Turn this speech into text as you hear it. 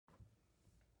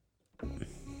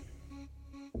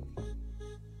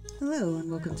Hello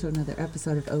and welcome to another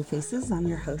episode of O Faces. I'm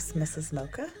your host, Mrs.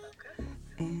 Mocha,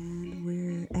 and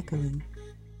we're echoing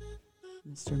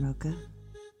Mr. Mocha.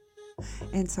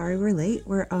 And sorry we're late.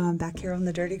 We're back here on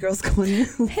the Dirty Girls Corner.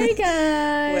 Hey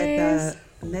guys!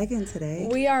 With Megan today.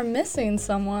 We are missing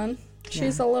someone.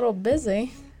 She's a little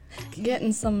busy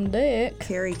getting some dick.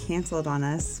 Carrie canceled on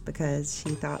us because she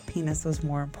thought penis was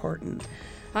more important.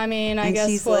 I mean, I and guess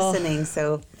she's listening,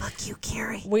 so fuck you,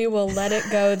 Carrie. We will let it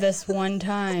go this one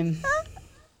time.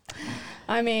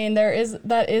 I mean,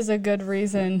 that is a good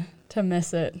reason to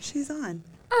miss it. She's on.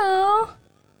 Oh,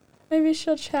 maybe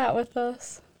she'll chat with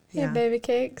us. Yeah. Hey, baby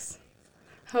cakes.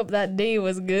 Hope that D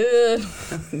was good.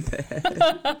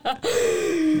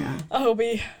 Yeah. I hope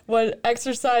he would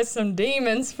exercise some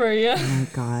demons for you. Oh my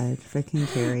God,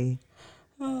 freaking Carrie.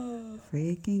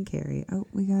 Freaking Carrie. Oh,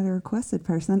 we got a requested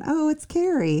person. Oh, it's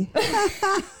Carrie.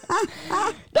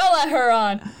 Don't let her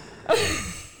on.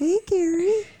 Hey,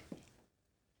 Carrie.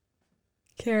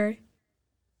 Carrie.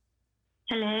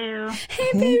 Hello. Hey,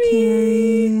 Hey, baby.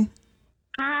 Carrie.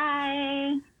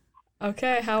 Hi.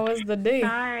 Okay, how was the D?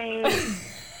 Sorry.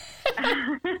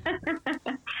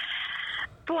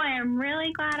 Boy, I'm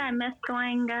really glad I missed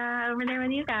going over there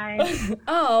with you guys.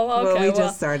 Oh, okay. Well, we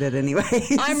just started anyway.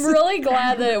 I'm really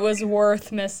glad that it was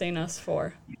worth missing us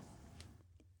for.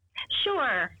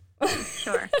 Sure.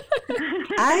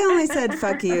 I only said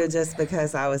fuck you just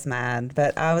because I was mad,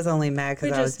 but I was only mad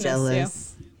because I was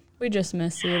jealous. We just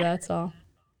miss you, that's all.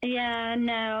 Yeah,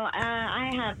 no,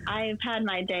 I've had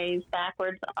my days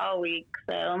backwards all week,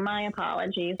 so my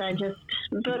apologies. I just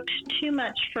booked too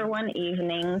much for one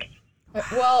evening.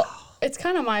 Well, it's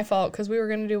kind of my fault because we were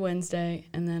going to do Wednesday,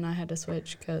 and then I had to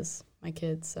switch because my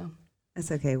kids, so.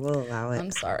 It's okay. We'll allow it.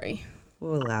 I'm sorry.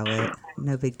 We'll allow it.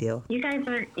 No big deal. You guys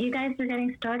are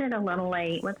getting started a little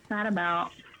late. What's that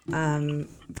about?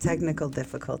 Technical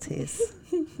difficulties.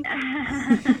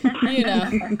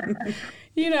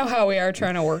 You know how we are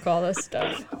trying to work all this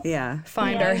stuff. Yeah.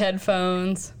 Find our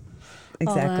headphones.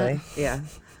 Exactly. Yeah.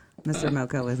 Mr.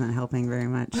 Mocha wasn't helping very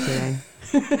much today.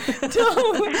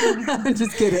 I'm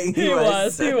just kidding. He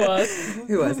was. He was.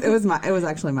 It was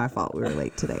actually my fault. We were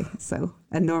late today. So,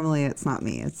 and normally it's not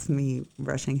me. It's me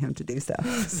rushing him to do stuff.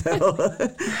 So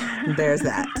there's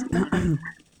that.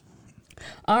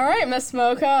 All right, Miss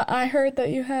Mocha, I heard that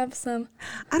you have some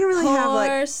I don't really have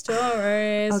horror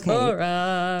stories for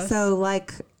us. So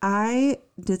I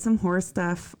did some horror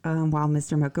stuff while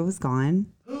Mr. Mocha was gone.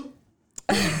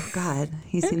 Oh, God,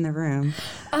 he's in the room.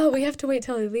 Oh, we have to wait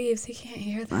till he leaves. He can't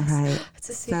hear this. All right. It's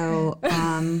a secret.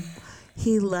 So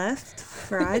he left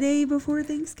Friday before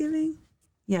Thanksgiving.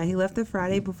 Yeah, he left the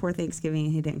Friday before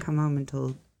Thanksgiving. He didn't come home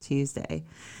until Tuesday.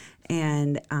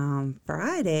 And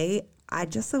Friday, I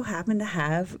just so happened to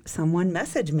have someone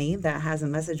message me that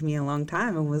hasn't messaged me in a long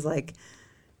time and was like,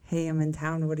 hey, I'm in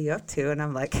town. What are you up to? And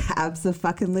I'm like,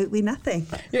 abso-fucking-lutely nothing.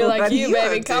 You're What like, are you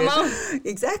baby, up come to?" on.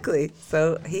 Exactly.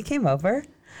 So he came over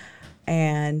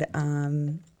and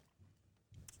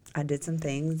I did some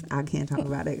things. I can't talk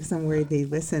about it because I'm worried he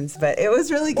listens, but it was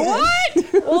really good. What?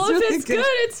 Well, if really it's good,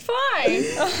 it's fine.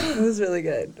 It was really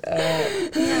good.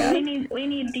 Yeah, we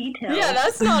need details. Yeah,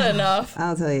 that's not enough.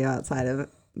 I'll tell you outside of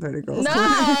Dirty Girls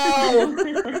Corner. No!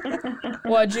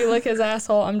 What'd you lick his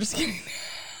asshole? I'm just kidding.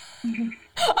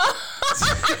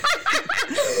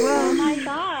 Oh my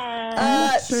God.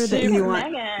 I'm not sure that you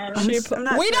want. Megan.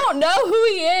 We don't know who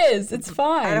he is. It's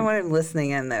fine. I don't want him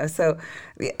listening in though. So,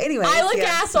 anyway. I lick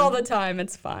ass all the time.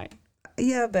 It's fine.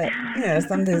 Yeah, but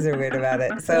some things are weird about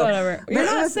it. So whatever. You're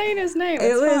not saying his name. It's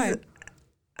It was fine.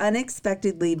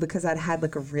 unexpectedly because I'd had a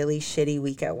really shitty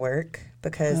week at work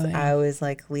because I was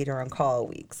leader on call all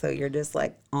week. So you're just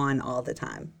on all the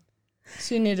time.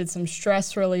 She needed some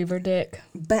stress reliever dick.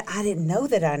 But I didn't know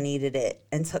that I needed it.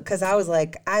 And so, because I was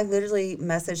I literally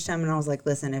messaged him and I was like,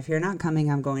 listen, if you're not coming,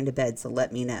 I'm going to bed. So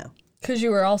let me know. Because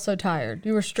you were also tired.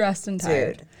 You were stressed and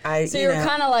tired. Dude, so you were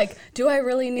kind of like, do I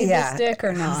really need this dick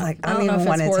or not? I was like, I don't don't even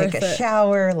want to take a it.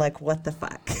 shower. What the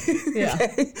fuck? Yeah.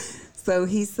 Okay? So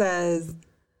he says,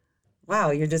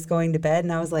 wow, you're just going to bed?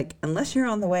 And I was like, unless you're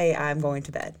on the way, I'm going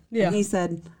to bed. Yeah. And he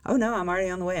said, oh, no, I'm already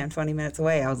on the way. I'm 20 minutes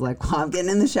away. I was like, well, I'm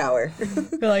getting in the shower.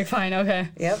 You're like, fine, okay.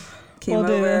 Yep. Came We'll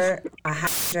do over. this. I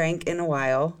haven't drank in a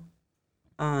while.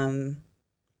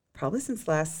 Probably since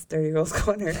last 30 Girls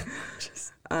Corner.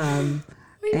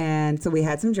 And so we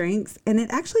had some drinks. And it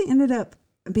actually ended up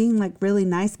being really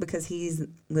nice because he's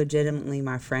legitimately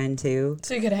my friend too.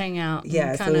 So you could hang out.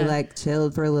 Yeah, so we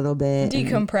chilled for a little bit.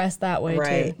 Decompress that way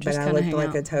right, too. but I looked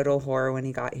like a total whore when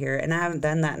he got here. And I haven't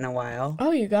done that in a while.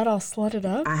 Oh, you got all slutted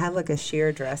up? I had a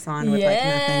sheer dress on with nothing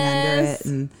under it.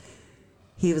 And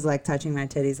he was like touching my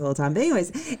titties the whole time. But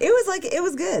anyways, it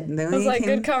was good. And then It was like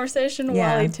good conversation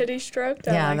while he titty stroked.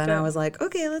 Yeah, then I was like,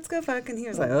 okay, let's go fuck. And he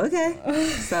was like, okay.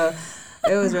 So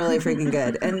it was really freaking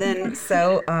good. And then,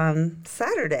 so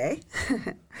Saturday,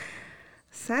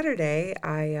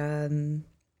 I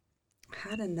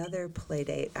had another play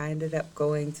date. I ended up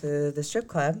going to the strip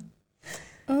club.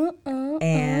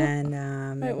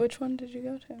 And wait, which one did you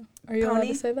go to? Are you allowed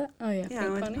to say that? Oh yeah, I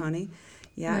went to Pony.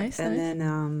 Yeah, nice, and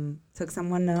then took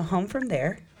someone home from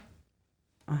there.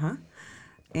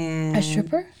 And a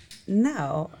stripper?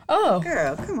 No. Oh,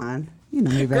 Girl, come on. You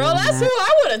know me better girl, than that's that. who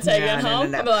I would have taken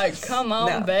home. No. I'd be like, come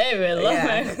on, baby,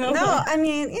 Yeah. No, I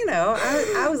mean,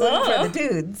 I was looking for the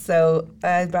dude, so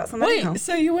I brought somebody home. Wait,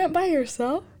 so you went by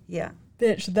yourself? Yeah.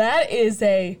 Bitch, that is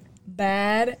a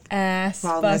badass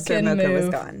While fucking Mr. Mocha was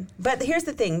move. gone. But here's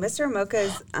the thing, Mr.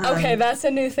 Mocha's Okay, that's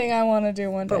a new thing I want to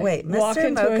do one day. But wait, Walk Mr.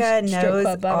 into a Mocha strip knows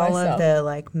club by all myself. of the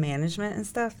like management and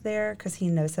stuff there because he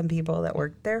knows some people that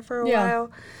worked there for a Yeah.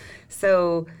 while.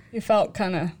 So You felt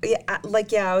kind of.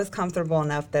 I was comfortable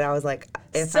enough that I was like,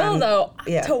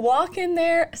 to walk in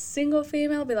there, single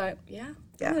female, be like, I'm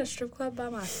Yeah. at a strip club by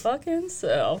my fucking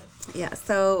self. Yeah,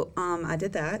 so I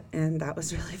did that, and that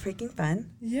was really freaking fun.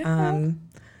 Yeah.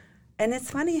 And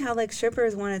it's funny how like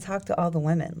strippers want to talk to all the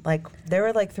women. Like there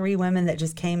were like 3 women that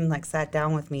just came and like sat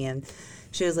down with me, and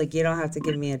she was like, "You don't have to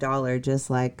give me $1.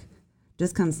 Just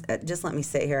let me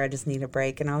sit here. I just need a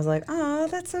break." And I was like, "Oh,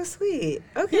 that's so sweet."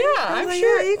 Okay. Yeah, I was I'm like,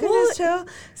 sure. Yeah, you can Well, just chill.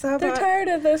 So They're tired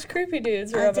of those creepy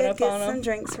dudes I rubbing did up get on some them.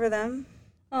 drinks for them.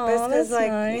 Oh, that's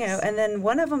like nice. and then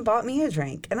one of them bought me a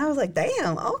drink, and I was like,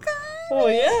 "Damn, okay." Well,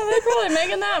 yeah, they're probably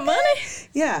making that money.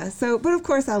 Yeah. So, but of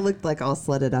course, I looked like all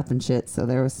slutted up and shit. So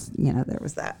there was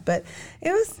that. But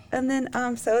it was, and then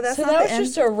so that's So not that the was end.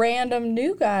 just a random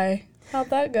new guy. How'd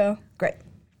that go? Great.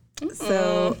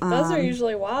 So Those are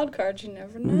usually wild cards. You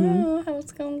never know how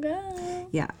it's gonna go.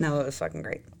 yeah, no, it was fucking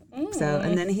great. So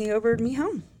and then he Ubered me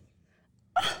home.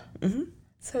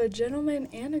 So a gentleman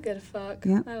and a good fuck.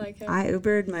 Yeah, I like him. I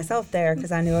Ubered myself there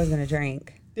because I knew I was gonna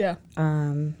drink. Yeah.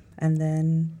 And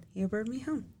then he Ubered me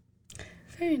home.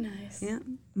 Very nice. Yeah,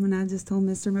 when I just told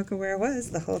Mr. Mocha where I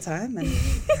was the whole time, and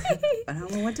went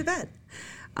home and went to bed.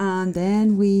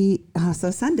 Then so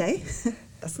Sunday.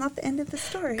 That's not the end of the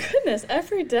story. Goodness,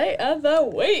 every day of the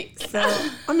week. So,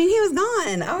 I mean, he was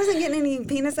gone. I wasn't getting any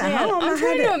penis at Man, home. I'm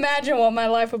trying to imagine what my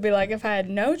life would be like if I had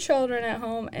no children at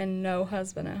home and no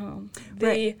husband at home.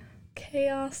 The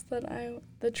chaos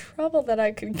the trouble that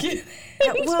I could get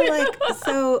into. Well,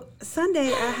 so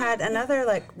Sunday I had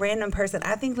another random person.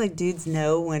 I think dudes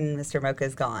know when Mr.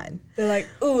 Mocha's gone. They're like,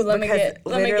 ooh, let me get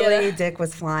literally dick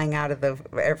was flying out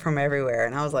from everywhere,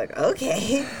 and I was like,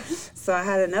 okay. So I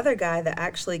had another guy that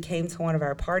actually came to one of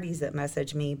our parties that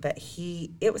messaged me, but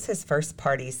it was his first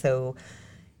party, so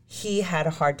he had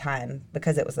a hard time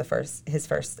because it was his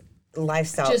first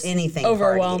lifestyle just anything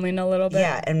overwhelming party. A little bit.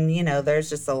 Yeah, and there's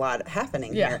just a lot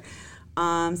happening here.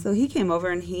 So he came over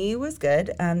and he was good,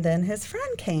 and then his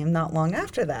friend came not long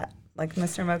after that.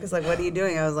 Mr. Mocha's like, "What are you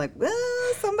doing?" I was like,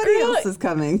 "Well, somebody else is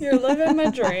coming." You're living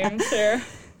my dreams here.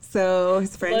 So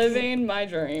his friend living my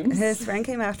dreams. His friend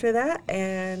came after that,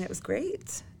 and it was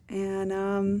great.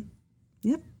 And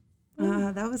yep,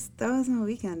 that was my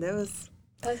weekend. That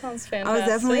sounds fantastic. I was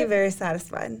definitely very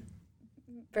satisfied.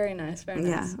 Very nice, very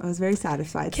nice. Yeah, I was very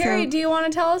satisfied. Carrie, do you want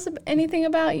to tell us anything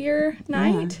about your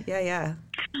night? Yeah.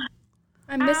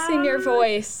 I'm missing your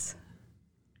voice.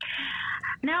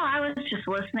 No, I was just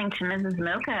listening to Mrs.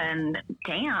 Mocha, and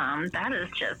damn, that is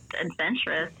just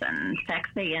adventurous and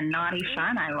sexy and naughty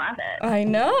fun. I love it. I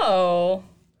know.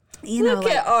 Look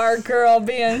at our girl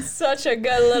being such a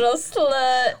good little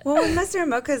slut. Well, when Mr.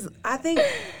 Mocha's, I think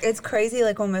it's crazy.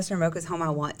 When Mr. Mocha's home, I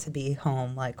want to be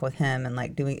home, with him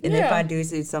and doing. And if I do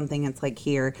something, it's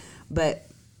here. But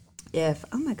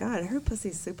oh my God, her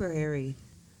pussy's super hairy.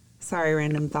 Sorry,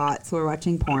 random thoughts. We're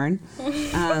watching porn.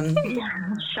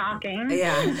 Shocking.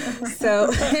 Yeah.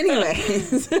 So,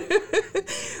 anyways,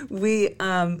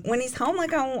 when he's home,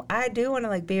 I do want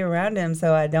to be around him.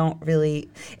 So I don't really.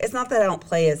 It's not that I don't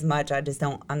play as much. I just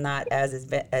don't. I'm not as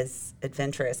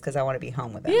adventurous because I want to be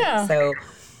home with him. Yeah. So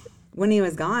when he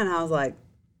was gone, I was like,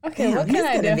 okay, what he's can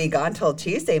I do? gonna be gone till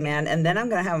Tuesday, man, and then I'm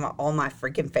gonna have all my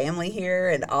freaking family here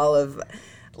and all of.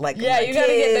 You gotta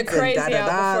get the crazy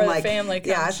out before the family comes.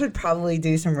 Yeah, I should probably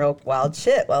do some real wild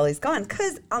shit while he's gone,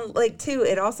 because too,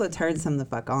 it also turns him the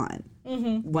fuck on.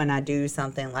 when I do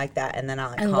something like that, and then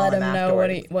I'll and call let him him know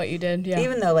what you did. Yeah.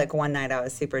 Even though like one night I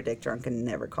was super dick drunk and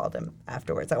never called him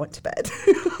afterwards. I went to bed.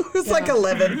 It was like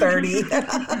 11:30.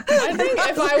 I think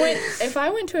if I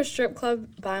went to a strip club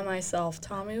by myself,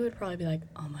 Tommy would probably be like,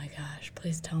 "Oh my gosh,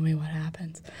 please tell me what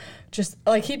happens." Just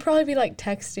like he'd probably be like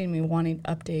texting me wanting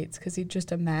updates because he'd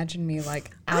just imagine me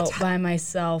like out by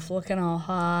myself looking all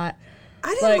hot.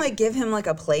 I didn't like give him like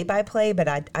a play-by-play, but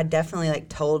I definitely like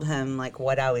told him like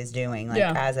what I was doing, like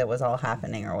as it was all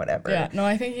happening or whatever. Yeah, no,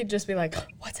 I think he'd just be like,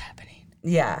 "What's happening?"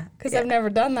 Yeah, because I've never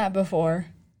done that before,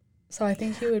 so I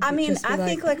think he would. I mean, just be I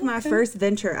think like my first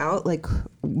venture out like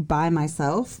by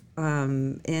myself,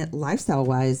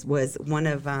 lifestyle-wise, was one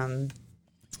of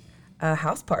a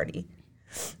house party.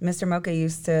 Mr. Mocha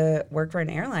used to work for an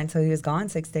airline, so he was gone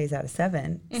 6 days out of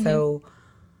 7. So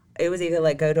it was either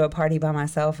like go to a party by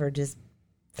myself or just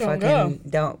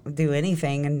don't do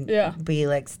anything and be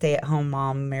like stay-at-home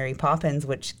mom Mary Poppins,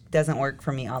 which doesn't work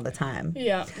for me all the time.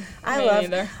 Yeah,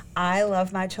 I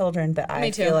love my children, but I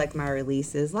feel like my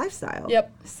release is lifestyle.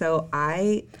 Yep. So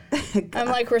I'm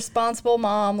like responsible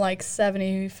mom like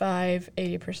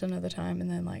 75-80% of the time, and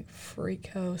then like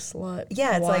freako slut.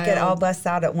 Yeah, it's like it all busts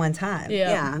out at one time.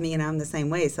 Yeah. I mean, I'm the same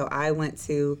way. So I went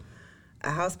to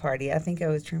a house party. I think it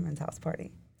was Truman's house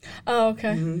party. Oh,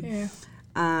 okay. Yeah.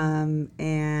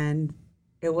 And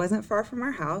it wasn't far from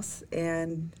our house,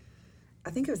 and I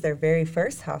think it was their very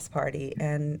first house party,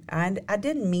 and I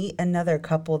did meet another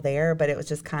couple there, but it was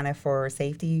just kind of for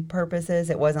safety purposes.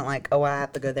 It wasn't like, oh, I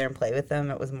have to go there and play with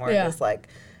them. It was more just like,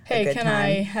 hey, can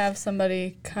I have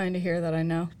somebody kind of here that I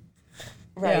know?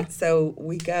 Right. Yeah. So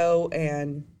we go,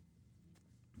 and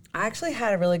I actually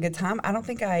had a really good time. I don't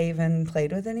think I even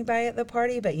played with anybody at the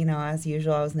party, but, you know, as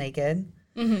usual, I was naked.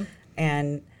 Mm-hmm.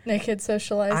 And naked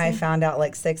socializing. I found out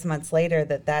like 6 months later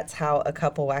that that's how a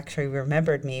couple actually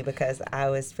remembered me, because I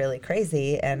was really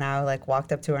crazy, and I like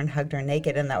walked up to her and hugged her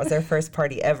naked, and that was their first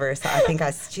party ever. So I think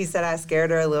she said I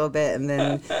scared her a little bit, and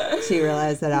then she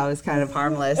realized that I was kind of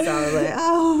harmless. So I was like,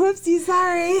 oh, whoopsie,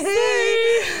 sorry.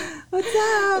 Hey, what's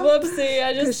up? Whoopsie,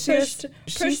 I just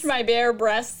pushed my bare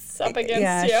breasts up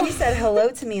against you. She said hello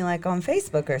to me like on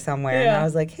Facebook or somewhere, and I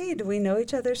was like, hey, do we know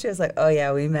each other? She was like, oh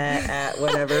yeah, we met at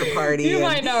whatever party. You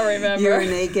might not remember. You were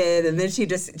naked, and then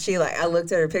I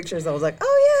looked at her pictures, I was like,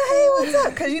 oh yeah, hey, what's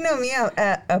up? Because you know me,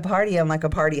 at a party, I'm like a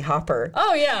party hopper.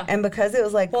 Oh yeah. And because it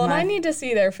was like, well, I need to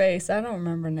see their face. I don't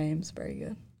remember names very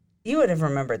good. You would have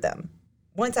remembered them.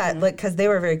 Once because they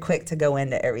were very quick to go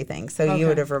into everything, so you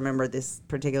would have remembered this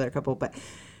particular couple, but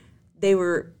they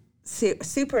were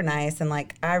super nice, and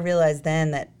like I realized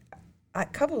then that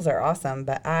couples are awesome,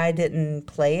 but I didn't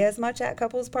play as much at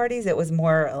couples parties. It was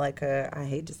more like I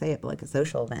hate to say it, but like a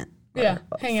social event.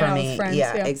 Hanging out with friends.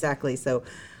 Yeah, exactly. So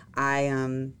I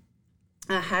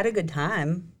had a good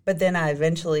time, but then I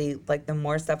eventually, like, the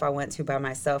more stuff I went to by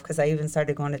myself, because I even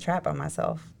started going to trap by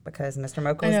myself because Mr.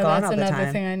 Mocha was gone all the time. That's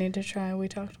another thing I need to try. We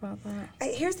talked about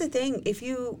that. Here's the thing. If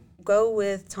you go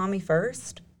with Tommy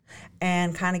first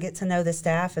and kind of get to know the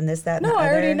staff and this, that, and the other. No, I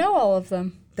already know all of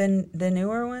them. The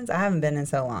newer ones? I haven't been in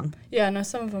so long. Yeah, no,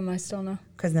 some of them I still know.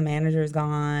 Because the manager's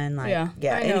gone. Like, yeah,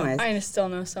 I know. anyways. I still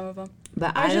know some of them.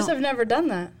 But I just have never done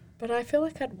that. But I feel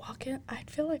like I'd walk in,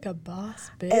 I'd feel like a boss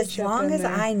bitch. As long as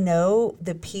I know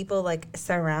the people, like,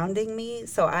 surrounding me,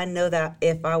 so I know that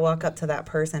if I walk up to that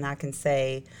person, I can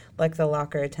say, like, the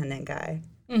locker attendant guy.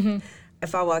 Mm-hmm.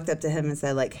 If I walked up to him and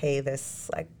said, like, hey, this,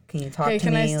 like, can you talk to me? Hey,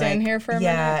 can I stand here for a minute?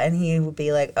 Yeah, and he would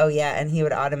be like, oh, yeah, and he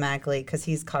would automatically, because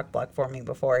he's cock-blocked for me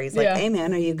before, he's like, hey,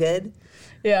 man, are you good?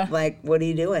 Yeah. Like, what are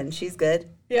you doing? She's good.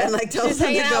 Yeah, and like tell she's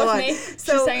hanging out with me.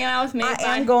 So she's hanging out with me.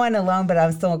 I am going alone, but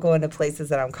I'm still going to places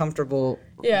that I'm comfortable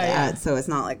at. So it's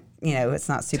not like, it's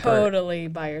not super. Totally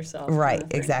by yourself. Right,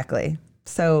 exactly.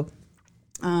 So,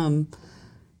 I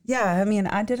mean,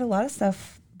 I did a lot of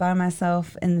stuff by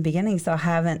myself in the beginning, so I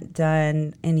haven't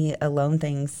done any alone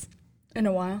things. In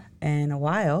a while.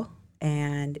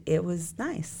 And it was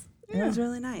nice. It was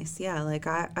really nice. Yeah, like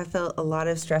I felt a lot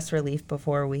of stress relief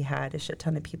before we had a shit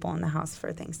ton of people in the house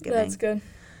for Thanksgiving. That's good.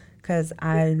 Because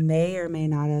I may or may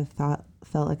not have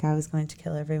felt like I was going to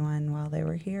kill everyone while they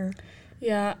were here.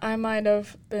 Yeah, I might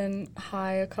have been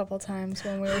high a couple times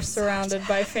when we were surrounded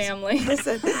by family.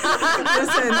 Listen,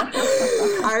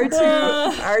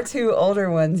 our two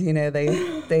older ones,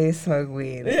 they smoke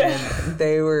weed, and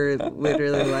they were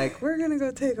literally like, "We're gonna go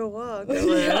take a walk." I'm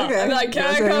like, okay. I'm like, "Can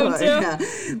I come too?" Yeah.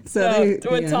 So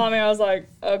with Tommy, I was like,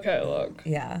 "Okay, look,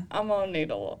 yeah, I'm gonna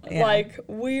need a little." Yeah. Like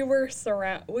we were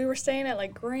staying at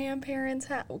like grandparents'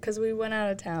 house because we went out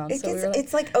of town.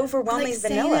 It's like overwhelming vanilla.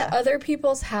 Staying at other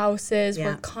people's houses. Yeah.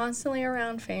 We're constantly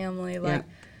around family. Like,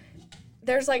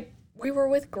 there's like we were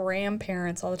with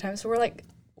grandparents all the time. So we're like,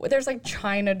 there's like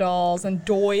China dolls and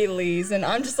doilies. And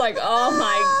I'm just like, oh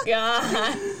my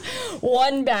God.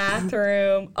 One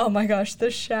bathroom. Oh my gosh. The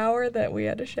shower that we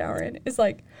had to shower in is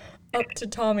like up to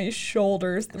Tommy's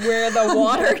shoulders where the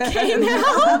water came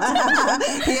out.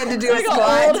 He had to do Like a an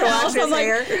squat old to wash house. his I'm like,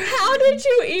 hair. how did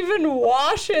you even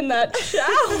wash in that shower?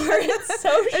 It's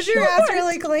so Is your ass short.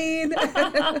 really clean?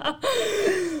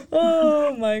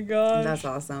 Oh my gosh. That's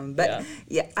awesome. But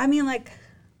yeah, I mean, like,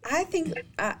 I think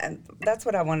that's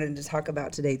what I wanted to talk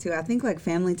about today too. I think like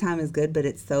family time is good, but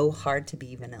it's so hard to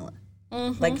be vanilla.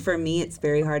 Mm-hmm. Like for me, it's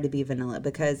very hard to be vanilla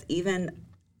because even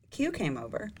Q came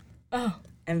over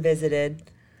and visited.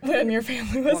 When your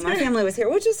family was Well, my here. family was here,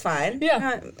 which is fine.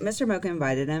 Yeah. Mr. Mocha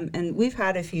invited him, and we've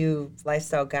had a few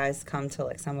lifestyle guys come to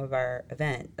like some of our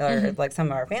event or like some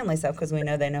of our family stuff because we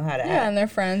know they know how to Yeah, act. and they're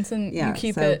friends, and Yeah, you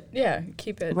keep so- it. Yeah,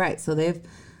 keep it. Right. So they've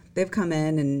come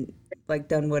in and like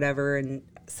done whatever, and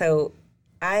so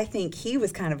I think he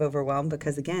was kind of overwhelmed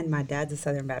because again, my dad's a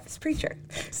Southern Baptist preacher.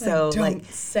 So Don't like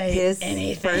say his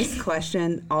anything. first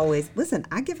question always, listen,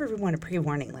 I give everyone a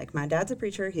pre-warning. Like my dad's a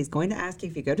preacher. He's going to ask you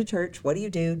if you go to church, what do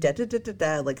you do? Da da da da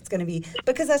da. Like it's going to be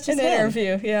because that's just An him.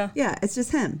 interview, yeah. Yeah, it's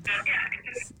just him.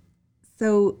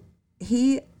 So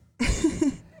he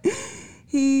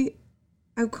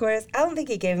of course, I don't think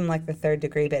he gave him like the third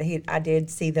degree, but I did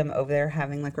see them over there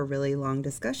having like a really long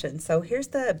discussion. So here's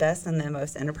the best and the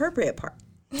most inappropriate part.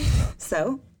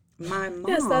 So my mom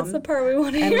Yes, that's the part we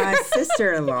want to and hear. my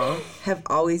sister-in-law have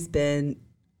always been,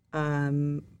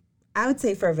 I would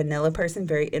say for a vanilla person,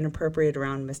 very inappropriate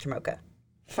around Mr. Mocha.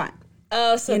 Fine.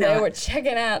 Oh, so you they know, were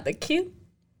checking out the cute.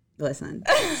 Listen,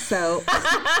 so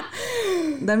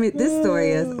this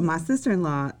story is my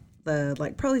sister-in-law,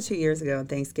 like probably 2 years ago on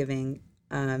Thanksgiving,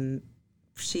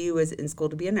 she was in school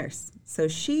to be a nurse. So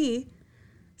she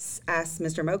asked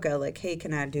Mr. Mocha, like, hey,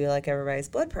 can I do like everybody's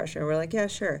blood pressure? And we're like, yeah,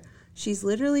 sure. She's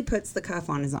literally puts the cuff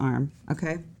on his arm,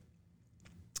 okay?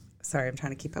 Sorry, I'm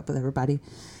trying to keep up with everybody.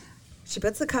 She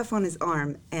puts the cuff on his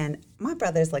arm, and my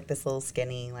brother's like this little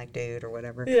skinny like dude or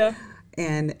whatever. Yeah.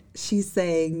 And she's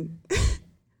saying,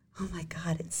 oh my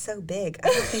God, it's so big. I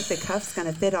don't think the cuff's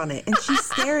going to fit on it. And she's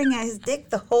staring at his dick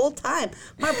the whole time.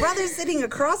 My brother's sitting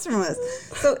across from us.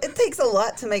 So it takes a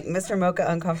lot to make Mr. Mocha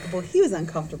uncomfortable. He was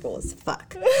uncomfortable as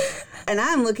fuck. And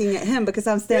I'm looking at him because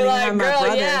I'm You're standing like, behind my girl,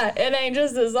 brother. yeah, it ain't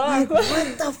just his arm. Like,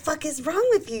 what the fuck is wrong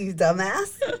with you, you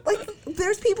dumbass? Like,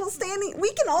 there's people standing.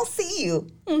 We can all see you.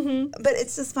 Mm-hmm. But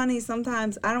it's just funny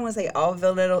sometimes. I don't want to say all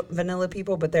vanilla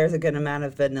people, but there's a good amount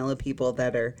of vanilla people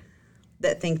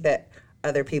that think that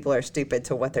other people are stupid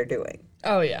to what they're doing.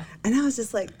 Oh, yeah. And I was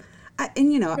just like, like,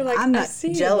 I'm I not see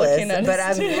you jealous, looking at but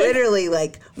us, I'm too. literally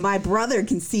like, my brother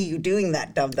can see you doing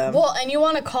that, dum-dum. Well, and you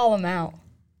want to call him out.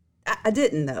 I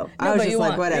didn't though. I No, was but just you like,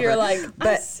 want- whatever. you're like, I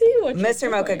but see what you're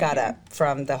Mr. Mocha doing. got up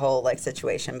from the whole like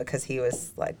situation because he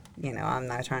was like, I'm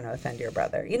not trying to offend your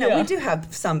brother. We Yeah. do have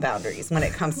some boundaries when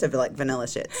it comes to like vanilla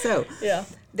shit. So Yeah.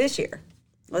 this year,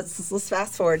 let's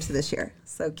fast forward to this year.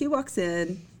 So Q walks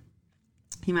in.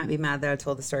 He might be mad that I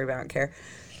told the story, but I don't care.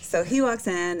 So he walks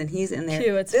in and he's in there.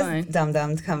 Q, it's this fine.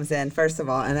 Dum-dum comes in, first of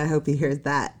all, and I hope he hears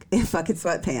that, in fucking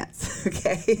sweatpants,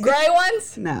 okay? Gray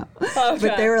ones? No. Okay.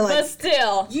 But they were like, But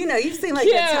still. you've seen like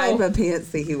Cute. the type of pants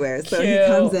that he wears. So he Cute.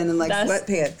 comes in like That's-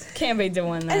 sweatpants. Can't be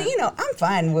doing that. And I'm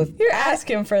fine with You're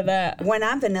asking for that. when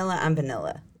I'm vanilla, I'm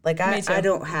vanilla. Like Me too. I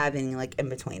don't have any like in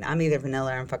between. I'm either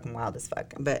vanilla or I'm fucking wild as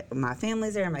fuck. But my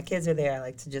family's there, my kids are there. I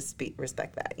like to just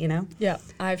respect that, Yeah,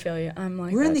 I feel you. I'm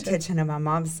like, We're in the that too. kitchen and my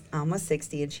mom's almost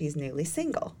 60 and she's newly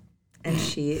single. And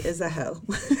she is a hoe.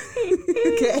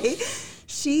 Okay?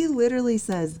 She literally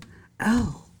says,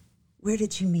 oh, where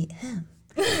did you meet him?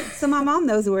 So my mom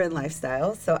knows we're in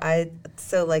lifestyle. So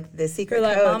like the secret You're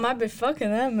like, code. Mom, I'd be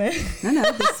fucking that man. No,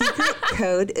 the secret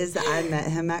code is that I met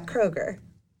him at Kroger.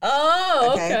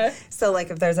 Oh, okay. So like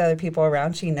if there's other people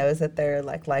around, she knows that they're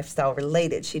like lifestyle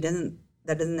related.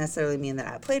 That doesn't necessarily mean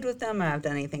that I played with them or I've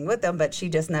done anything with them, but she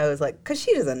just knows like, cause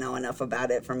she doesn't know enough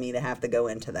about it for me to have to go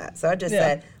into that. So I just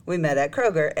said, we met at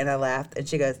Kroger, and I laughed and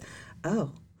she goes,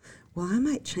 oh, well, I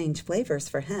might change flavors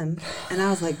for him. And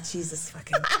I was like, Jesus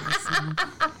fucking Christ. Mom.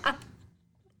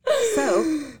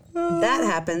 So that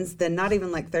happens. Then not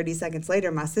even like 30 seconds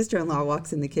later, my sister-in-law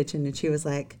walks in the kitchen and she was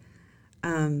like,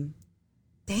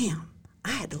 damn,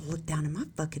 I had to look down at my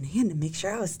fucking hand to make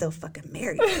sure I was still fucking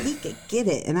married. He could get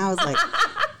it. And I was like,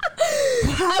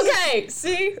 Okay,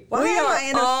 see? why we am are I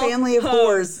in a all family of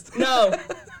hoes.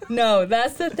 whores? No,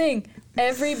 that's the thing.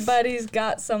 Everybody's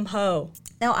got some hoe.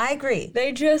 No, I agree.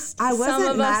 They just, I some wasn't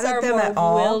of mad us at are them at more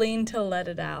all. willing to let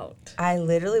it out. I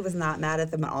literally was not mad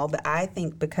at them at all, but I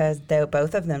think because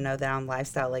both of them know that I'm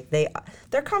lifestyle, like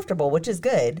they're comfortable, which is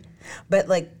good, but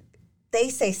like they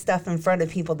say stuff in front of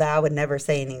people that I would never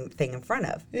say anything in front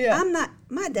of. Yeah. I'm not.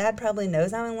 My dad probably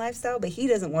knows I'm in lifestyle, but he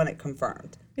doesn't want it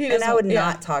confirmed, He and I doesn't- would yeah.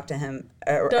 not talk to him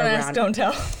Don't around. ask, don't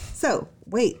tell. So,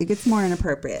 wait, it gets more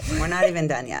inappropriate. We're not even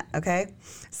done yet, okay?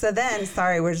 So then,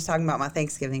 sorry, we're just talking about my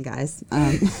Thanksgiving, guys.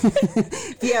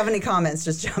 If you have any comments,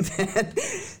 just jump in.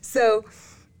 So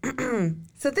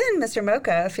then Mr.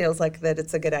 Mocha feels like that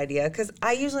it's a good idea, because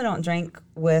I usually don't drink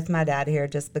with my dad here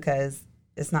just because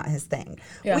it's not his thing.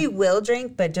 Yeah. We will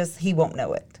drink, but just he won't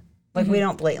know it. Like, we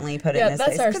don't blatantly put it in his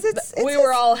that's face. our. 'Cause it's we his-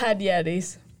 were all had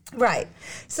Yetis. Right.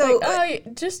 So...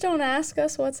 Just don't ask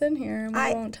us what's in here, and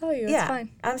we won't tell you. It's fine.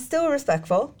 I'm still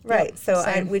respectful. Right. So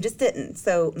same. we just didn't.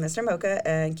 So Mr. Mocha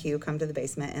and Q come to the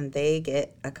basement and they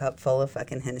get a cup full of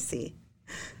fucking Hennessy.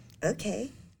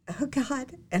 Okay. Oh,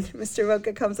 God. And Mr.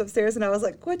 Mocha comes upstairs and I was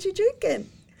like, what you drinking?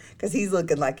 Because he's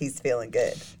looking like he's feeling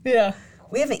good. Yeah.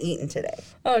 We haven't eaten today.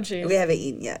 Oh, geez. We haven't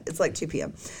eaten yet. It's like 2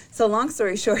 p.m. So long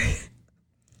story short,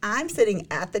 I'm sitting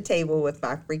at the table with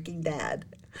my freaking dad.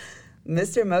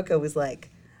 Mr. Mocha was like,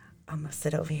 I'm going to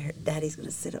sit over here. Daddy's going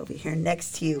to sit over here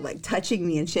next to you, like touching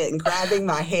me and shit and grabbing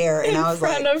my hair. And I was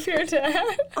like, In front of your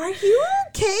dad. are you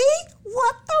okay?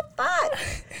 What the fuck?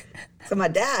 So my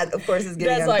dad, of course, is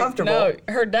getting Dad's like, uncomfortable. no,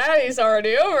 her daddy's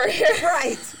already over here.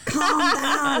 Right. Calm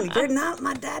down. You're not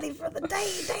my daddy for the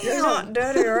day. Damn. You're not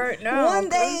daddy right now. One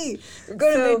day. You're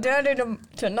going to So- be daddy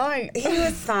tonight. He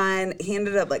was fine. He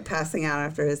ended up like passing out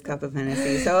after his cup of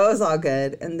Hennessy, so it was all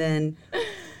good. And then,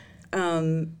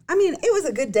 I mean, it was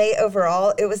a good day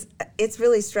overall. It's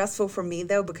really stressful for me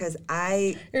though because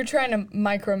You're trying to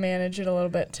micromanage it a little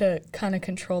bit to kind of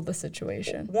control the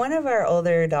situation. one of our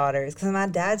older daughters, because my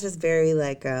dad's just very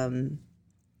like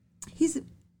he's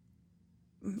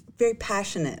very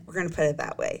passionate. We're gonna put it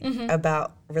that way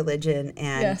about religion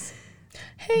and. Yes.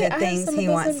 Hey, the things he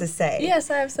wants to say. Yes,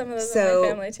 I have some of those in my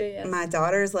family too. Yes. My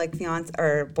daughter's like fiance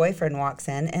or boyfriend walks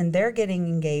in, and they're getting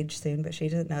engaged soon, but she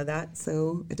doesn't know that,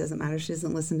 so it doesn't matter. She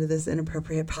doesn't listen to this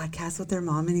inappropriate podcast with their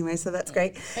mom anyway, so that's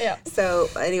great. Yeah. So,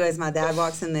 anyways, my dad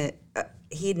walks in the.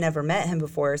 He'd never met him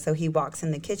before, so he walks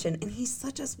in the kitchen, and he's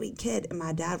such a sweet kid. And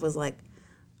my dad was like,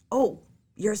 "Oh,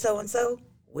 you're so and so.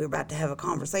 We're about to have a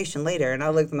conversation later." And I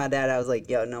looked at my dad. I was like,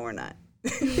 "Yo, no, we're not."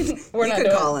 We're you not could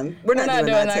doing- call him. We're not doing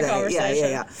that today. conversation.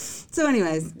 Yeah. So,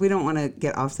 anyways, we don't want to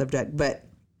get off subject, but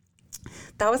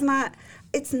that was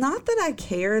it's not that I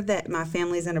care that my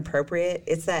family's inappropriate.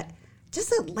 It's that just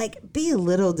to, like, be a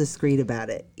little discreet about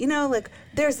it. You know, like,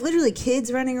 there's literally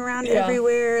kids running around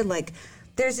everywhere. Like,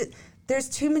 there's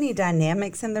too many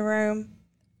dynamics in the room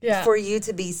for you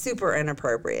to be super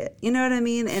inappropriate. You know what I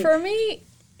mean? And For me,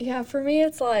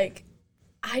 it's like,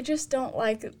 I just don't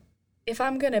like, if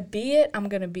I'm going to be it, I'm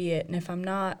going to be it. And if I'm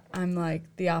not, I'm like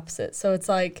the opposite. So it's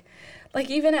like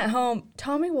even at home,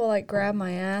 Tommy will like grab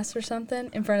my ass or something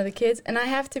in front of the kids. And I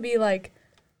have to be like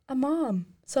a mom.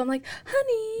 So I'm like,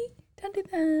 honey, don't do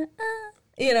that.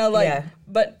 You know, like,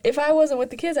 but if I wasn't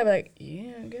with the kids, I'd be like,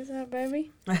 yeah, guess that,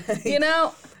 baby. You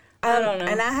know? I don't know.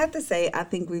 And I have to say, I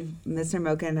think Mr.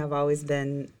 Mocha and have always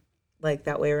been like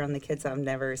that way around the kids. So I've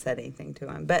never said anything to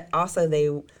him. But also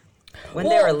when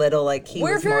they were little, like he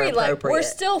was more appropriate. Like, we're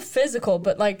still physical,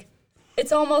 but like,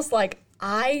 it's almost like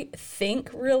I think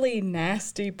really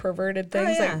nasty, perverted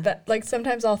things like that. Like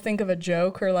sometimes I'll think of a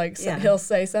joke or like he'll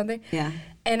say something. Yeah.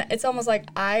 And it's almost like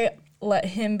I let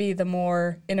him be the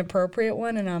more inappropriate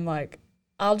one. And I'm like,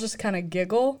 I'll just kind of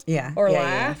giggle or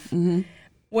laugh. Yeah. Mm-hmm.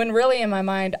 When really in my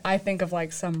mind, I think of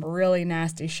like some really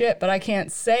nasty shit, but I can't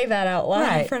say that out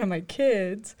loud in front of my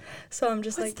kids. So I'm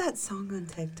just What's that song on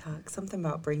TikTok? Something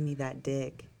about bring me that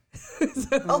dick.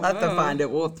 So I'll have to find it.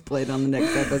 We'll have to play it on the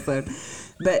next episode.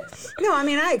 But no, I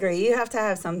mean, I agree. You have to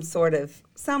have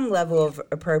some level of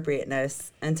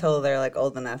appropriateness until they're like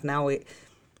old enough. Now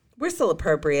we're still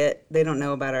appropriate. They don't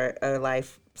know about our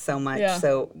life so much. Yeah.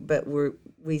 So, but we're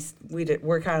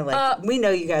kind of like, we know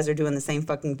you guys are doing the same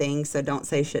fucking thing, so don't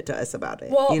say shit to us about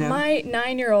it. Well, you know? my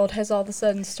 9-year-old has all of a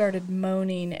sudden started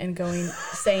moaning and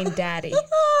saying daddy.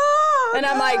 And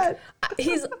I'm like,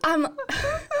 he's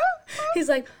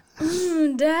like,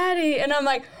 daddy. And I'm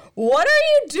like, what are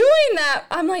you doing that?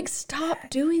 I'm like, stop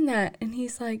doing that. And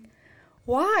he's like,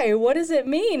 why? What does it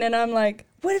mean? And I'm like,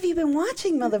 what have you been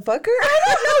watching, motherfucker? I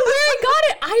don't know where I got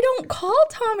it. I don't call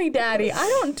Tommy Daddy. I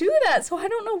don't do that, so I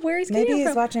don't know where he's getting Maybe it he's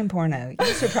from. watching porno.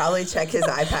 You should probably check his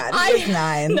iPad. He's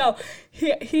 9. No,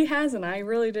 he hasn't. I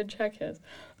really did check his.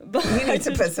 But You need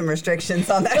to put some restrictions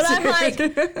on that. But I'm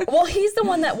like, well, he's the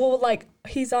one that will like,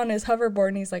 he's on his hoverboard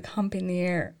and he's like humping the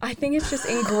air. I think it's just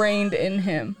ingrained in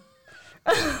him.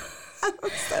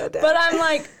 So dumb. But I'm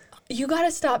like, you got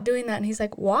to stop doing that. And he's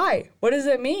like, why? What does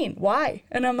it mean? Why?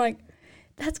 And I'm like,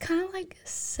 that's kind of like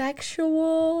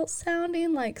sexual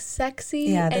sounding, like sexy.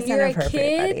 Yeah, that's and you're a inappropriate,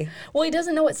 kid. buddy. Well, he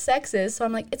doesn't know what sex is. So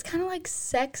I'm like, it's kind of like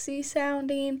sexy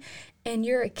sounding. And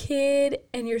you're a kid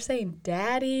and you're saying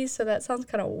daddy. So that sounds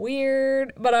kind of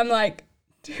weird. But I'm like,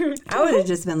 dude. I would have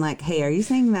just been like, hey, are you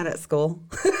saying that at school?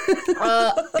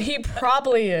 He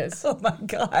probably is. Oh my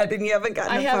God. And you haven't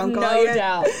gotten I a have phone call no yet?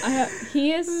 doubt.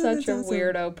 He is such a awesome.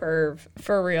 weirdo perv.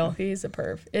 For real. He's a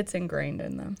perv. It's ingrained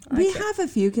in them. We have a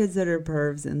few kids that are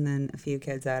pervs and then a few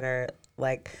kids that are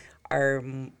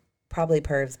probably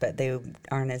pervs, but they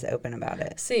aren't as open about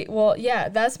it. See, well, yeah,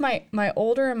 that's my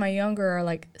older and my younger are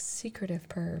like secretive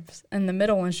pervs. And the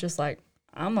middle one's just like,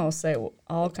 I'm going to say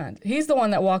all kinds. He's the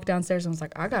one that walked downstairs and was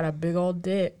like, I got a big old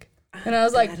dick. And I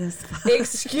was like, That is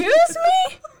excuse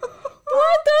me?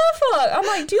 What the fuck? I'm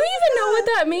like, do you even know what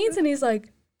that means? And he's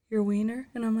like, your wiener?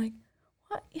 And I'm like,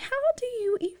 what? How do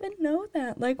you even know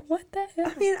that? Like, what the hell?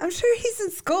 I mean, I'm sure he's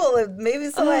in school. Maybe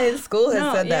somebody in school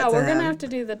has said that yeah, to we're him. going to have to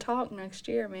do the talk next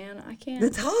year, man. I can't. The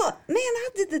talk. Man, I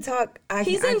did the talk.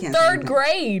 He's I in can't third think.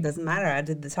 grade. Doesn't matter. I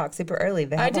did the talk super early.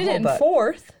 They have I a did whole it in book.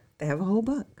 fourth. They have a whole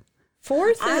book.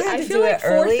 Fourth, I had to feel do like it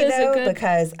fourth early is a though good.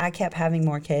 because I kept having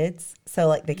more kids. So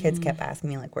like the kids kept asking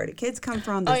me like, where do kids come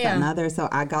from? This, that, and other. So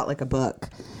I got like a book.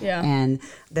 Yeah. And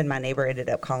then my neighbor ended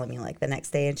up calling me like the next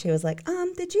day and she was like,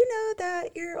 did you know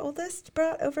that your oldest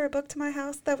brought over a book to my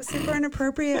house that was super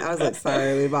inappropriate? I was like,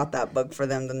 sorry, we bought that book for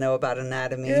them to know about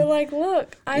anatomy. You're like,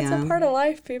 look, it's Yeah. a part of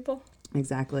life, people.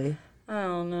 Exactly. I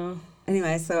don't know.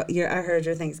 Anyway, so I heard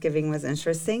your Thanksgiving was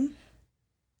interesting.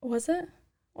 Was it?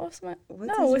 What was my? What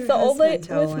no, does with your the old lady. husband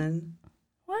telling?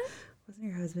 What? Wasn't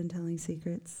your husband telling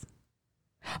secrets?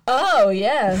 Oh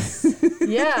yes,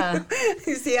 yeah.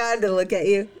 You see, I had to look at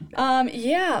you.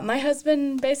 Yeah. My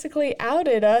husband basically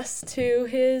outed us to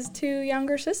his 2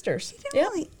 younger sisters. He didn't Yep.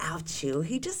 really out you.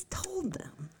 He just told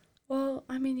them. Well,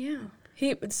 I mean,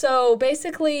 yeah. So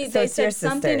basically, So they it's your said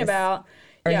something sisters? about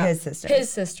Or his sisters? His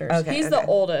sisters. Okay, He's okay. the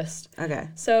oldest. Okay.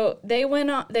 So they went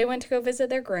to go visit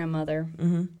their grandmother,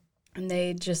 and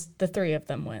the 3 of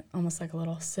them went, almost like a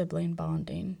little sibling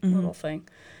bonding little thing.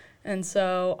 And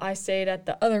so I stayed at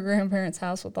the other grandparents'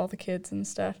 house with all the kids and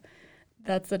stuff.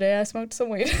 That's the day I smoked some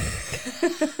weed.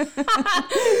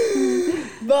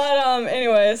 But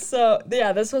anyways, so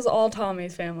yeah, this was all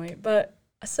Tommy's family. But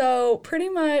so pretty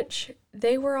much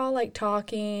they were all like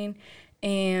talking,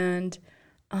 and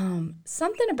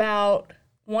something about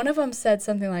one of them said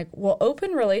something like, well,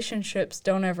 open relationships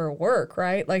don't ever work,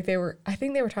 right? Like I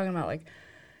think they were talking about like,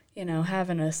 you know,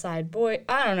 having a side boy.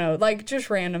 I don't know, like just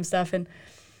random stuff.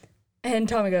 And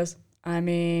Tommy goes, I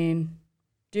mean,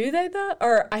 do they though?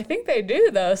 Or I think they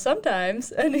do though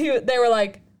sometimes. And they were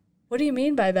like, what do you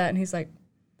mean by that? And he's like,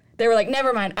 they were like,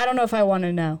 never mind. I don't know if I want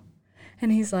to know.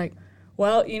 And he's like,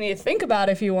 well, you need to think about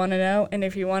if you want to know. And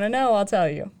if you want to know, I'll tell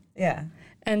you. Yeah.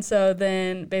 And so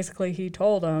then basically he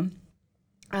told him,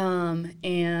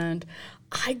 and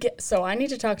so I need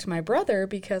to talk to my brother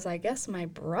because I guess my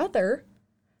brother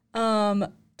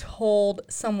told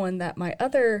someone that my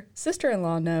other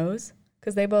sister-in-law knows,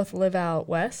 because they both live out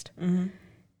west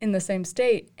in the same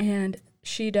state, and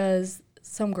she does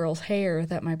some girl's hair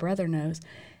that my brother knows.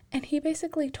 And he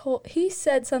basically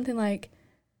said something like,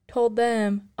 told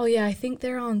them, oh yeah, I think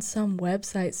they're on some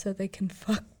website so they can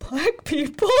fuck black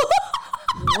people.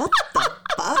 What the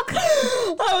fuck?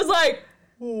 I was like,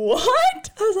 what?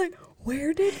 I was like,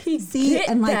 where did he get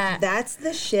and like that? that's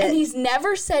the shit. And he's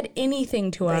never said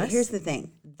anything to But us. here's the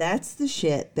thing. That's the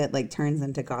shit that like turns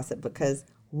into gossip because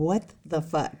what the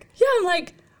fuck? Yeah, I'm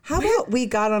like, How about we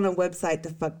got on a website to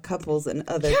fuck couples and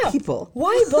other people?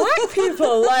 why black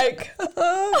people? Like,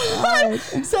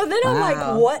 so then I'm Wow.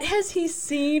 like, what has he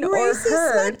seen or Racist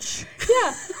heard? much?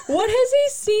 Yeah, what has he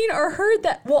seen or heard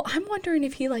that? Well, I'm wondering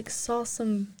if he like saw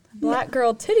some black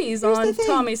girl titties the on thing.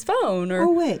 Tommy's phone or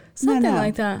Oh wait, something no.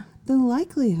 like that. The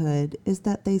likelihood is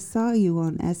that they saw you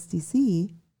on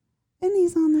SDC, and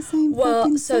he's on the same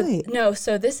fucking site.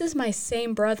 So this is my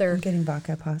same brother. I'm getting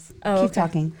vodka. Pause. Oh, Keep okay.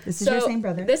 talking. This is your same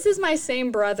brother. This is my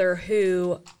same brother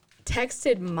who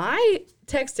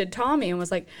texted Tommy and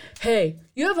was like, "Hey,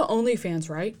 you have an OnlyFans,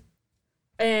 right?"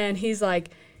 And he's like,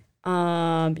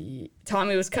 Tommy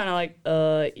was kind of like,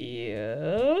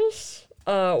 yes.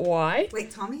 why?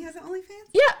 Wait, Tommy has an OnlyFans?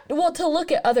 Yeah, well, to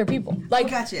look at other people. Like,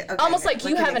 Gotcha. Okay, almost like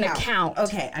you have an account.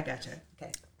 Okay, I gotcha.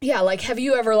 Okay. Yeah, like, have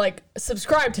you ever, like,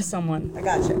 subscribed to someone? I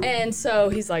gotcha. And so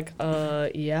he's like,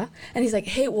 yeah. And he's like,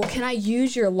 hey, well, can I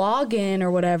use your login or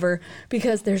whatever?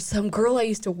 Because there's some girl I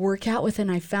used to work out with,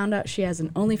 and I found out she has an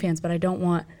OnlyFans, but I don't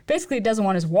want, basically doesn't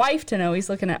want his wife to know he's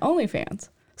looking at OnlyFans.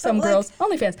 Some girl's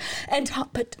OnlyFans. And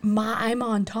I'm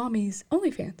on Tommy's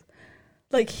OnlyFans.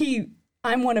 Like,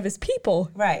 I'm one of his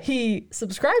people. Right. He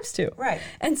subscribes to. Right.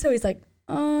 And so he's like,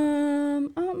 I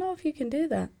don't know if you can do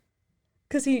that.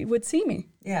 Because he would see me.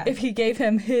 Yeah. If he gave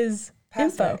him his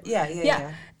Password. info.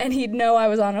 Yeah. And he'd know I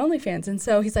was on OnlyFans. And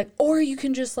so he's like, or you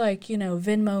can just like,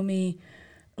 Venmo me,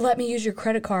 let me use your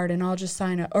credit card and I'll just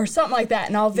sign up or something like that.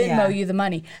 And I'll Venmo you the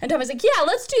money. And Tommy's like, yeah,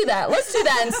 let's do that. Let's do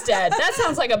that instead. That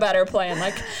sounds like a better plan.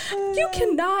 Like, you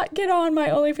cannot get on my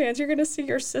OnlyFans. You're going to see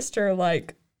your sister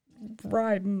like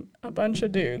riding a bunch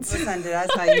of dudes. Listen, did I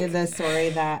tell you the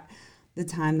story that the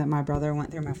time that my brother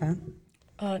went through my phone?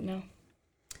 No.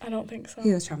 I don't think so.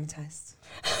 He was traumatized.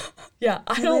 Yeah,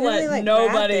 I don't let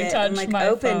nobody touch my phone.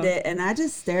 Opened it, and I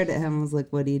just stared at him and was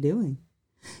like, what are you doing?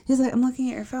 He's like, I'm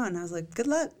looking at your phone. I was like, good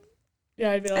luck.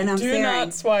 Yeah, I'd be like, and I'm do staring,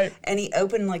 not swipe. And he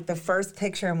opened like the first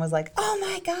picture and was like, oh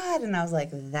my God. And I was like,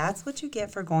 that's what you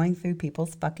get for going through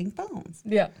people's fucking phones.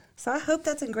 Yeah. So I hope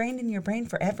that's ingrained in your brain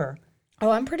forever. Oh,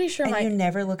 I'm pretty sure and you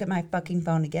never look at my fucking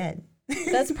phone again.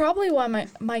 That's probably why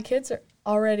my kids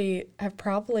have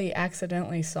probably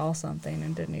accidentally saw something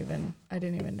and I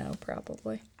didn't even know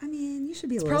probably. I mean, you should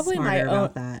be a little smarter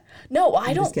about that. No,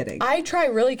 I don't. Just kidding. I try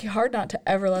really hard not to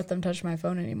ever let them touch my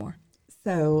phone anymore.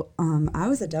 So, I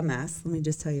was a dumbass. Let me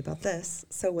just tell you about this.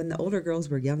 So when the older girls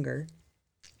were younger,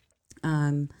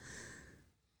 one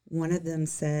of them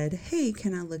said, hey,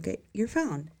 can I look at your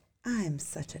phone? I'm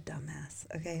such a dumbass.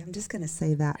 Okay, I'm just going to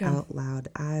say that out loud.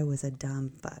 I was a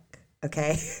dumb fuck.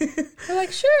 Okay. They're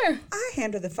like, sure. I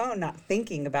handed the phone not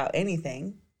thinking about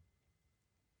anything.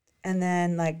 And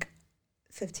then like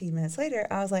 15 minutes later,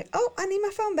 I was like, oh, I need my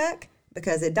phone back.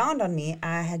 Because it dawned on me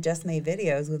I had just made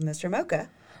videos with Mr. Mocha.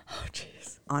 Oh,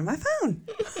 jeez. On my phone.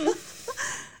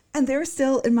 And they were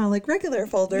still in my like regular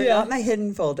folder, not my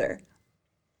hidden folder.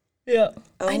 Yeah.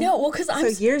 I know. Well, because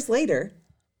So years later,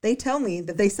 they tell me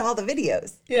that they saw the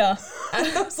videos. Yeah.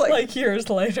 I was like years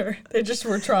later. They just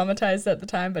were traumatized at the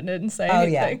time but didn't say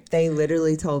anything. Oh, yeah. They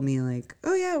literally told me, like,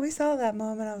 oh, yeah, we saw that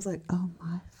moment. I was like, oh,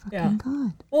 my fucking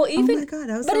God. Well, even, oh, my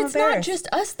God. I was but so it's not just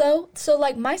us, though. So,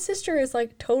 like, my sister is,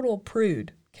 like, total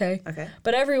prude, okay? Okay.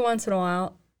 But every once in a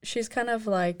while, she's kind of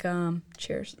like,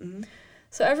 cheers. Mm-hmm.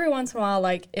 So, every once in a while,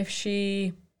 like, if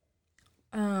she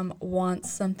wants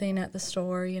something at the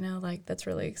store, like, that's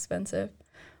really expensive,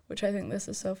 which I think this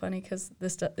is so funny because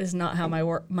this is not how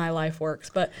my life works.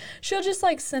 But she'll just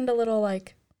like send a little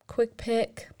like quick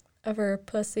pic of her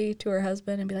pussy to her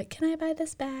husband and be like, "Can I buy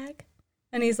this bag?"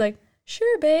 And he's like,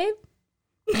 "Sure, babe."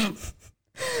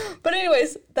 But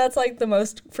anyways, that's like the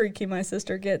most freaky my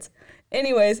sister gets.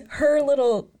 Anyways, her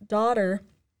little daughter,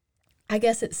 I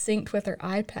guess it synced with her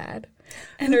iPad,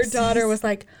 and her daughter was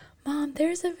like, Mom,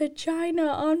 there's a vagina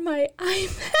on my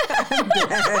iPad.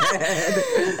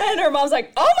 And her mom's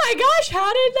like, oh my gosh,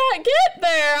 how did that get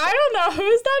there? I don't know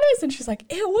whose that is. And she's like,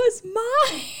 it was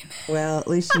mine. Well, at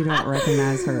least you don't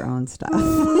recognize her own stuff.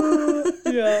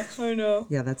 Yeah, I know.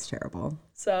 Yeah, that's terrible.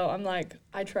 So I'm like,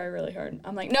 I try really hard.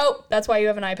 I'm like, nope, that's why you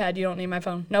have an iPad. You don't need my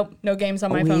phone. Nope, no games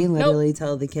on my phone. We literally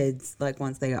tell the kids, like,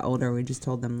 once they got older, we just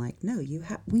told them, like, no,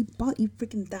 we bought you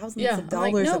freaking thousands of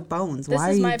dollars of phones.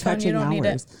 Why are you touching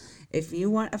ours? If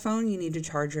you want a phone, you need to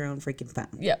charge your own freaking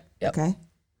phone. Yep. Okay?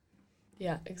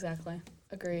 Yeah, exactly.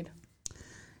 Agreed.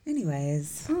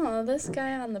 Anyways. Oh, this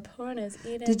guy on the porn is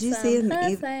eating Did you see him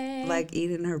pussy.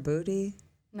 eating her booty?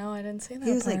 No, I didn't see that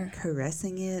He was part. like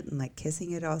caressing it and like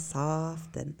kissing it all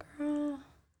soft, and Girl.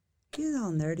 he was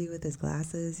all nerdy with his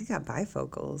glasses. He got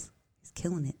bifocals. He's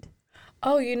killing it.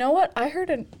 Oh, you know what? I heard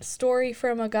a story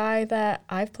from a guy that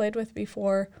I've played with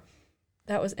before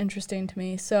that was interesting to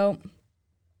me. So,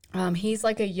 he's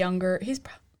like he's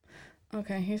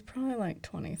probably like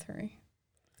 23.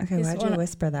 Okay, why'd you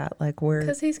whisper that? Like we're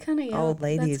because he's kind of young. Old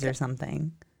ladies or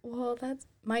something. Well,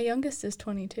 my youngest is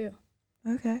 22.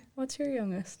 Okay. What's your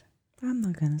youngest? I'm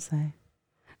not gonna say.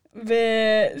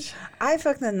 Bitch. I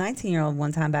fucked a 19-year-old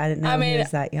one time, but I didn't know he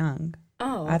was that young.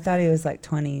 Oh. I thought he was like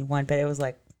 21, but it was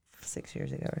like 6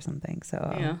 years ago or something. So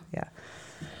yeah.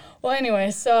 Well, anyway,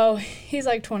 so he's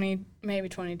like 20, maybe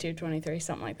 22, 23,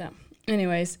 something like that.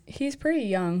 Anyways, he's pretty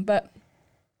young, but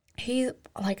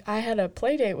I had a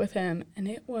play date with him and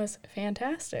it was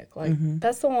fantastic. Like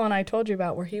that's the one I told you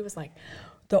about where he was like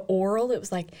the oral, it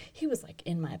was like, he was like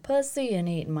in my pussy and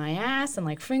eating my ass and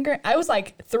like finger. I was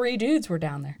like, 3 dudes were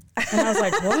down there. And I was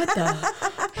like, what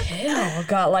the hell?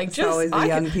 God, like just,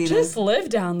 I could just live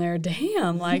down there.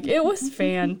 Damn. Like it was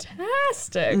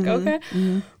fantastic. Okay.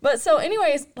 But so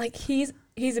anyways, like he's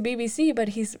a BBC, but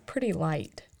he's pretty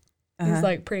light. He's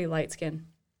like pretty light skinned.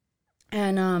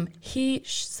 And I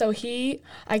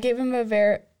gave him a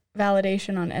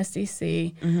validation on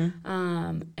SDC,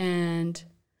 and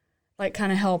like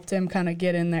kind of helped him kind of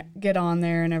get on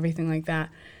there and everything like that.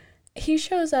 He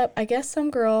shows up, I guess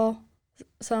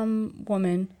some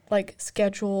woman like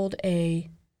scheduled a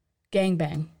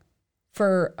gangbang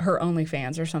for her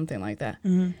OnlyFans or something like that.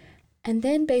 And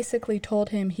then basically told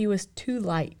him he was too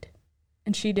light.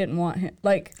 And she didn't want him.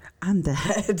 Like, I'm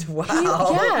dead.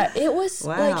 Wow. It was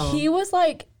like, he was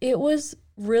like, it was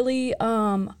really,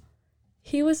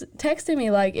 he was texting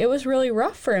me like, it was really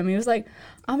rough for him. He was like,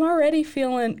 I'm already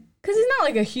feeling, because he's not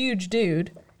like a huge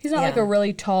dude. He's not like a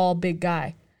really tall, big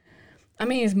guy. I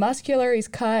mean, he's muscular, he's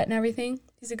cut and everything.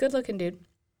 He's a good looking dude.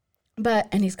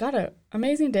 And he's got an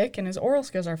amazing dick and his oral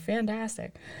skills are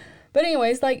fantastic. But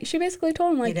anyways, like, she basically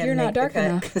told him, like, you're not dark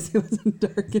enough. Because he wasn't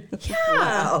dark enough. Yeah.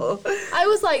 Wow. I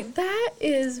was like, that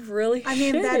is really shitty. I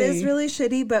mean, that is really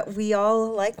shitty, but we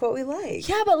all like what we like.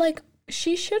 Yeah, but, like,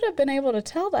 she should have been able to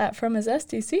tell that from his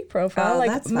SDC profile.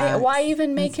 Like, why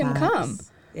even make him come?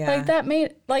 Yeah. Like, that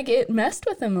made, like, it messed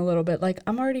with him a little bit. Like,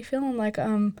 I'm already feeling like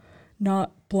I'm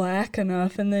not black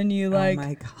enough, and then you like, oh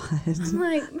my god, I'm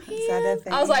like, man.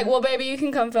 I was like, well, baby, you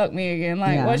can come fuck me again.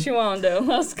 Like, what you want to do?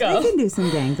 Let's go. We can do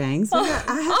some gangbangs.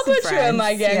 I'll put you in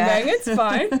my gangbang. It's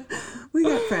fine. We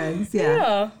got friends.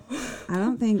 Yeah. I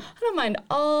don't mind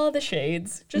all the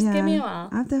shades. Just give me a while.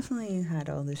 I've definitely had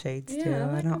all the shades too.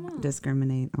 I don't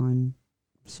discriminate on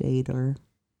shade or.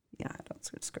 Yeah, I don't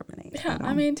discriminate. Yeah,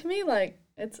 I mean, to me, like,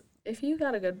 it's if you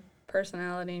got a good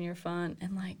personality and you're fun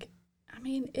and like. I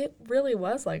mean, it really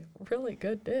was like really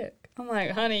good dick. I'm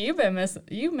like, honey, you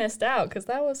missed out because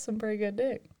that was some pretty good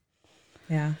dick.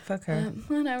 Yeah, fuck her.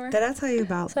 Whatever. Did I tell you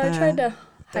about? So I tried to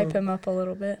hype him up a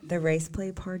little bit. The race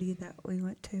play party that we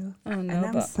went to. Oh no! And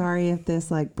I'm sorry if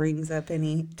this like brings up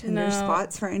any tender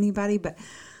spots for anybody, but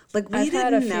like we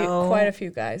didn't know. Quite a few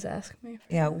guys ask me.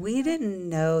 Yeah, we didn't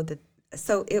know that.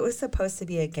 So it was supposed to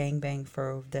be a gangbang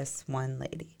for this one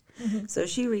lady. So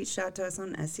she reached out to us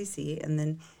on SCC, and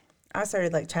then. I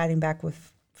started like chatting back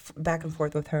and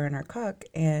forth with her and her cuck,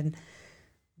 and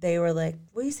they were like,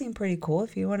 well, you seem pretty cool.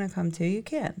 If you want to come too, you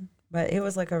can. But it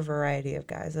was like a variety of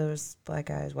guys. It was black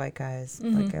guys, white guys,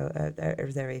 like it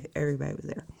was everybody was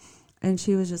there. And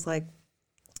she was just like,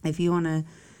 if you want to,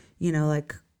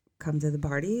 like come to the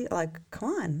party, like, come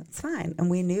on, it's fine. And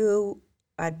we knew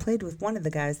I'd played with one of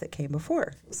the guys that came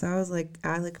before. So I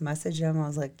messaged him. I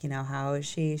was like, how is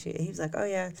she? He was like, oh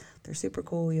yeah, they're super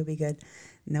cool. You'll be good.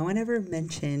 No one ever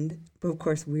mentioned, but of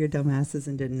course we're dumbasses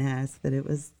and didn't ask, that it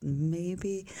was may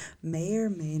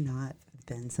or may not have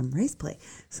been some race play.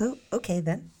 So, okay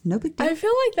then, no big deal. I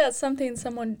feel like that's something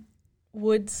someone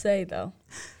would say though.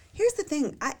 Here's the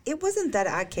thing. It wasn't that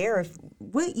I care. If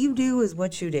what you do is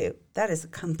what you do. That is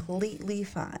completely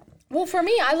fine. Well, for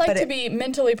me, I like to be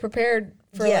mentally prepared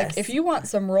for like, if you want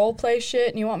some role play shit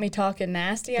and you want me talking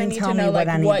nasty, I need to know like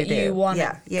what you want.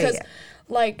 Yeah. Because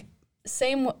like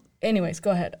same. Anyways, go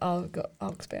ahead. I'll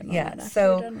expand on that after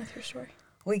you're done with your story.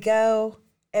 We go.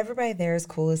 Everybody there is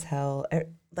cool as hell.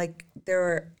 Like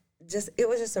it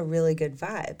was just a really good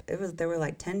vibe. There were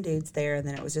like 10 dudes there, and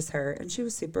then it was just her, and she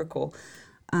was super cool.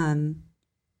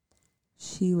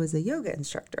 She was a yoga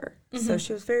instructor, so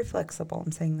she was very flexible.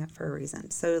 I'm saying that for a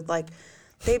reason. So like,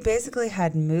 they basically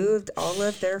had moved all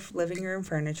of their living room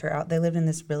furniture out. They lived in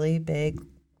this really big.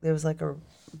 It was like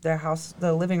their house,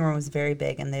 the living room was very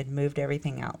big, and they'd moved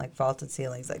everything out, like vaulted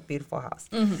ceilings, like beautiful house.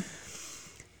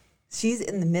 She's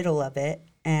in the middle of it,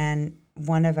 and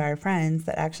one of our friends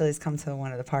that actually has come to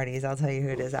one of the parties, I'll tell you who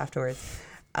it is afterwards,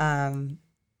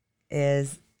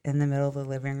 is in the middle of the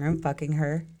living room fucking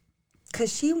her.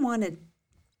 Because she wanted,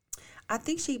 I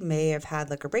think she may have had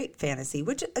like a rape fantasy,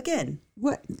 which again,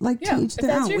 to each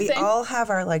their own. We all have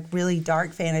our like really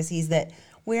dark fantasies that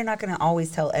we're not going to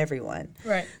always tell everyone.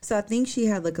 Right. So I think she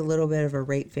had like a little bit of a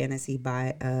rape fantasy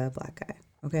by a black guy.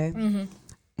 Okay.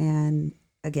 And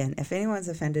again, if anyone's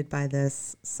offended by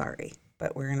this, sorry,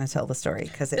 but we're going to tell the story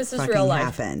because it fucking real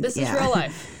life. happened. This is real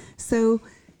life. So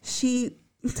she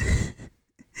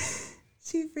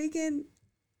freaking,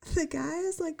 the guy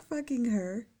is like fucking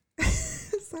her.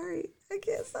 Sorry, I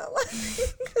can't stop laughing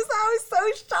because I was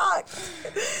so shocked.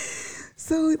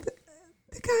 So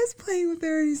the guy's playing with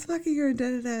her and he's fucking her and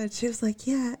and she was like,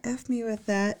 yeah, F me with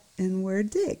that and we're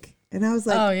dick. And I was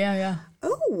like, oh, yeah.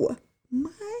 Oh, my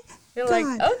You're God.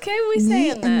 like, okay, we Me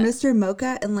saying and that. Mr.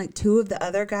 Mocha and like two of the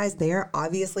other guys there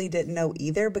obviously didn't know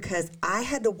either, because I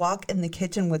had to walk in the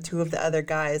kitchen with two of the other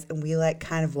guys and we like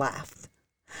kind of laughed.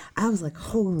 I was like,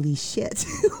 holy shit.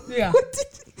 Yeah.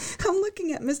 I'm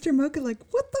looking at Mr. Mocha like,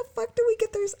 what the fuck did we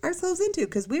get ourselves into?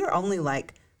 Because we were only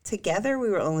like, together, we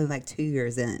were only like 2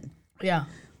 years in. Yeah.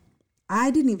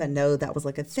 I didn't even know that was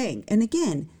like a thing. And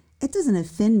again, it doesn't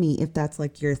offend me if that's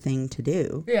like your thing to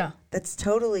do. Yeah. That's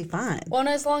totally fine. Well, and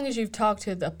as long as you've talked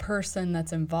to the person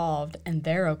that's involved and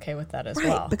they're okay with that as Right.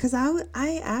 well. Because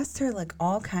I asked her like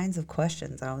all kinds of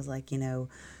questions. I was like, you know,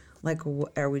 like,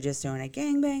 are we just doing a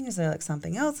gangbang? Is there like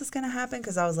something else that's going to happen?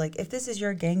 Because I was like, if this is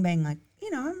your gangbang, like,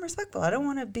 you know, I'm respectful. I don't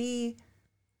want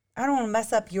to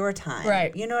mess up your time.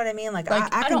 Right. You know what I mean? Like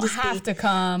Like, I can don't just have to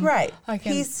come. Right. I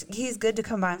can. He's good to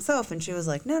come by himself. And she was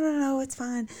like, no, it's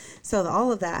fine. So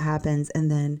all of that happens.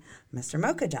 And then Mr.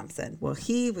 Mocha jumps in. Well,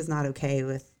 he was not okay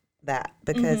with that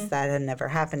because that had never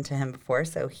happened to him before.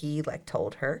 So he like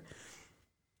told her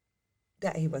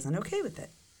that he wasn't okay with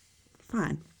it.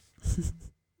 Fine.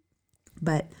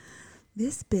 But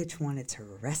this bitch wanted to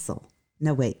wrestle.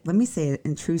 No, wait. Let me say it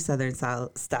in true Southern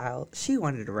style. She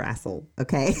wanted to wrestle,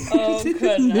 okay? Oh, This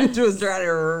goodness. bitch was trying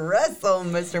to wrestle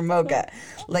Mr. Mocha.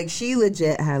 Like, she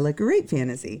legit had, like, a rape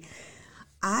fantasy.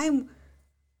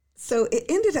 So it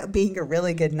ended up being a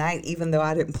really good night, even though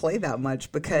I didn't play that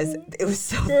much, because it was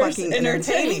so fucking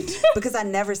entertaining. Because I'd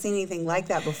never seen anything like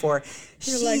that before.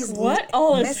 You're like, what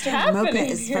all is Mr. happening Mocha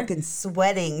is here? fucking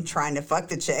sweating trying to fuck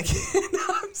the chick.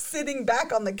 And I'm sitting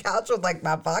back on the couch with like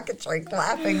my pocket drink,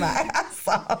 laughing my ass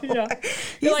off. Yeah.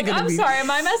 He's You're like, gonna I'm be- sorry,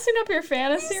 am I messing up your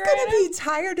fantasy He's right gonna be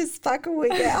tired as fuck when we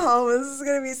get home. This is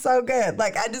gonna be so good.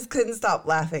 Like, I just couldn't stop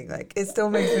laughing. Like, it still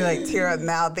makes me like tear up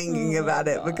now thinking about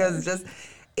it, because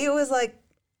it was like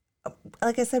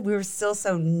I said, we were still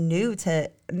so new to.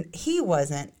 He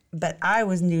wasn't, but I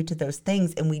was new to those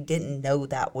things, and we didn't know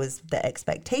that was the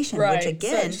expectation. Right. Which So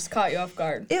again, it just caught you off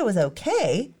guard. it was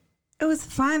okay. It was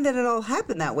fine that it all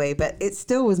happened that way, but it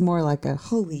still was more like a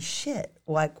holy shit.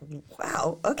 Like,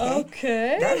 wow, okay.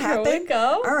 Okay, That here happened. we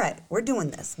go. All right, we're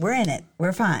doing this. We're in it.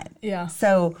 We're fine. Yeah.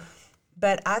 So,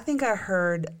 but I think I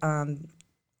heard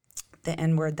the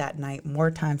N word that night more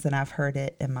times than I've heard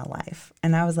it in my life.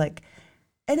 And I was like,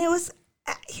 and it was,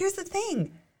 here's the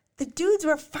thing. The dudes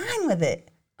were fine with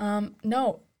it.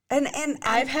 No. And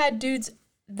I've had dudes,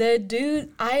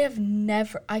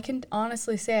 I can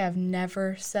honestly say I've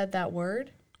never said that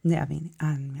word. yeah, I mean,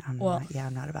 I'm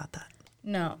not about that.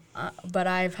 No, but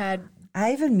I've had,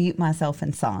 I even mute myself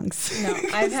in songs. no,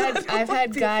 I've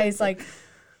had guys like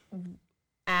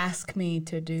ask me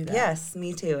to do that. Yes,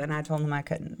 me too. And I told him I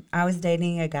couldn't. I was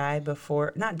dating a guy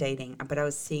before, not dating, but I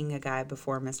was seeing a guy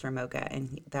before Mr. Mocha,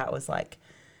 and that was like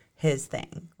his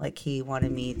thing. Like, he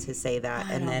wanted me to say that.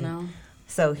 I And don't then, know.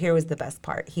 so here was the best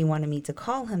part. He wanted me to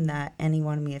call him that, and he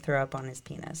wanted me to throw up on his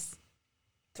penis.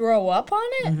 Throw up on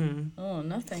it? Oh,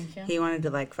 no thank you. He wanted to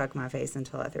like fuck my face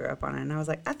until I threw up on it. And I was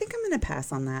like, I think I'm going to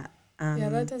pass on that. Yeah,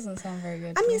 that doesn't sound very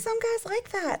good. I to mean, me. some guys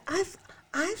like that.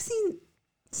 I've seen,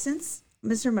 since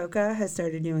Mr. Mocha has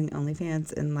started doing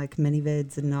OnlyFans and like mini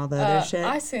vids and all the other shit.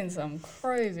 I've seen some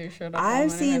crazy shit. Up I've on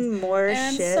seen internet. more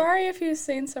and shit. sorry if you've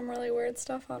seen some really weird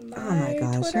stuff on my Oh my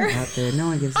gosh, Twitter. shut up, dude. No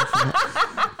one gives a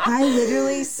fuck. I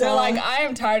literally saw. They're like, I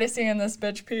am tired of seeing this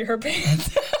bitch pee her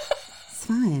pants. It's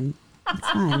fine. It's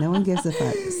fine. No one gives a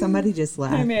fuck. Somebody just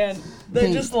laughed. Hey man, they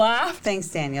Thanks. just laughed. Thanks,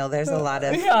 Daniel. There's a lot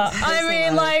of Yeah, there's I a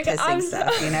mean, lot of like, pissing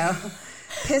stuff, you know.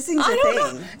 Pissing's I a don't know.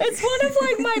 thing. It's one of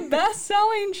like my best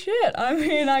selling shit. I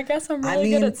mean, I guess I'm really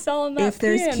good at selling that if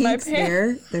there's pee in my kinks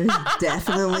pants. there, there's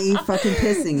definitely fucking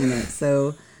pissing in it.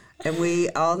 So, and we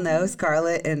all know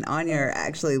Scarlett and Anya are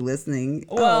actually listening.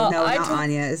 Well, oh no, I not told-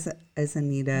 Anya. It's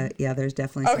Anita. Yeah, there's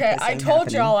definitely. Okay, some I pissing told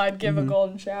happening. y'all I'd give a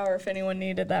golden shower if anyone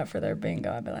needed that for their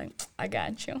bingo. I'd be like, I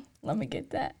got you. Let me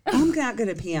get that. I'm not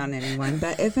gonna pee on anyone,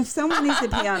 but if someone needs to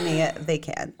pee on me, they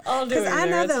can. I'll do it Because I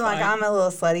know either, that it's like fine. I'm a little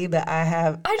slutty, but I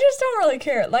have. I just don't really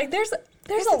care. Like, there's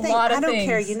Here's a the thing, lot of I don't things.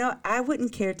 care. You know, I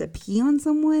wouldn't care to pee on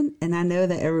someone, and I know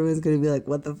that everyone's gonna be like,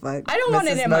 "What the fuck?" I don't want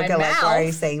it Mrs. in my Mocha, like, why are you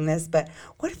mouth. saying this? But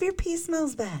what if your pee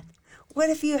smells bad? What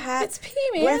if you have? It's pee,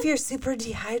 man. What if you're super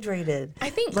dehydrated? I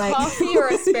think Like- coffee or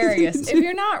asparagus. If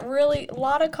you're not really a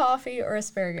lot of coffee or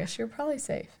asparagus, you're probably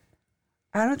safe.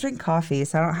 I don't drink coffee,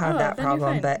 so I don't have that then you're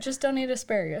problem. fine. But Just don't eat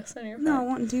asparagus, and you're fine. no, I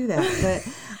won't do that.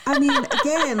 But I mean,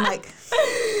 again, like,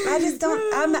 I just don't.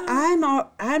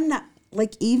 I'm not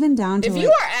like even down to If like, you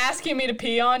are asking me to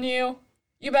pee on you,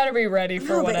 you better be ready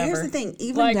for no, whatever. but here's the thing.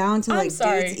 Even Like, down to I'm like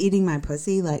sorry. dudes eating my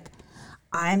pussy, like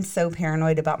I'm so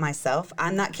paranoid about myself.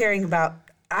 I'm not caring about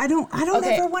I don't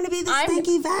Okay, ever want to be the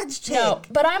stinky vag chick. No,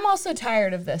 but I'm also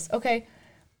tired of this, okay?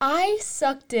 I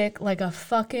suck dick like a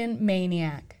fucking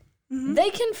maniac. They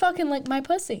can fucking lick my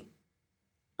pussy.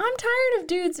 I'm tired of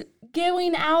dudes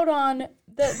going out on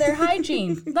their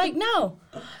hygiene. Like, no.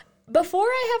 Before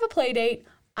I have a play date,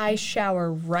 I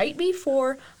shower right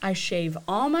before, I shave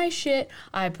all my shit,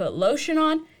 I put lotion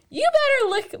on. You better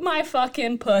lick my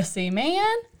fucking pussy,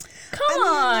 man. Come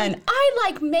on. I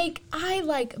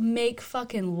make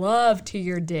fucking love to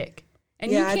your dick. And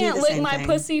Yeah, you I do can't the lick same my thing.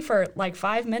 pussy for like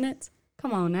 5 minutes?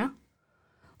 Come on now.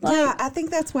 Yeah, I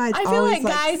think that's why I feel like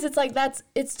guys, it's like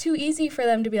it's too easy for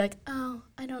them to be like, oh,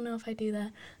 I don't know if I do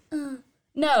that.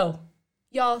 No,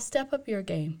 y'all step up your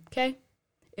game, okay?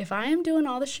 If I am doing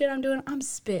all the shit I'm doing, I'm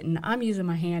spitting, I'm using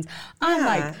my hands, I'm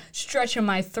like stretching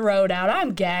my throat out,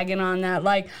 I'm gagging on that,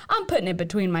 like I'm putting it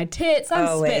between my tits,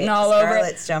 I'm spitting all over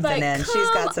it. Scarlett's jumping like, in. She's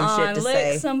got some shit to lick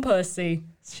say. some pussy.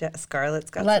 Scarlett's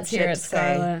got Let's some hear shit it, to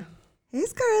say. Scarlett. Hey,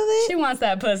 Scarlett. She wants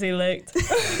that pussy licked.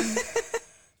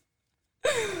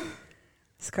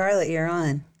 Scarlett, you're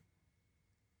on.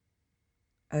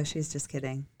 Oh, she's just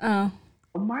kidding. Oh.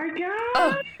 Oh my God!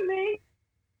 Oh. Me.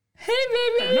 Hey,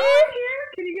 baby. No, I'm here.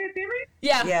 Can you guys hear me?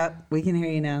 Yeah. Yeah, we can hear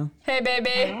you now. Hey, baby.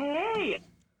 Hey.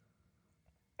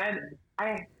 And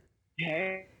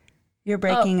hey. You're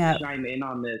breaking up. Chime in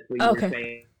on this. What Okay. you were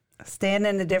saying. Stand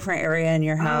in a different area in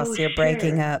your house. Oh, You're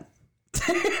breaking shit. up.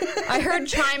 I heard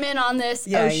chime in on this.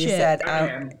 Yeah, oh, you shit. said.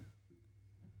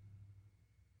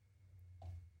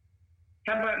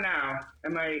 How about now?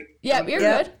 Am I? Yep, you're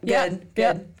Yep, good. Yep, good,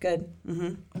 yep. good.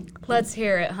 Mm-hmm. Let's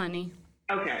hear it, honey.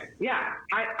 Okay. Yeah.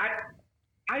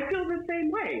 I feel the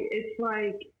same way. It's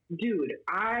like, dude,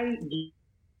 I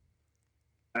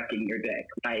sucking your dick.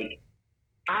 Like,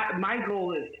 my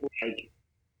goal is to like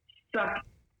suck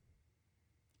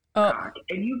Oh, cock,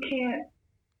 and you can't.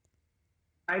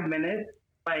 5 minutes.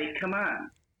 Like, come on.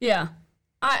 yeah.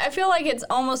 I feel like it's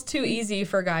almost too easy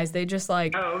for guys. They just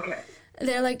like, Oh, okay.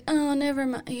 they're like, oh, never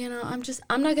mind. You know,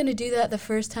 I'm not going to do that the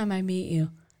first time I meet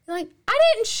you. You're like, I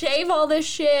didn't shave all this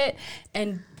shit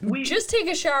and just take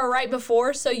a shower right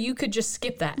before so you could just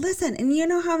skip that. Listen, and you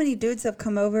know how many dudes have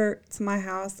come over to my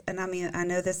house? And I mean, I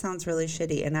know this sounds really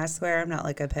shitty, and I swear I'm not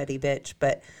like a petty bitch,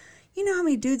 but you know how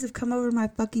many dudes have come over to my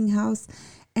fucking house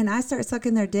and I start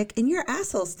sucking their dick and your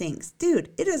asshole stinks? Dude,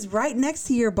 it is right next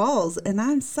to your balls and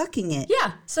I'm sucking it.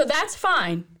 Yeah, so that's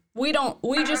fine. We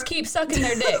just keep sucking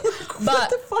their dick.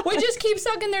 But we just keep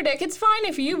sucking their dick. It's fine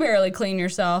if you barely clean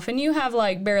yourself and you have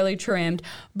like barely trimmed,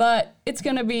 but it's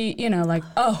going to be, you know, like,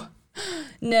 oh,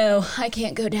 no, I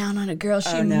can't go down on a girl.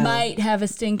 She no. might have a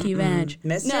stinky vag.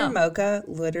 Mr. No. Mocha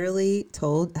literally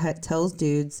tells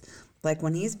dudes, like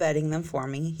when he's bedding them for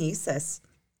me, he says,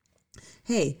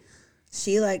 hey,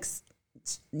 she likes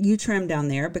you trim down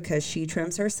there because she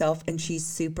trims herself and she's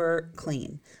super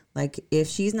clean. Like if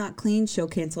she's not clean, she'll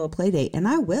cancel a play date, and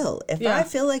I will. If I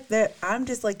feel like that I'm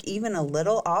just like even a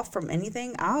little off from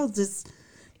anything, I'll just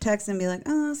text and be like,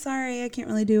 oh, sorry, I can't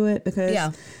really do it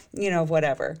because, you know,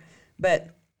 whatever.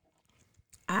 But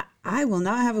I will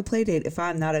not have a play date if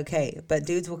I'm not okay. But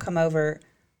dudes will come over.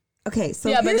 Okay, so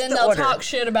yeah, but here's then the they'll order. talk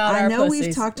shit about I our know pussies.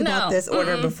 we've talked about No. this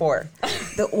order before.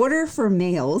 The order for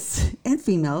males and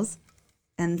females,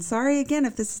 and sorry again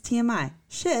if this is TMI,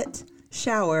 shit,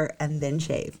 shower, and then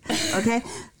shave. Okay?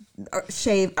 Or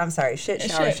shave, I'm sorry, shit,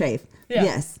 shower, shave. Yeah.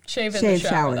 Yes. Shave in the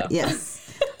shower, though.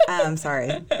 Yes. I'm sorry.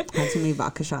 Had too many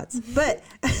vodka shots. But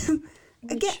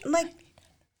again, like,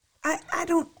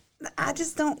 I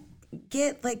just don't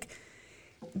get, like,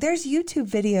 there's YouTube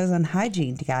videos on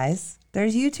hygiene, guys.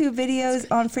 There's YouTube videos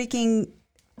on freaking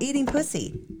eating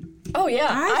pussy. Oh, yeah.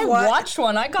 I watched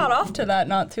one. I got off to that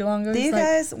not too long ago. Do It's you like,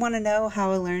 guys want to know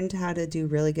how I learned how to do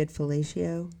really good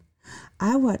fellatio?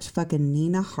 I watched fucking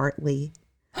Nina Hartley.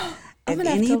 If gonna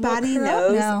have to look anybody her up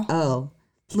knows, now. oh,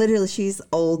 literally, she's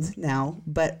old now,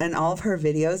 and all of her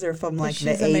videos are from like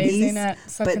she's the 80s. amazing at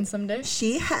sucking but some dick.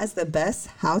 she has the best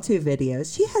how-to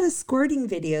videos. She had a squirting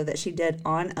video that she did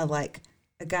on a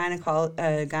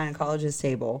gynecologist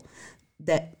table.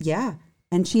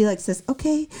 And she like says,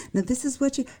 okay, now this is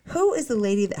what who is the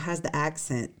lady that has the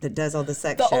accent that does all the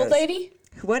sex The shows? old lady?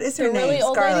 What is her The name? really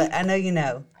old Scarlett. lady? I know you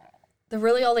know. The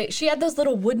really old lady. She had those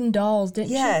little wooden dolls,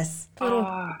 didn't Yes. she? Little.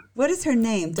 What is her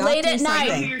name? Late Dr. at night. I know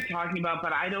something. who you're talking about,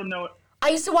 but I don't know. I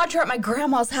used to watch her at my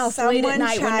grandma's house late at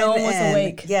night when no one chime was in.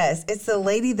 awake. Yes, it's the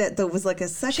lady that was like a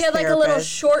sex She had like a little therapist.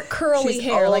 short curly She's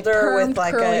hair, like older permed with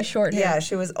like curly short hair. Yeah,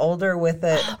 she was older with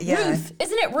a Ruth.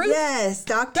 Isn't it Ruth? Yes,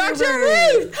 Dr. Dr.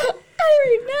 Ruth. Ruth.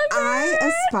 I remember.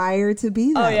 I aspire to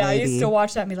be that Oh, yeah. lady. I used to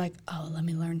watch that and be like, oh, let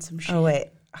me learn some shit. Oh,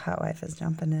 wait. Hot wife is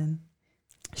jumping in.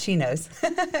 She knows.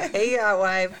 Hey, hot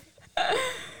wife.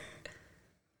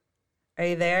 Are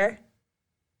you there?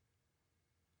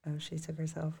 Oh, she took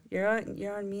herself. You're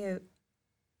on mute.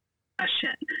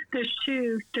 Question.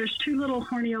 There's two little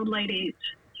horny old ladies.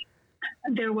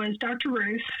 There was Dr.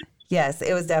 Ruth. Yes,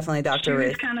 it was definitely Dr.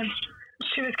 Ruth.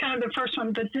 She was kind of the first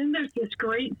one, but then there's this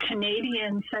great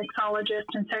Canadian sexologist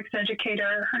and sex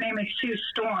educator. Her name is Sue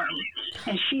Storm,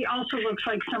 and she also looks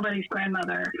like somebody's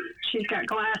grandmother. She's got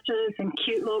glasses and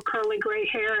cute little curly gray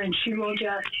hair, and she will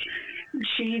just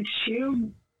she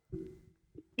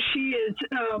is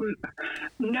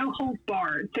no holds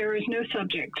barred. There is no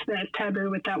subject that's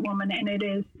taboo with that woman, and it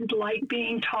is like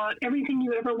being taught everything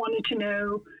you ever wanted to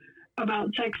know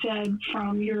about sex ed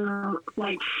from your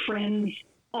friend's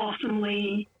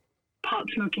awesomely pot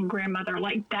smoking grandmother.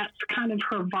 Like, that's kind of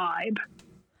her vibe.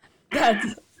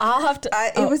 I'll have to.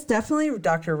 It was definitely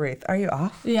Dr. Ruth. Are you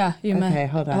off? Yeah, you may. Okay,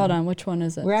 hold on. Hold on. Which one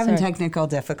is it? We're having technical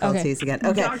difficulties again.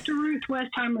 Okay. Dr. Ruth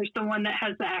Westheimer is the one that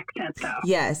has the accent, though.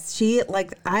 Yes, she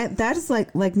that is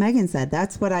like Megan said.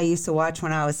 That's what I used to watch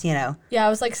when I was, Yeah, I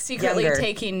was secretly younger.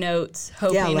 taking notes,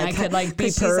 hoping I could be pervy.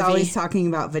 She's always talking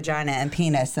about vagina and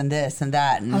penis and this and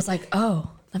that. And I was like,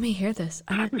 oh, let me hear this.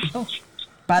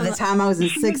 by the time I was in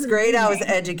 6th grade, I was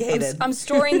educated. I'm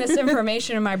storing this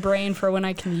information in my brain for when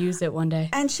I can use it one day.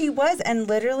 And she was, and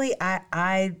literally,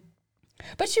 I.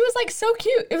 But she was so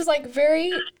cute. It was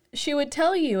very. She would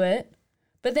tell you it,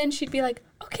 but then she'd be like,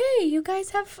 "Okay, you guys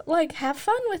have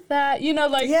fun with that,"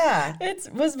 Yeah.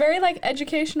 It was very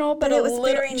educational, but it was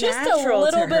very just natural a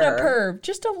little to bit her. of perv,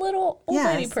 just a little old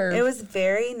lady perv. It was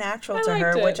very natural to liked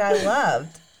her, it. which I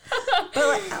loved.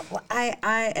 But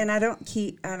I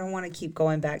don't want to keep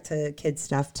going back to kid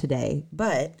stuff today.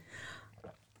 But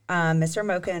Mr.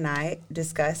 Mocha and I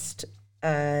discussed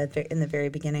in the very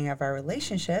beginning of our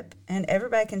relationship, and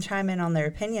everybody can chime in on their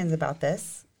opinions about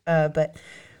this. But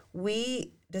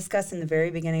we discussed in the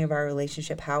very beginning of our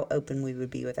relationship how open we would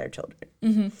be with our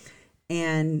children,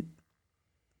 and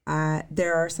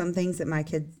there are some things that my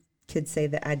kids say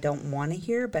that I don't want to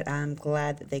hear, but I'm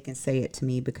glad that they can say it to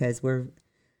me because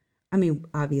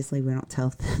obviously we don't tell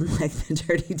them the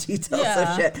dirty details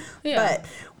of shit, but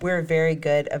we're very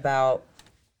good about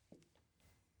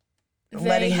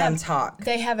letting them talk.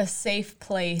 They have a safe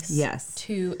place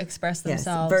to express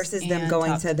themselves. Versus them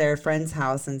going to their friend's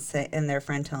house and their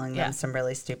friend telling them some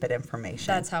really stupid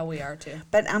information. That's how we are too.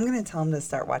 But I'm going to tell them to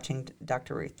start watching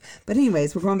Dr. Ruth. But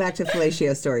anyways, we're going back to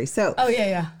fellatio story. So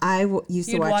I used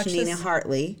to watch Nina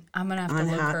Hartley. I'm going to have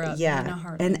to look her up. Yeah. Nina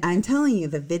Hartley. And I'm telling you,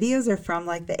 the videos are from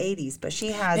the 80s, but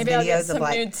she has Maybe videos I'll get some of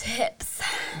new tips.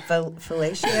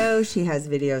 Fellatio. She has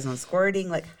videos on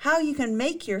squirting, how you can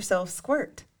make yourself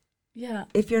squirt. Yeah.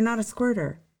 If you're not a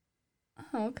squirter.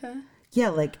 Oh, okay.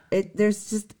 Yeah, there's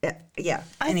just, yeah.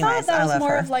 Anyways, I thought that was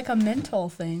more of a mental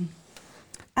thing.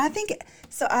 I think,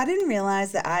 so I didn't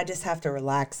realize that I just have to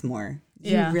relax more.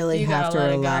 Yeah, you really have to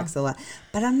relax a lot.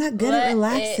 But I'm not good at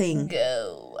relaxing.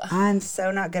 Go. I'm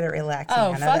so not good at relaxing.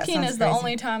 Oh, fucking is the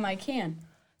only time I can.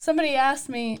 Somebody asked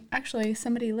me, actually,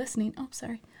 somebody listening,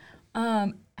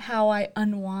 how I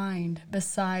unwind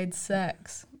besides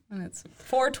sex. And it's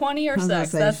 4:20 or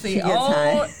sex. That's the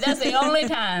only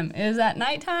time. Is at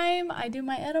nighttime, I do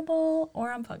my edible or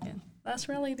I'm fucking. That's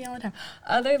really the only time.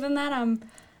 Other than that, I'm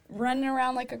running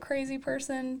around like a crazy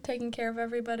person, taking care of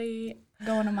everybody,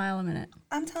 going a mile a minute.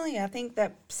 I'm telling you, I think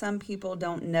that some people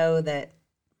don't know that,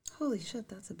 holy shit,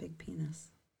 that's a big penis.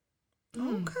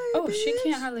 Okay, bitch. She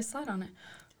can't hardly slide on it.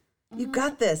 You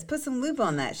got this. Put some lube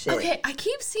on that shit. Okay, I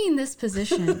keep seeing this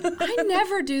position. I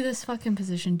never do this fucking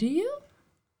position. Do you?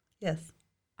 Yes.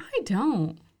 I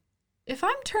don't. If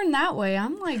I'm turned that way,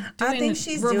 I'm doing I think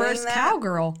she's reverse doing that.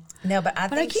 Cowgirl. No, but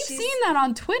I keep seeing that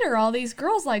on Twitter. All these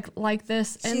girls like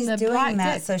this, and she's the doing black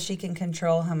that dick. so she can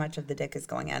control how much of the dick is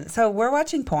going in. So we're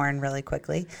watching porn really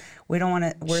quickly. We don't want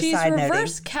to. We're She's side noting.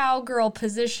 reverse cowgirl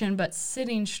position, but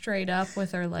sitting straight up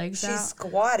with her legs out. She's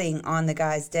squatting on the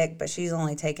guy's dick, but she's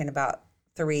only taking about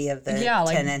 3 of the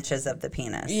 10 inches of the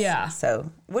penis. Yeah. So,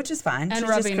 which is fine. And She's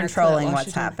rubbing just her clit controlling while what's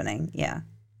she's doing it. happening. Yeah.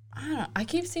 I don't know. I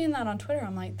keep seeing that on Twitter.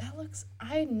 I'm like,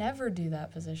 I never do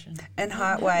that position. And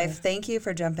Hot Wife, thank you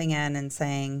for jumping in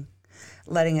and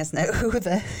letting us know who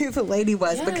the lady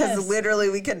was, because literally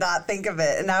we could not think of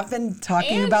it. And I've been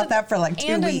talking about that for 2 weeks.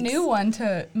 And a new one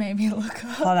to maybe look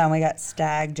up. Hold on, we got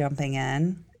Stag jumping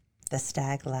in. The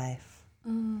Stag Life.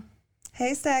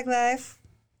 Hey, Stag Life.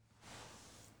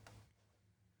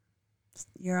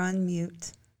 You're on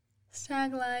mute.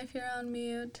 Stag Life, you're on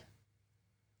mute.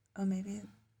 Oh, maybe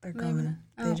they're gone.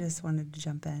 They just wanted to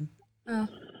jump in. Oh.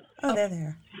 Oh, they're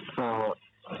there. So,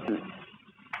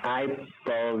 I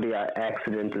probably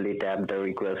accidentally tapped the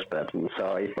request button.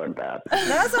 Sorry for that.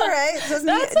 That's all right.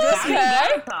 That's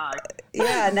okay.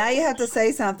 Yeah, now you have to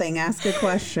say something. Ask a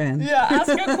question. Yeah, ask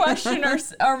a question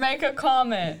or make a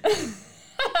comment.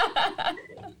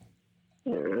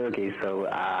 Okay, so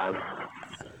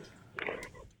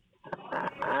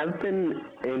I've been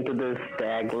into this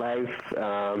tag life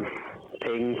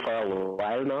thing for a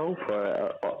while now,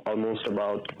 for almost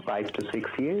about 5 to 6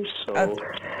 years. So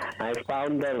I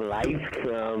found the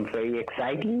life very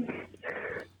exciting,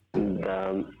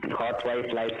 the hot wife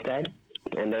lifestyle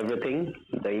and everything,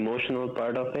 the emotional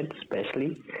part of it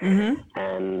especially.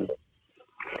 And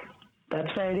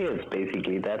that's why it is,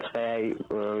 basically. That's why I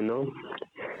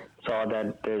saw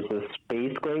that there's a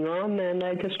space going on, and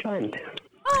I just joined.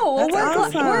 Oh, well,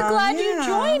 we're glad you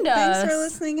joined us. Thanks for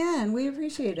listening in. We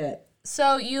appreciate it.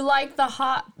 So you like the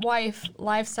hot wife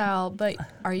lifestyle, but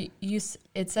are you?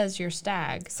 It says you're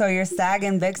stag. So you're stag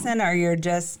and vixen, or you're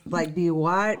just like, do you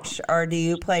watch, or do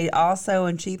you play also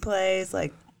when she plays?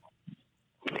 Like,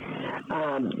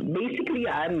 basically,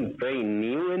 I'm very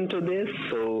new into this,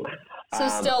 so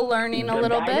still learning a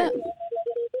little bit.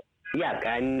 Yeah,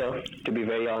 kind of, to be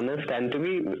very honest. And to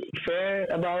be fair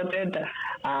about it,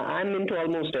 I'm into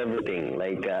almost everything.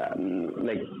 Like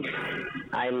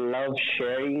I love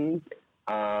sharing,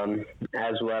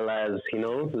 as well as,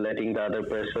 letting the other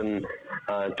person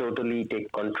totally take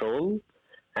control.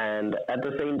 And at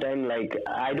the same time, like,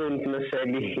 I don't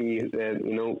necessarily,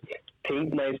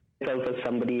 think myself as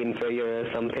somebody inferior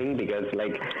or something, because,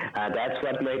 like, that's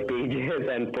what my pages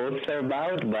and posts are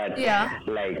about. But,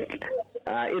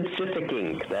 it's just a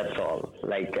kink, that's all.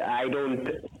 Like, I don't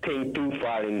think too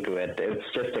far into it. It's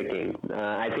just a kink.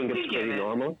 I think it's pretty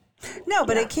normal. no,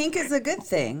 but a kink is a good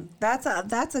thing. That's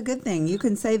a good thing. You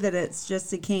can say that it's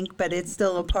just a kink, but it's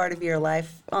still a part of your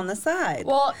life on the side.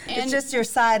 Well, it's just your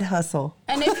side hustle.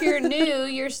 And if you're new,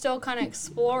 you're still kind of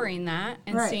exploring that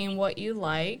and Right. seeing what you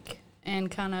like and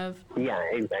kind of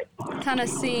exactly.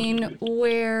 seeing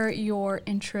where your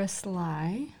interests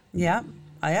lie. Yep.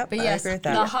 But I yes, agree with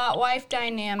that. the hot wife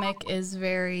dynamic is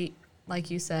very,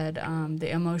 like you said, the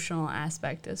emotional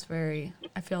aspect is very,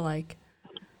 I feel like,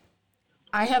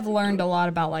 I have learned a lot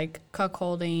about like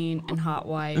cuckolding and hot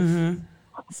wife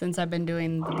since I've been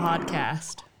doing the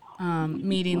podcast.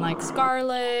 Meeting like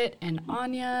Scarlett and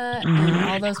Anya and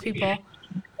all those people.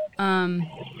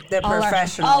 They're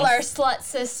professionals. All our slut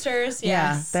sisters,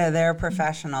 yes. Yeah, they're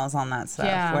professionals on that stuff.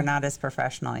 Yeah. We're not as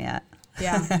professional yet.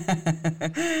 Yeah.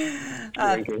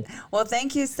 Thank you. Well,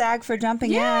 thank you, Stag, for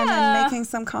jumping in and making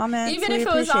some comments. Even We if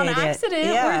it was on appreciate it. accident,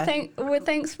 Yeah. we're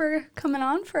thanks for coming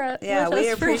on for it. Yeah, we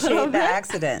appreciate the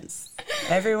accidents.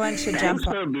 Everyone should Thanks jump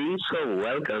on. for being so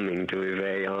welcoming, to be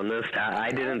very honest. I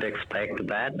didn't expect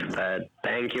that, but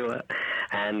thank you.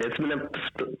 And it's been a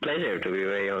pleasure, to be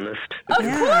very honest. Of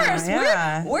Yeah, course.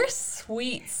 yeah. We're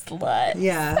sweet sluts.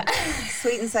 Yeah,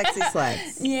 sweet and sexy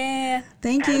sluts. Yeah.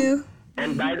 Thank you.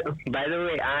 And by the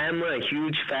way, I am a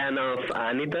huge fan of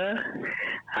Anita,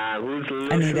 who's a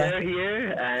listener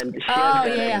here, and she has got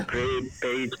a great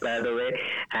page, by the way,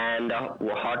 and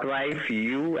Hot Wife,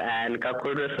 you, and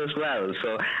Cuckoldress as well.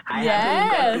 So I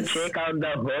haven't got to check out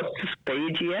the host's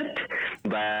page yet,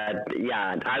 but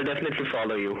yeah, I'll definitely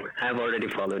follow you. I've already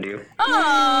followed you.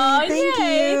 Oh,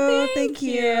 Thank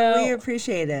you. We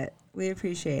appreciate it.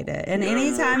 And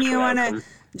anytime you want to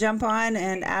jump on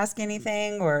and ask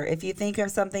anything, or if you think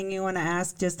of something you want to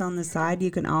ask just on the side,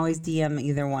 you can always DM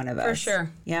either one of us. For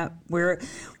sure. Yep. We're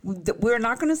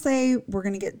not going to say we're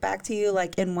going to get back to you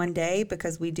like in one day,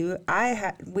 because we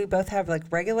both have like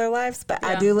regular lives, but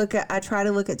I try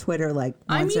to look at Twitter like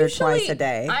once or twice a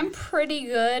day. I'm pretty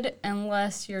good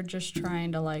unless you're just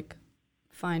trying to like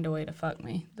find a way to fuck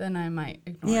me. Then I might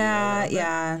ignore you.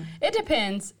 Yeah. It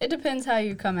depends. It depends how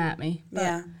you come at me.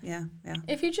 But Yeah.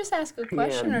 if you just ask a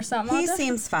question or something, He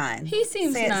seems fine. He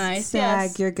seems nice. Stag,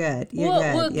 Yes. you're good. You're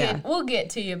good. We'll get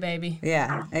to you, baby.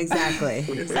 Yeah, exactly.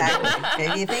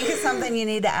 If you think of something you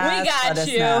need to ask, got let us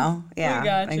you. know. We Yeah,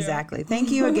 got you. exactly.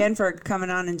 Thank you again for coming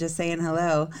on and just saying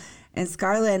hello. And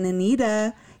Scarlett and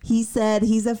Anita, he said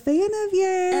he's a fan of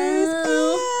yours.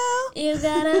 Oh, you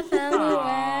gotta follow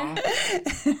her.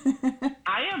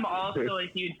 I am also a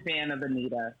huge fan of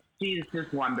Anita. She's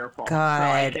just wonderful.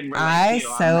 God, so I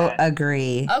so so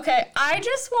agree. Okay, I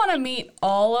just want to meet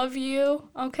all of you,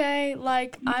 okay?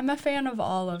 Like, I'm a fan of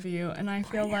all of you, and I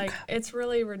feel like it's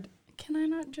really... Can I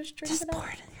not just drink it up? Pour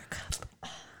it in your cup.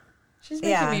 She's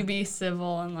making me be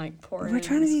civil and, like, pour it We're in.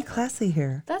 trying to be classy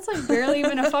here. That's, like, barely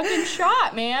even a fucking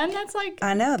shot, man. That's, like,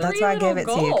 I know. That's 3 why I gave it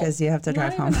little to you, gulps. because you have to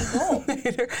drive home Not even a gulp.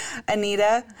 later.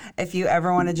 Anita, if you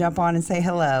ever want to jump on and say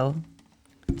hello,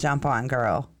 jump on,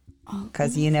 girl.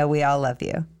 because you know we all love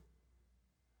you.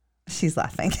 She's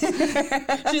laughing. She's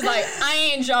like,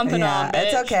 I ain't jumping on, bitch.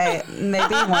 It's okay.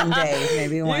 Maybe one day.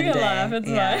 Maybe one can day. laugh. It's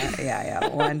fine. Yeah.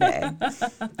 One day.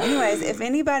 Anyways, if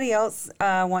anybody else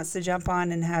wants to jump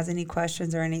on and has any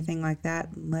questions or anything like that,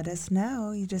 let us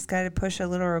know. You just got to push a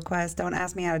little request. Don't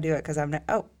ask me how to do it because I'm not.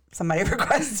 Oh, somebody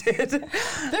requested. They're figuring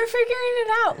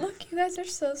it out. Look, you guys are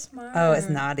so smart. Oh, it's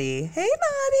Naughty. Hey,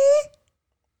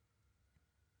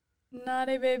 Naughty.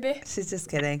 Naughty baby. She's just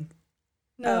kidding.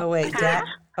 No. Oh, wait. Wait.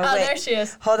 There she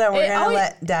is. Hold on. We're going to always-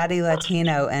 let Daddy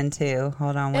Latino in, too.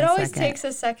 Hold on one second. It always takes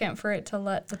a second for it to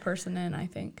let the person in, I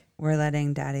think. We're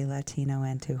letting Daddy Latino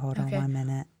in, too. Hold Okay. on 1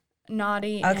 minute.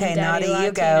 Naughty Okay, and Daddy Naughty, Latino.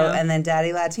 you go. And then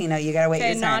Daddy Latino, you got to wait your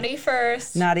Okay, turn. Naughty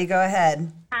first. Naughty, go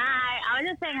ahead. Hi, I was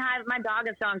just saying hi. My dog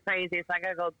is going crazy, so I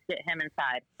gotta go get him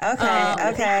inside.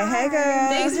 Okay. Hey, girl.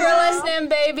 Thanks for listening,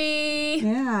 baby.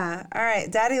 Yeah. All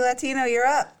right. Daddy Latino, you're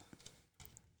up.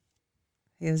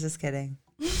 He was just kidding.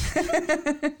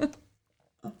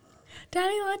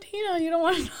 Daddy Latino, you don't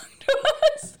want to talk to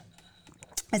us?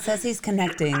 It says he's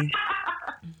connecting.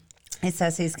 It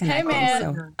says he's Hey, connecting. man,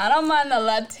 So. I don't mind the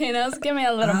Latinos. Give me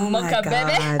a little Oh my mocha,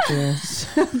 baby. God, dude.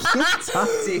 I can't talk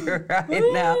to you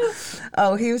right now.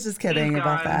 Oh, he was just kidding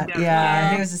about that.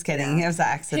 Yeah, he was just kidding. It was an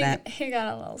accident. He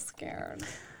got a little scared.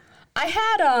 I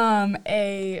had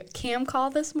a cam call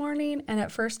this morning, and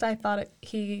at first I thought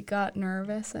he got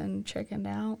nervous and chickened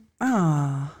out.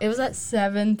 Oh, It was at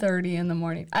 7:30 in the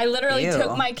morning. I literally Ew.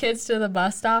 took my kids to the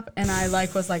bus stop, and I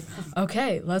was like,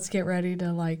 okay, let's get ready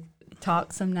to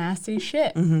talk some nasty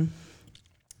shit. Mm-hmm.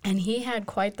 And he had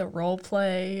quite the role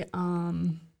play,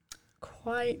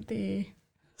 quite the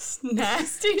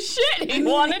nasty shit he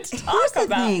wanted to talk here's the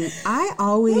about. thing. I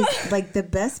always like the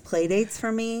best play dates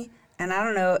for me. And I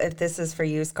don't know if this is for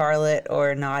you, Scarlett,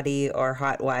 or Naughty, or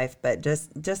Hot Wife, but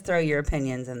just throw your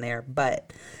opinions in there.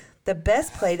 But the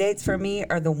best play dates for me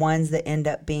are the ones that end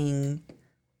up being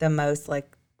the most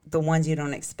the ones you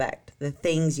don't expect, the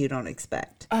things you don't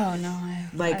expect. Oh, no. I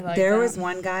like there that. was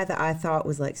one guy that I thought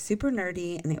was super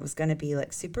nerdy, and it was going to be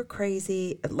super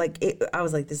crazy. I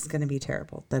was like, this is going to be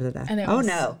terrible. Da da da. And it Oh was-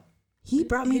 no, he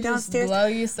brought me He just downstairs. blow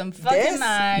you some fucking This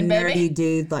mind, nerdy baby.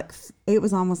 dude, it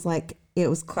was almost like it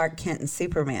was Clark Kent and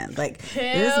Superman. This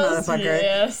Hells motherfucker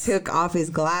yes. took off his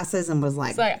glasses and was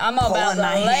like, I'm about pulling to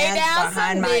my lay hands down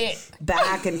behind some my dick.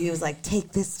 back, and he was like,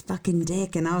 "Take this fucking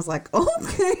dick," and I was like,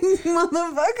 "Okay,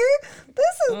 motherfucker,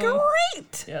 this is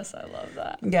great." Yes, I love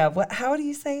that. Yeah. How do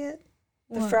you say it?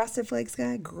 The Frosted Flakes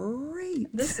guy, great.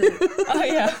 This is, oh,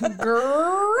 yeah,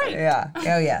 great. Yeah.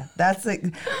 Oh, yeah. That's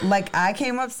I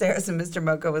came upstairs and Mr.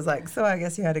 Mocha was like, "So I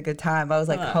guess you had a good time." I was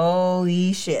like,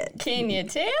 "Holy shit." Can you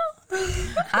tell?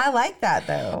 I like that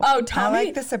though. Oh, Tommy- I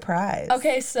like the surprise.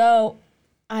 Okay, so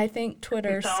I think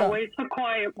Twitter. It's always the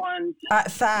quiet ones.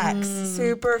 Facts.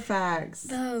 Super facts.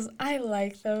 I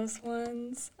like those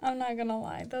ones. I'm not gonna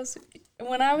lie. Those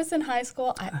when I was in high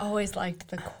school, I always liked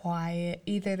the quiet.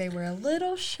 Either they were a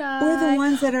little shy, Or the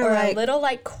ones that are or like- a little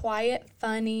quiet,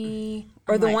 funny,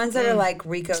 Or the I'm ones that are like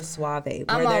Rico Suave, where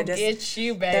I'm they're gonna just get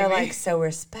you, baby. they're so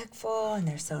respectful and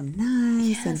they're so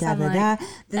nice and da I'm da like, da.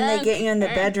 Then they get you in the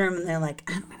okay. bedroom and they're like,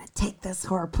 "I'm gonna take this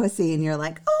whore pussy," and you're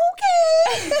like,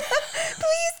 "Okay,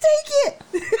 please take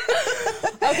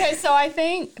it." Okay, so I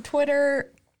think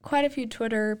Twitter, quite a few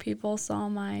Twitter people saw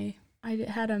I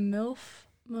had a MILF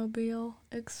mobile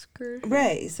excursion.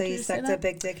 Right. So you you say sucked that? a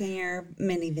big dick in your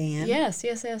minivan. Yes.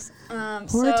 Horror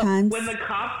So times. When the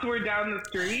cops were down the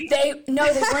street, they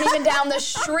weren't even down the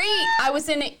street. I was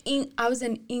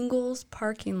in Ingles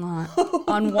parking lot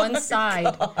on one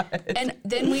side, and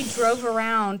then we drove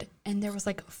around, and there was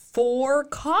 4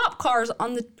 cop cars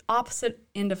on the opposite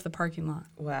end of the parking lot.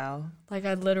 Wow.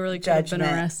 I literally could have been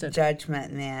Judgment. arrested.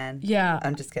 Judgment, man. Yeah,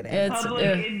 I'm just kidding. It's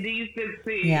public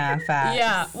indecency. Yeah, facts.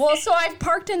 yeah. Well, so I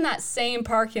parked in that same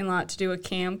parking lot to do a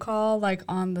cam call,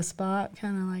 on the spot,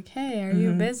 kind of "Hey, are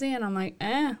you busy?" And I'm like,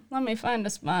 let me find a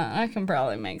spot. I can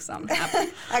probably make something happen.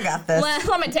 I got this.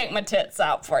 Let me take my tits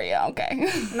out for you, okay?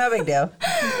 No big deal.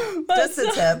 But Just a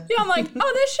tip. Yeah, I'm like,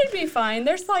 oh, this should be fine.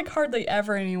 There's hardly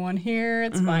ever anyone here.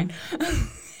 It's fine.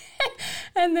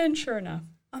 And then sure enough,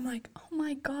 I'm like, oh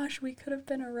my gosh, we could have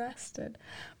been arrested.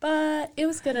 But it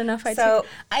was good enough.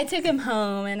 I took him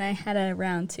home and I had a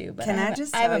round 2. But Can I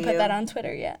just I haven't tell put that you- on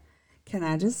Twitter yet. Can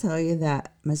I just tell you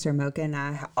that Mr. Mocha and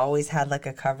I always had like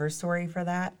a cover story for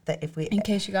that. That if we, In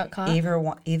case you got caught. either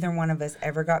one of us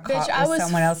ever got Bitch, caught I with was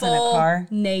someone else in a full car.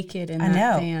 naked in I that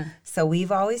know. van. So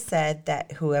we've always said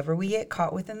that whoever we get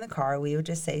caught with in the car, we would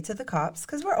just say to the cops,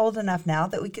 because we're old enough now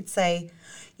that we could say,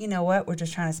 you know what, we're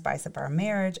just trying to spice up our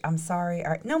marriage. I'm sorry.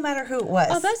 Or, no matter who it was.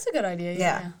 Oh, that's a good idea.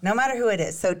 yeah. No matter who it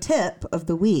is. So tip of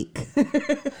the week.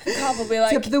 Cop will be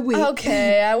like, Tip of the week.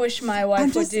 okay, I wish my wife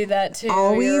would just do that too.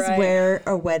 Always You're right. wear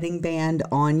a wedding band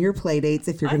on your play dates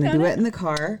if you're going to done do it. it in the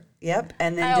car. Yep.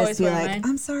 And then I just always be wear like, mine.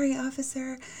 I'm sorry,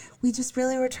 officer. We just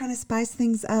really were trying to spice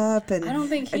things up. And I don't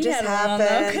think it he just had one though,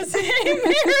 happened. because he ain't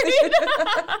married.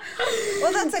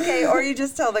 Well, that's okay. Or you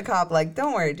just tell the cop, like,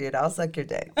 don't worry, dude, I'll suck your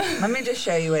dick. Let me just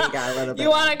show you what you got a little bit.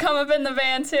 You want to come up in the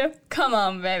van too? Come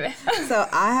on, baby. So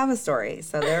I have a story.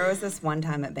 So there was this one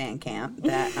time at band camp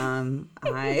that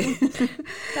I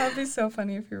That would be so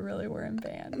funny if you really were in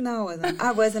band. no, I wasn't.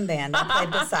 I was in band. I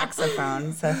played the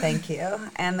saxophone, so thank you,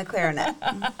 and the clarinet.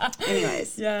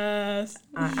 Anyways, Yes.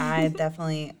 I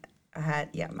definitely had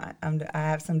I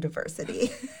have some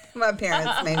diversity. My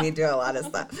parents made me do a lot of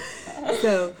stuff.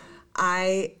 So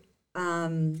I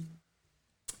in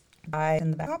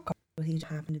the back of the car, he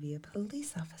happened to be a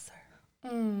police officer. I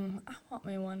want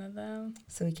me one of them.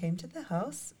 So we came to the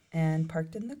house and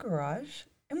parked in the garage,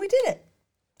 and we did it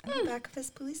in the back of his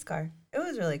police car. It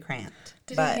was really cramped.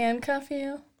 Did but he handcuff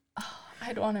you? Oh,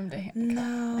 I'd want him to handcuff me.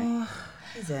 no,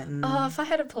 he didn't. Oh, if I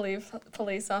had a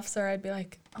police officer, I'd be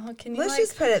like, oh, can you Let's like,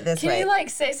 just put it this can way. you like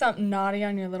say something naughty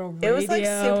on your little radio It was, like,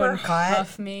 super and hot.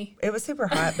 cuff me? It was super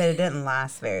hot, but it didn't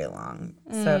last very long.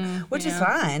 So, which is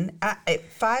fine.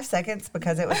 5 seconds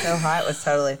because it was so hot was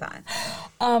totally fine.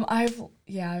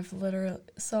 I've literally.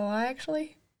 So I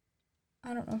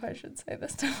don't know if I should say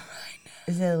this to him right now.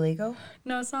 Is it illegal?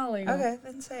 No, it's not illegal. Okay,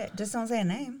 then say it. Just don't say a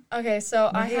name. Okay, so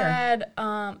I here. had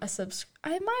I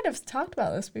might have talked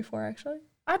about this before actually.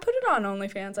 I put it on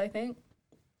OnlyFans, I think.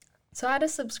 So I had a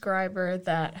subscriber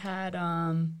that had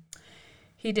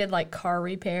he did like car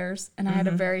repairs, and I had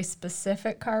a very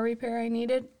specific car repair I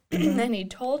needed. And then he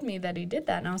told me that he did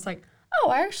that, and I was like, "Oh,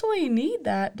 I actually need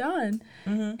that done."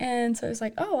 And so he's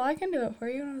like, "Oh, well, I can do it for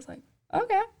you." And I was like,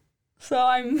 "Okay." So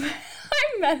I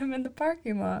met him in the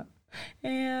parking lot,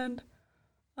 and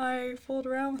I fooled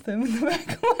around with him in the back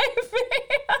of my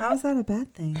van. How's that a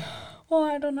bad thing? Well,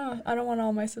 I don't know. I don't want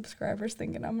all my subscribers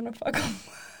thinking I'm going to fuck them.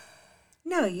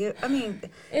 No,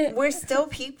 we're still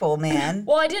people, man.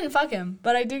 Well, I didn't fuck him,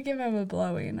 but I did give him a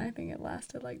blowy, and I think it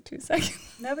lasted like 2 seconds.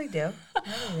 No big deal.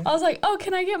 I was like, oh,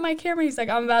 can I get my camera? He's like,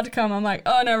 I'm about to come. I'm like,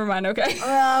 oh, never mind. Okay.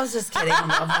 Well, I was just kidding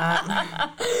about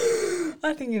that.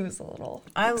 I think he was a little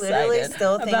I literally excited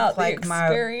still think about like the my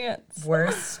experience.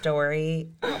 worst story,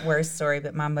 not worst story,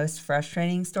 but my most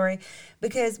frustrating story.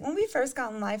 Because when we first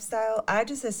got in Lifestyle, I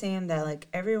just assumed that like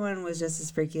everyone was just as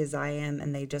freaky as I am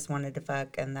and they just wanted to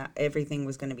fuck and that everything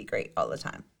was going to be great all the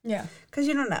time. Yeah. Because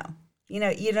you don't know. You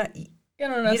don't You don't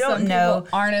know. You don't some know-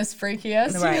 people aren't as freaky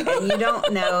as you. right. And you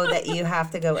don't know that you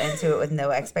have to go into it with no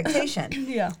expectation.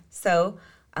 Yeah. So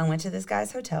I went to this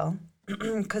guy's hotel.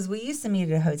 Because we used to meet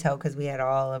at a hotel because we had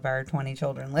all of our 20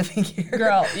 children living here.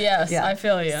 Girl, yes, Yeah. I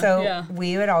feel you. So yeah.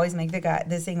 we would always make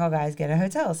the single guys get a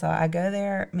hotel. So I go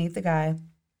there, meet the guy.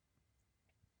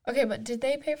 Okay, but did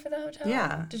they pay for the hotel?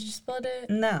 Yeah. Did you split it?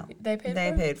 No, They paid they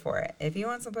for it? paid for it. If you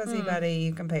want some pussy, buddy,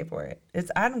 you can pay for it.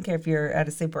 I don't care if you're at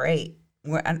a Super 8.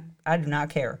 I do not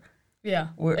care. Yeah.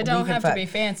 We It don't can have fuck. to be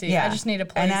fancy. Yeah. I just need a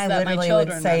place And I that my literally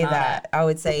children would say are not that. at. I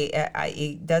would say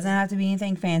it doesn't have to be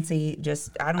anything fancy.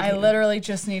 Just I don't. I care. literally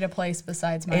just need a place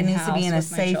besides my It needs house to be in a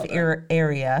with my safe children.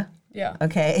 area. Yeah.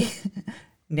 Okay,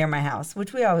 near my house,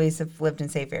 which we always have lived in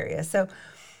safe areas. So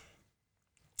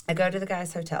I go to the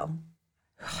guy's hotel.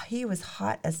 He was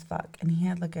hot as fuck, and he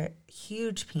had like a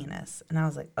huge penis, and I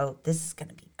was like, "Oh, this is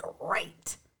gonna be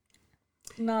great."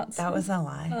 Not so, That was a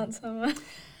lie. not so much.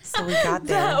 So we got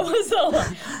there. That was a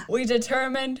lie. We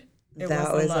determined it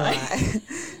That was was a lie.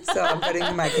 So I'm putting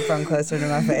the microphone closer to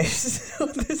my face. So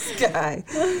this guy,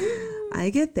 I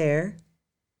get there,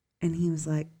 and he was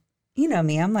like, "You know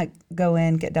me. I'm like, go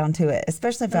in, get down to it,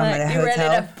 especially if I'm at a you hotel."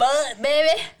 ready to fuck,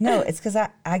 baby? No, it's because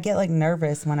I get like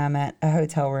nervous when I'm at a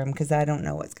hotel room because I don't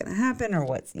know what's gonna happen or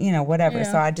what's whatever.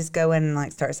 Yeah. So I just go in and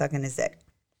like start sucking his dick.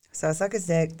 So I suck his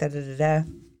dick,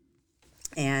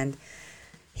 and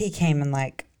he came in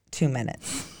like 2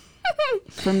 minutes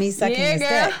from me sucking Yeah, his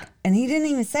girl. dick, and he didn't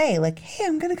even say like, "Hey,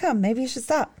 I'm gonna come. Maybe you should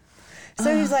stop."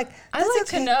 So he was like, I "That's like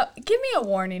okay." to know. Give me a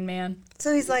warning, man.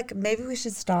 So he's like, maybe we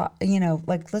should stop,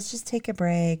 like, let's just take a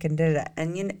break and da-da-da.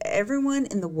 And everyone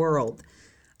in the world,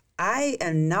 I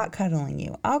am not cuddling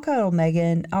you. I'll cuddle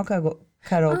Megan. I'll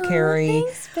cuddle Carrie.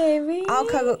 Thanks, baby. I'll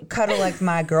cuddle like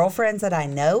my girlfriends that I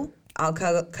know. I'll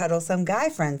cuddle some guy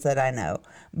friends that I know.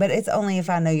 But it's only if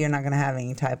I know you're not going to have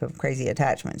any type of crazy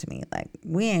attachment to me. Like,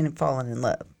 we ain't falling in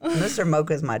love. Mr.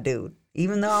 Mocha's my dude.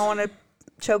 Even though I want to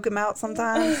choke him out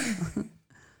sometimes,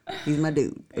 he's my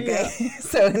dude. Okay? Yeah.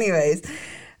 So anyways,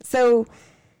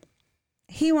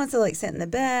 he wants to like sit in the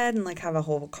bed and like have a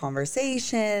whole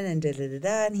conversation and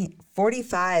da-da-da-da. And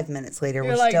 45 minutes later,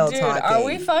 You're we're like, still dude, talking. are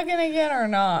we fucking again or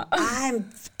not? I'm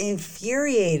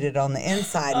infuriated on the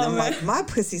inside. And I'm like, my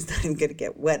pussy's not even going to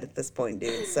get wet at this point,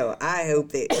 dude. So I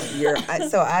hope that you're...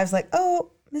 So I was like,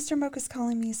 oh, Mr. Mocha's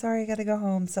calling me. Sorry, I got to go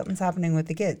home. Something's happening with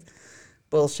the kids.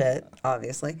 Bullshit,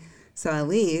 obviously. So I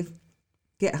leave,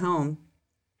 get home.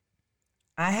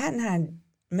 I hadn't had...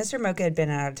 Mr. Mocha had been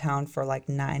out of town for like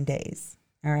 9 days.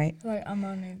 All right. Like, I'm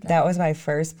gonna need that. That was my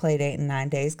first play date in 9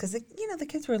 days because, the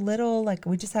kids were little. Like,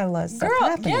 we just had a lot of stuff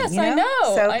happening. Yes, you know? I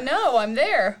know. So I know. I'm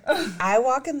there. I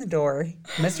walk in the door.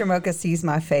 Mr. Mocha sees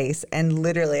my face, and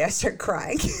literally I start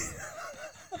crying.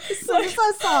 So I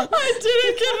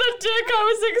didn't get the dick I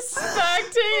was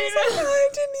expecting. I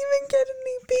didn't even get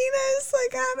any penis.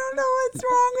 Like, I don't know what's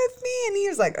wrong with me. And he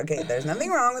was like, okay, there's nothing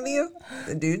wrong with you.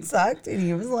 The dude sucked, and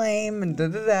he was lame, and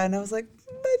da-da-da. And I was like,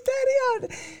 but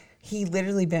Daddy, he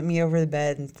literally bent me over the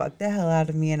bed and fucked the hell out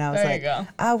of me. And I was there like, you go.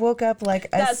 I woke up like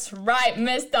That's right,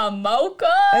 Mr.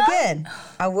 Mocha. Again,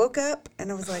 I woke up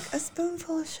and I was like, a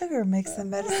spoonful of sugar makes the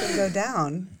medicine go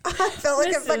down. I felt like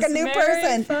This a fucking is new Mary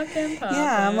person. fucking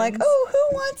Yeah, I'm like, Poppins. oh,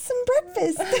 who wants some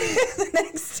breakfast the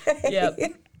next day?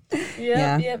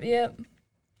 Yep.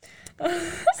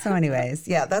 So anyways,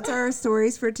 yeah, that's our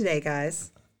stories for today,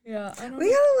 guys. Yeah, I don't We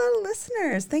got a lot of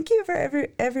listeners. Thank you for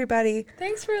everybody.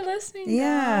 Thanks for listening.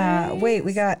 Yeah. guys. Wait,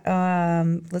 we got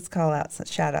let's call out some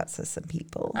shout outs to some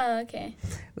people. Oh, okay.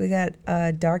 We got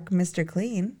Dark Mr.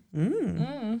 Clean.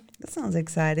 That sounds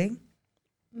exciting.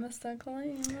 Mr.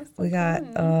 Clean. We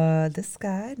got this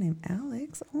guy named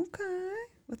Alex. Okay.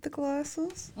 With the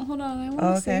glasses. Hold on, I want to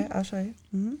Okay, see. I'll show you.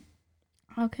 Mm-hmm.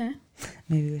 Okay.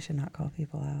 Maybe we should not call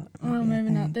people out. Well, maybe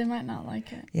not. They might not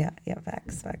like it. Yeah,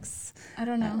 facts. I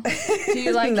don't know. Do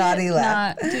you like Naughty it?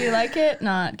 laugh. Not. Do you like it?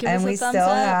 Not. Give And us a we thumbs still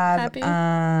up. have Happy?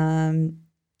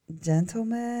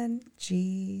 Gentleman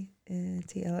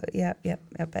GTL. Yep.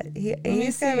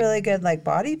 He's got see. a really good like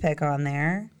body pic on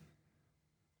there.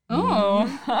 Oh,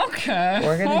 okay.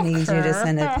 We're gonna need you to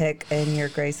send a pic in your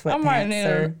gray I might need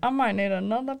sweatpants. I might need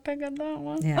another pic of that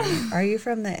one. Yeah. Are you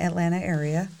from the Atlanta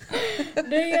area?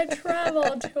 Do you travel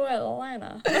to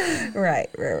Atlanta? Right.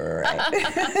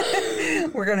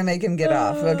 We're gonna make him get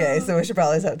off. Okay, so we should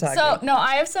probably stop talking. So no,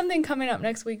 I have something coming up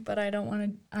next week, but I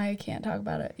can't talk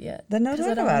about it yet. Then no, 'cause talk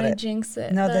I don't about wanna it. jinx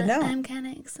it. No, then but no. I'm kind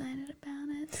of excited about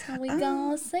it, so we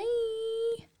gonna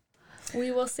see.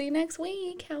 We will see next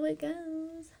week how it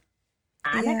goes.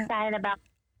 I'm Yeah. excited about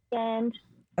the weekend.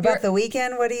 About the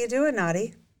weekend, what are you doing,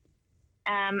 Naughty?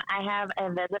 I have a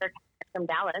visitor from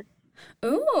Dallas.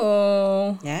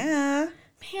 Ooh, Yeah.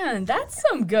 man, that's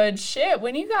some good shit.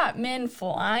 When you got men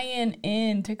flying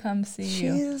in to come see She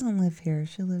you. doesn't live here.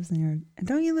 She lives near.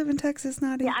 Don't you live in Texas,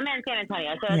 Naughty? Yeah, I'm in San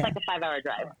Antonio, so it's Yeah. like a 5-hour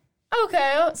drive.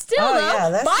 Okay, still Oh, though, yeah,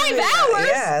 that's 5 really- hours.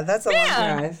 yeah, that's a long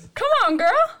Man, drive. Come on,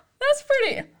 girl, that's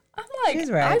pretty. I'm like, She's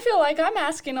right. I feel like I'm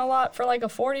asking a lot for like a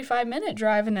 45-minute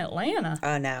drive in Atlanta.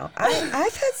 Oh no, I've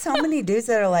had so many dudes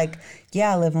that are like,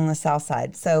 yeah, I live on the South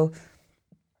Side. So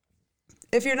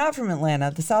if you're not from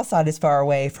Atlanta, the South Side is far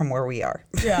away from where we are.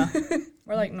 Yeah,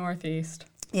 we're like northeast.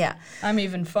 Yeah. I'm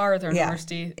even farther Yeah.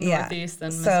 northeast than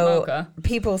Miss So Mocha.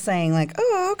 people saying like,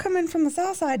 oh, I'll come in from the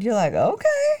South Side. You're like, okay,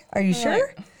 are you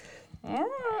sure? All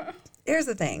right. Here's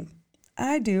the thing.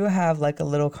 I do have like a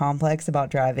little complex about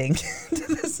driving to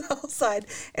the South Side.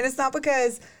 And it's not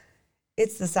because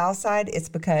it's the South Side. It's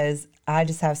because I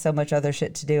just have so much other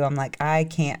shit to do. I'm like, I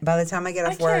can't. By the time I get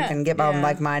off work can't, and get my yeah.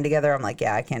 like mind together, I'm like,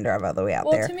 yeah, I can't drive all the way out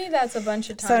Well, there. to me, that's a bunch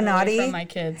of time So away Naughty, from my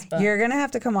kids. But you're going to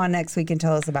have to come on next week and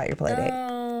tell us about your play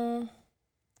date.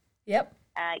 Yep.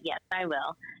 Yes, I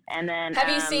will. And then Have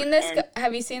you seen this? and-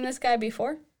 Have you seen this guy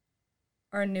before,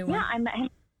 or a new one? Yeah, I met him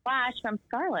Flash from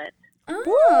Scarlet.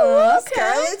 Oh, okay.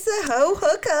 Scarlett's a hoe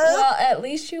hookup. Well, at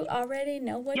least you already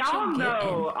know what Y'all you're getting.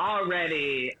 know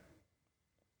already.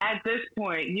 At this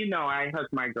point, you know I hook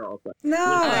my girls up. No,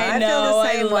 I I feel know, the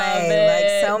I same love way.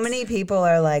 Like so it. many people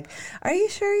are like, "Are you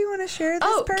sure you want to share this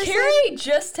Oh, person?" Carrie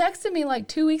just texted me like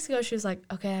 2 weeks ago. She was like,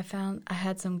 "Okay, I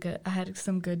had some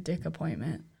good dick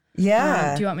appointment.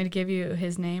 Yeah. Do you want me to give you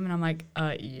his name?" And I'm like,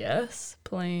 yes,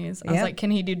 please. I was Yep. like, can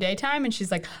he do daytime? And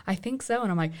she's like, I think so. And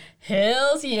I'm like,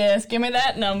 hells yes, give me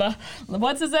that number.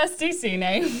 What's his STC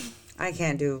name? I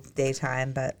can't do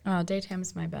daytime, but Oh, daytime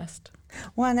is my best.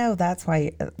 Well, I know that's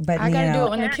why, but I you gotta do know, it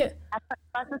when the kid. That's what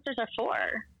slut sisters are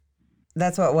for.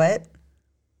 that's what?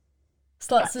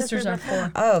 Slut sisters are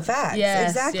for. Oh, facts. Yes,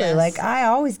 exactly. yes. Like I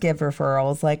always give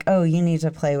referrals like, oh, you need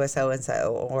to play with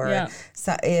so-and-so. Or Yeah.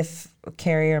 so if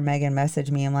Carrie or Megan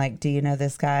message me, I'm like, do you know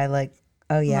this guy? Like,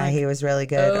 oh yeah, Like, he was really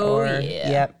good. Oh or,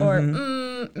 yeah. Yep. Or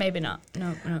mhm. maybe not.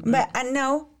 No. But I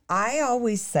know, I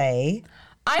always say,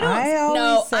 I don't. I always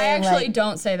No, say, I actually like-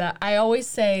 don't say that. I always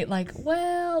say like,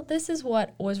 well, this is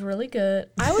what was really good.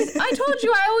 I told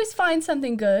you I always find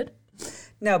something good.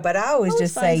 no, but I always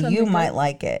Always just find say you something might good.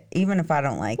 like it, even if I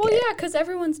don't like Well, it. yeah, because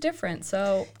everyone's different,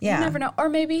 so Yeah. you never know. Or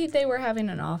maybe they were having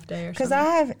an off day or Because something.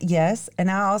 I have, yes, and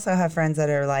I also have friends that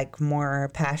are like more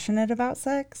passionate about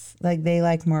sex. Like they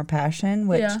like more passion,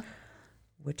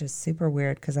 which is super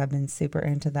weird because I've been super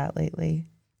into that lately.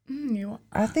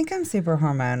 I think I'm super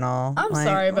hormonal. I'm Like,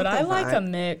 sorry, but what the I like fuck? a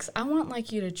mix. I want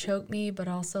like you to choke me, but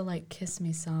also like kiss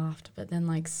me soft, but then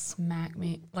like smack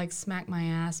my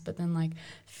ass, but then like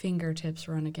fingertips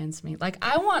run against me. Like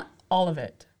I want all of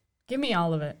it. Give me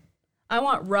all of it. I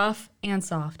want rough and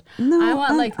soft. No, I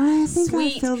want like I think I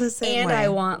sweet feel the same and way. I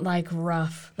want like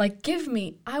rough. Like give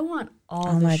me. I want all.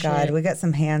 Oh the my shit. God, we got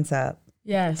some hands up.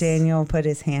 Yes. Daniel put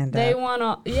his hand They up. want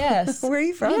all. Yes. Where are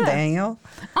you from, Yeah. Daniel?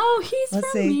 Oh, he's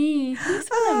Let's from see. me. He's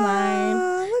one of mine.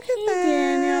 Oh, look at Hey, that.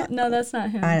 Daniel. No, that's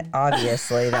not him.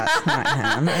 Obviously, that's not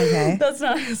him. Okay. That's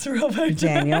not his real picture.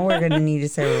 Daniel, we're going to need to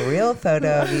see a real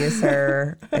photo of you,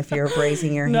 sir, if you're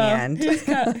raising your hand. He's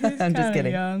I'm just kinda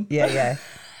kidding. young. Yeah.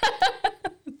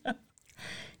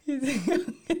 He's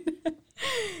young.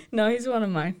 No, he's one of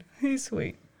mine. He's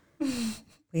sweet.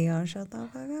 We all shut the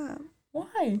fuck up.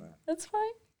 Why? That's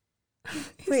fine.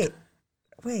 Wait.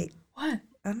 What?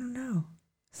 I don't know.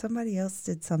 Somebody else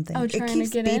did something. Oh, it trying to keeps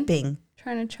get in? beeping.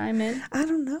 Trying to chime in? I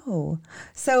don't know.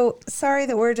 So sorry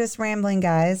that we're just rambling,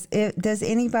 guys. Does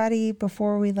anybody,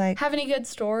 before we like, Have any good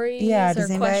stories? yeah, or does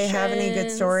anybody have any good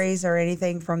questions? stories or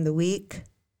anything from the week?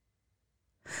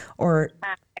 Or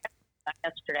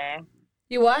Yesterday,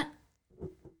 You what?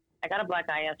 I got a black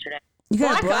eye yesterday. you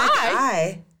got a Black black eye?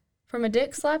 eye? From a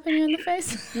dick slapping you in the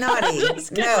face? Naughty.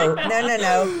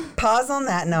 No. Pause on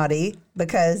that, Naughty,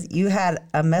 because you had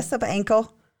a messed up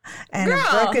ankle and Girl.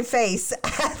 a broken face at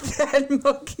that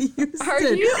Monkey Houston. Are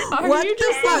you What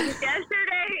just the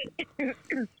fuck?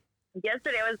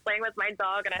 Yesterday I was playing with my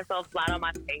dog and I fell flat on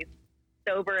my face,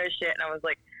 sober as shit, and I was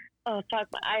like, "Oh fuck,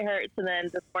 my eye hurts." And then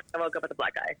this morning I woke up with a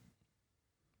black eye.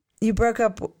 You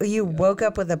woke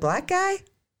up with a black guy?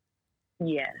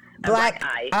 Yes, a Black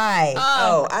eye.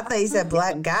 Oh. Oh, I thought you said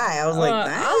black guy. I was like,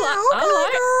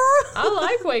 I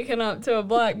like waking up to a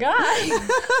black guy.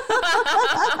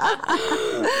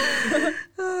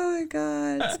 Oh my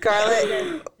God.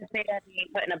 Scarlett. Just need to be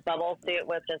put in a bubble suit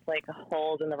with just like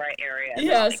holes in the right area.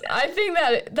 Yes, I think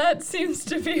that seems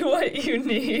to be what you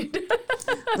need.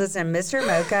 Listen, Mr.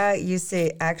 Mocha used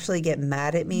to actually get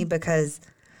mad at me because,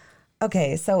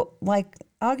 okay, so like,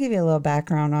 I'll give you a little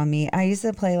background on me. I used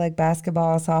to play like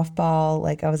basketball, softball,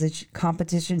 like I was a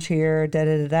competition cheer,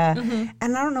 Mm-hmm.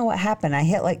 And I don't know what happened. I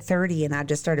hit like 30 and I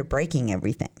just started breaking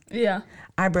everything. Yeah.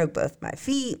 I broke both my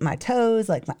feet, my toes,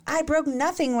 I broke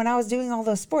nothing when I was doing all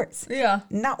those sports. Yeah.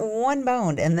 Not one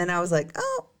bone. And then I was like,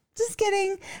 oh, just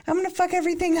kidding. I'm going to fuck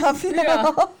everything up now.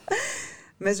 Yeah.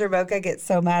 Mr. Mocha gets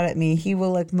so mad at me. He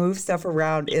will like move stuff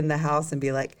around in the house and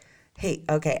be like, hey,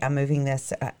 okay, I'm moving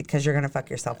this because you're going to fuck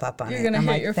yourself up on it. You're gonna I'm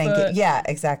hit like, your thank foot. you. Yeah,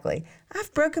 exactly.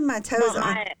 I've broken my toes Well,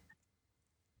 on.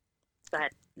 Go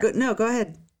ahead. Go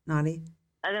ahead, Naughty.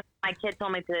 My kid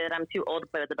told me that I'm too old to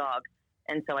play with the dog,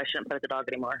 and so I shouldn't play with the dog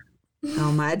anymore.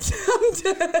 Oh my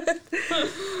God.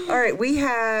 All right, we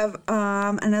have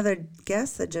another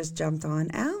guest that just jumped on.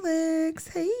 Alex,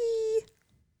 hey.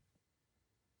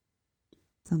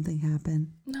 Something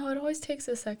happened. No, it always takes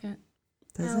a second.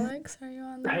 Does it? Alex, are you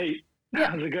on there? Hey,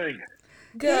 Yeah. how's it going?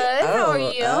 Good. How are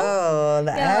you? Oh,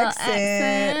 the Got a accent.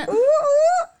 accent.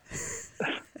 Ooh.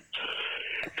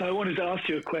 So I wanted to ask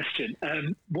you a question.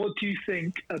 What do you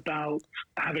think about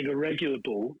having a regular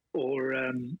ball or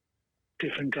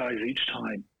different guys each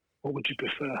time? What would you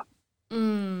prefer?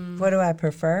 What do I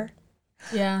prefer?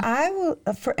 Yeah. I will,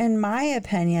 in my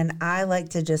opinion, I like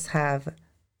to just have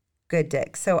good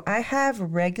dick. So I have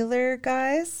regular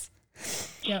guys,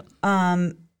 Yep.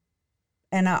 and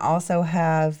I also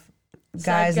have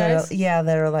guys, guys?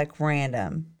 that are like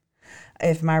random.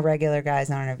 If my regular guys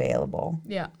aren't available,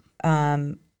 Yeah.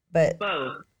 but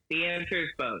Both. The answer is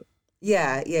both.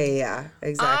 yeah,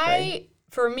 exactly.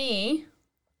 For me,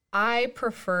 I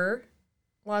prefer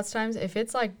lots of times if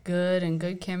it's like good and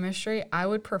good chemistry, I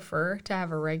would prefer to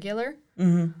have a regular.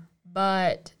 Mm-hmm.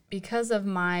 But because of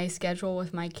my schedule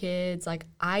with my kids, like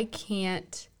I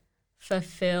can't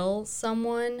fulfill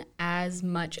someone as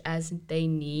much as they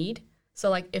need. So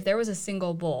like if there was a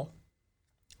single bull,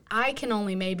 I can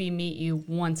only maybe meet you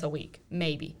once a week,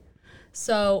 maybe.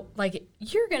 So like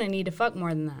you're going to need to fuck more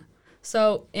than that.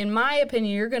 So in my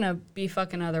opinion, you're going to be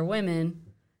fucking other women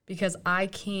because I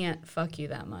can't fuck you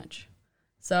that much.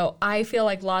 So I feel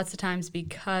like lots of times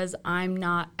because I'm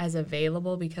not as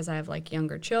available because I have like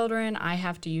younger children, I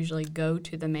have to usually go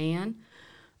to the man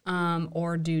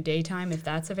or do daytime if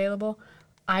that's available.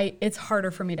 It's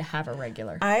harder for me to have a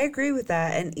regular. I agree with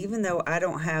that. And even though I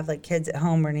don't have like kids at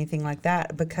home or anything like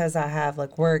that, because I have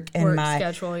like work and my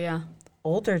schedule, yeah.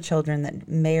 older children that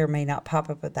may or may not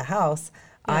pop up at the house,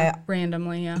 Yeah,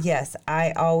 randomly, yeah. Yes,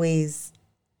 I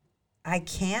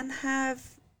can have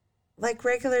like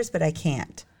regulars, but I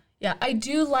can't. Yeah, I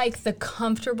do like the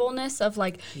comfortableness of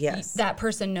like Yes. that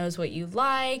person knows what you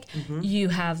like. Mm-hmm. You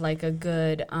have like a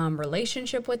good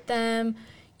relationship with them.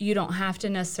 You don't have to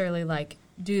necessarily like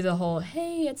do the whole,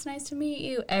 hey, it's nice to meet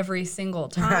you every single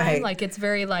time. Right. Like it's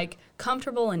very like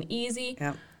comfortable and easy.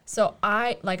 Yep. So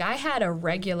I had a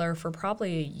regular for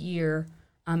probably a year,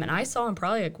 and I saw him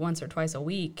probably like once or twice a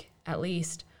week at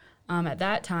least. At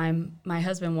that time, my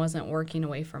husband wasn't working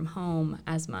away from home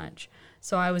as much.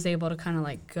 So I was able to kind of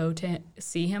like go to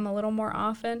see him a little more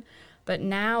often. But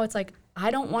now it's like,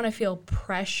 I don't want to feel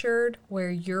pressured where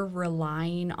you're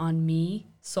relying on me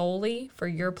solely for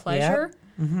your pleasure.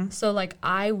 Yep. Mm-hmm. So like,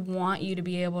 I want you to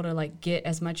be able to like get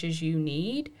as much as you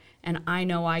need. And I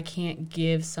know I can't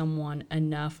give someone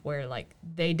enough where like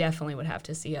they definitely would have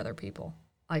to see other people.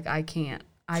 Like I can't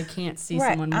see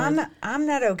someone more. I'm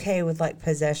not okay with like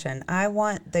possession. I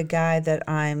want the guy that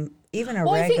I'm even a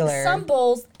regular. I think some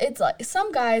bulls, it's like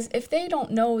some guys, if they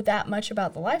don't know that much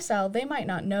about the lifestyle, they might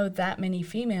not know that many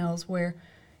females where,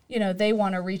 you know, they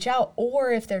want to reach out,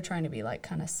 or if they're trying to be like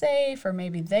kind of safe, or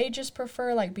maybe they just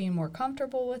prefer like being more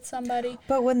comfortable with somebody.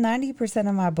 But with 90%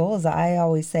 of my bulls, I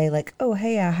always say like, oh,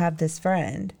 hey, I have this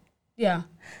friend. Yeah.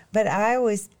 But I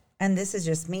always, and this is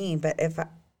just me, but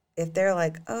if they're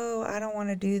like, oh, I don't want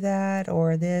to do that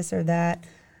or this or that,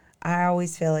 I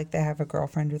always feel like they have a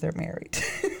girlfriend or they're married.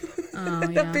 Oh,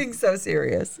 yeah. I'm being so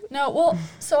serious. No, well,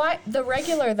 so the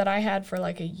regular that I had for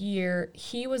like a year,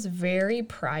 he was very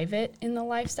private in the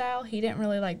lifestyle. He didn't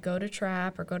really like go to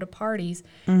trap or go to parties.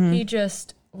 Mm-hmm. He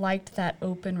just liked that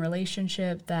open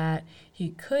relationship that he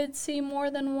could see more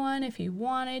than one if he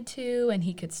wanted to, and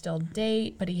he could still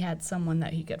date, but he had someone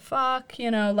that he could fuck,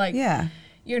 you know, like, yeah.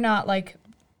 You're not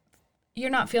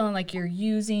feeling like you're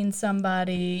using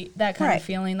somebody, that kind of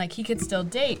feeling. Like he could still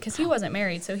date because he wasn't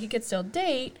married, so he could still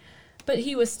date, but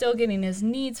he was still getting his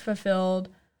needs fulfilled,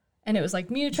 and it was like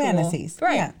mutual. Fantasies.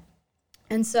 Right. Yeah.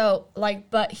 And so,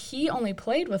 like, but he only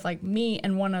played with like me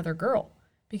and one other girl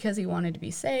because he wanted to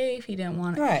be safe. He didn't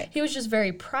want to. Right. He was just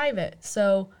very private.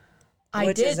 So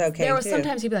Which is okay, there was too.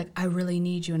 sometimes he'd be like, I really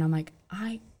need you. And I'm like,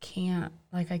 I can't.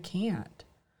 Like, I can't.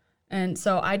 And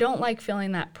so I don't like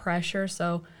feeling that pressure.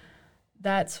 So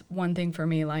that's one thing for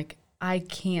me. Like, I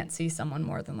can't see someone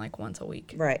more than like once a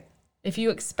week. Right. If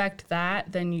you expect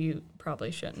that, then you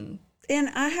probably shouldn't. And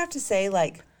I have to say,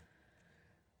 like,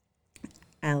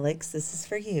 Alex, this is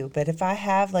for you, but if I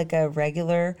have like a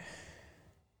regular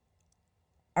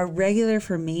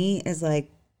for me is like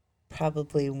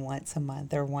probably once a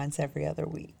month or once every other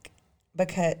week,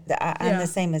 because I'm the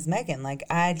same as Megan. Like,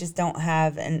 I just don't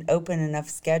have an open enough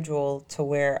schedule to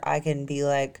where I can be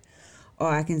like, oh,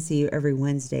 I can see you every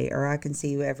Wednesday, or I can see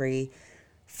you every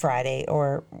Friday,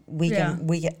 or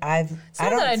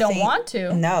I don't want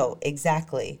to. No,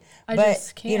 exactly. I but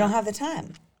just can't. You don't have the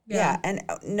time. Yeah. And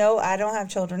no, I don't have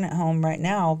children at home right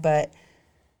now, but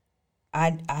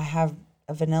I have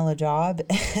a vanilla job.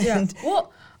 And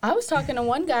Well, I was talking to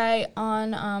one guy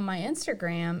on my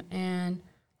Instagram, and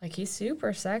like, he's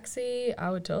super sexy. I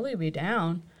would totally be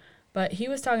down. But he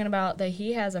was talking about that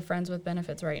he has a friends with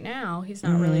benefits right now. He's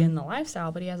not really in the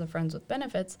lifestyle, but he has a friends with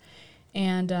benefits.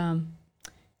 And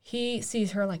he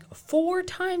sees her like 4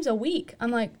 times a week.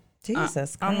 I'm like,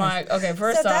 Jesus Christ. I'm like, okay,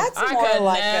 first off, I could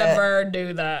never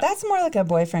do that. That's more like a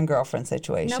boyfriend-girlfriend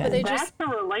situation. No, but they That's a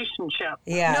relationship.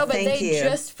 Yeah, no, but thank they you.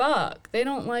 just fuck. They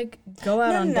don't like go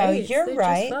out on dates. You're they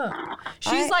right. Just fuck.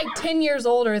 She's like 10 years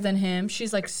older than him.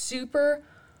 She's like super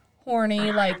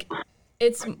horny. Like,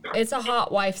 it's a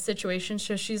hot wife situation.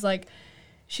 So she's like,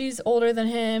 she's older than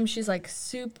him. She's like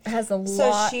has a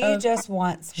lot. So she just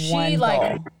wants one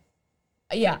like, bowl.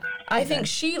 Yeah, I think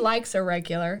she likes a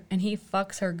regular, and he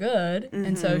fucks her good,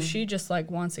 and so she just like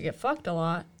wants to get fucked a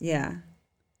lot. Yeah.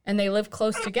 And they live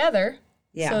close together.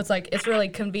 Yeah. So it's like, it's really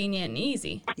convenient and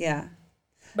easy. Yeah.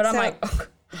 But I'm like,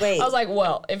 Wait. I was like,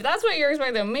 well, if that's what you're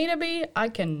expecting me to be, I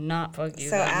cannot fuck you.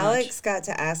 So that Alex much. got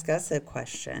to ask us a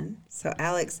question. So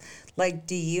Alex, like,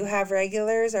 do you have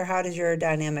regulars, or how does your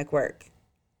dynamic work?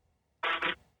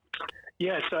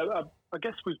 Yeah, so I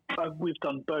guess we've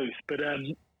done both, but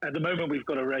at the moment we've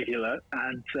got a regular,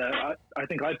 and I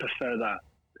think I prefer that.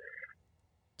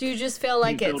 Do you just feel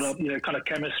like you it's build up, kind of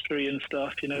chemistry and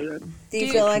stuff, Do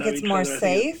you feel like it's more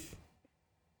safe?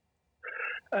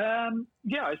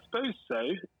 Yeah, I suppose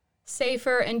so.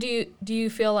 safer? And do you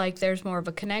feel like there's more of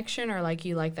a connection, or like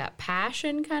you like that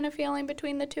passion kind of feeling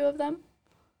between the two of them?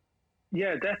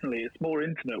 Yeah, definitely. It's more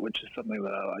intimate, which is something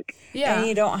that I like. Yeah. And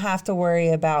you don't have to worry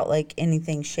about like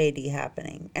anything shady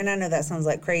happening. And I know that sounds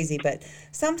like crazy, but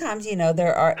sometimes,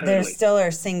 there still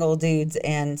are single dudes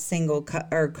and single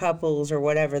or couples or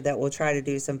whatever that will try to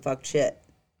do some fuck shit.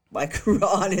 Like,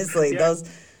 honestly, those.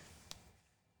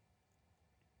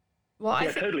 Well,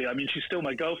 yeah, totally. I mean, she's still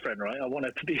my girlfriend, right? I want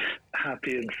her to be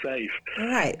happy and safe.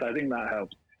 Right. So I think that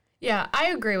helps. Yeah, I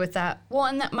agree with that. Well,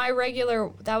 and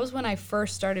that was when I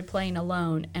first started playing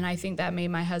alone, and I think that made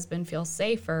my husband feel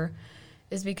safer,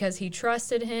 is because he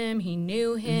trusted him, he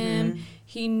knew him,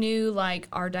 he knew like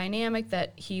our dynamic,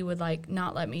 that he would like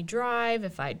not let me drive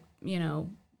if I'd,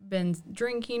 been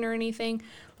drinking or anything.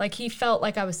 Like he felt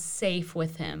like I was safe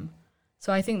with him.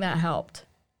 So I think that helped.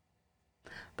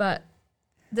 But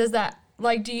does that,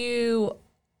 like,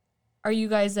 are you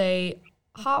guys a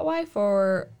hot wife,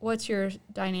 or what's your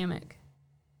dynamic?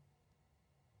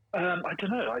 I don't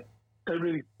know.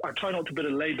 I try not to put a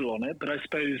label on it, but I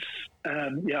suppose,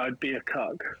 I'd be a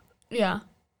cuck. Yeah.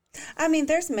 I mean,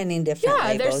 there's many different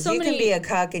labels. There's so you many... can be a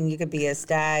cuck, and you could be a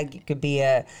stag. You could be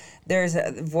there's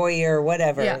a voyeur,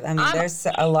 whatever. Yeah. I mean, there's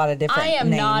a lot of different I am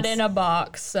names. not in a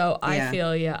box, so I Yeah.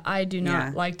 feel you. I do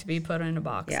not like to be put in a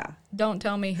box. Yeah. Don't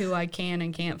tell me who I can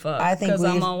and can't fuck, I think because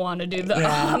I'm going to want to do that.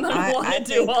 I'm going to want to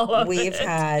do all of it. We've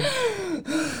had,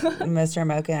 Mr.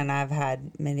 Mocha and I've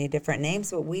had many different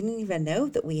names, but we didn't even know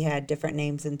that we had different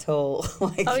names until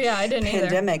I didn't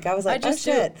pandemic. either. I was like, I just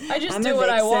do what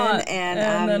I want, and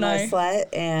then I'm a slut,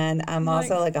 and I'm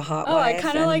also like a hot wife. I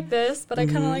kind of like this, but I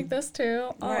kind of like this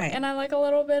too. Oh, Right. And I like a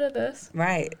little bit of this.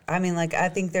 Right. I mean, like, I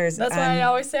think there's... That's why I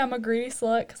always say I'm a greedy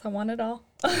slut, because I want it all.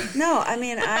 No, I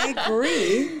mean, I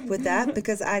agree with that,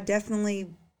 because I definitely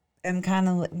am kind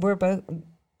of... We're both...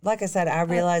 Like I said, I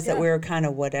realized that we were kind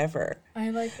of whatever.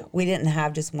 We didn't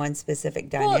have just one specific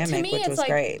dynamic, to me, which was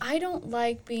great. I don't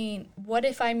like being... What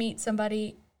if I meet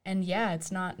somebody, and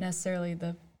it's not necessarily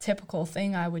the typical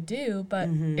thing I would do, but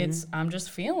I'm just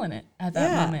feeling it at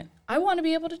that moment. I want to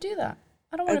be able to do that.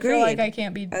 I don't want to feel like I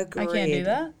can't do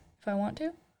that if I want to.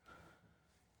 Are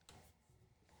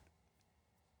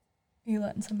you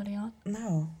letting somebody on?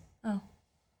 No. Oh.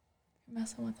 You're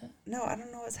messing with it. No, I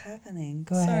don't know what's happening.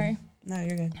 Go Sorry. ahead. No,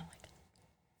 you're good.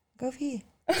 Go pee.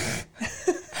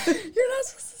 You're not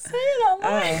supposed to say it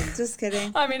online. Oh, just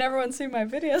kidding. I mean, everyone's seen my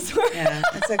videos. Yeah,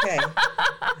 it's okay.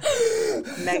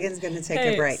 Megan's going to take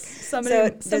a break.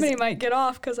 Somebody might get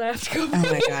off because I have to go. Oh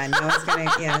my God. No one's going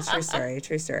to. Yeah, true story.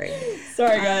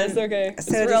 Sorry, guys. Okay.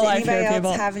 So does anybody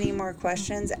else have any more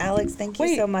questions? Alex, thank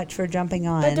you so much for jumping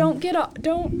on. But don't get off.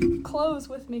 Don't close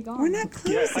with me gone. We're not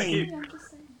closing. Yeah, I'm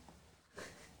just saying.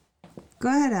 Go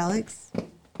ahead, Alex.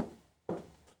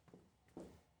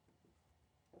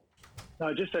 No,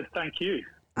 I just said thank you.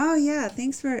 Oh yeah,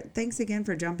 thanks again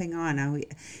for jumping on.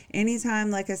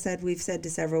 Anytime, like I said, we've said to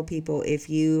several people, if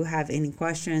you have any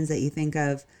questions that you think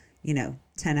of,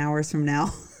 10 hours from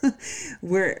now,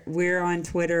 we're on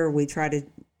Twitter.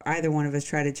 Either one of us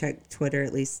try to check Twitter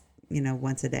at least,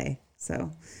 once a day.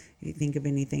 So if you think of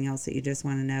anything else that you just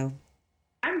want to know.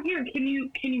 I'm here. Can you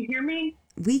hear me?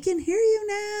 We can hear you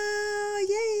now.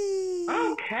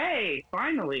 Yay. Okay,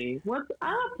 finally. What's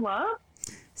up, love?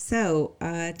 So,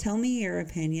 tell me your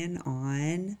opinion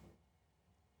on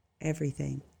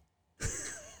everything.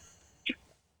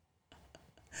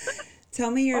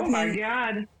 Tell me your opinion. Oh my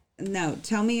God. No,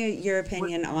 tell me your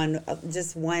opinion on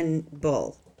just one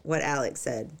bull, what Alex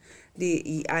said.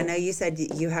 I know you said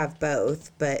you have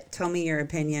both, but tell me your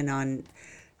opinion on,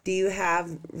 do you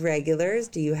have regulars?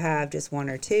 Do you have just one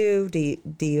or two?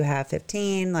 Do you have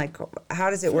 15? Like, how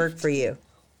does it work for you?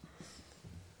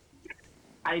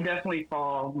 I definitely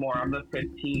fall more on the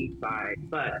 15 side,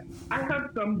 but I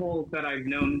have some bulls that I've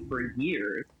known for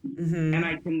years, and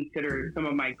I consider some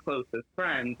of my closest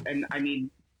friends. And I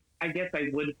mean, I guess I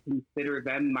would consider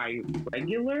them my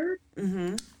regulars,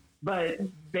 but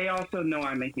they also know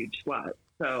I'm a huge slut.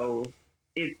 So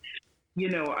it's,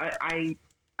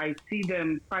 I see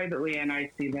them privately and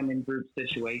I see them in group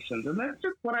situations, and that's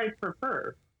just what I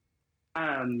prefer.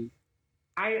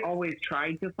 I always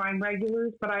tried to find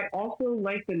regulars, but I also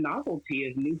like the novelty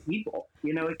of new people.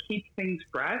 You know, it keeps things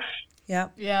fresh.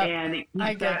 Yep. Yeah. And it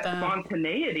keeps that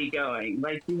spontaneity going.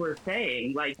 Like you were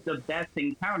saying, like the best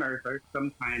encounters are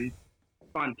sometimes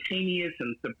spontaneous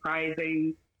and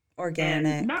surprising.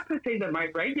 Organic. And not to say that my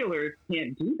regulars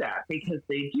can't do that, because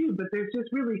they do, but there's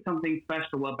just really something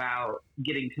special about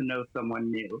getting to know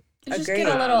someone new. You just get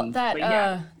a little,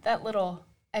 that little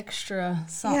extra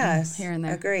something here and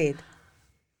there. Agreed.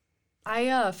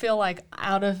 I feel like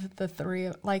out of the three,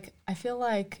 like, I feel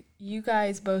like you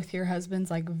guys, both your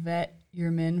husbands, like, vet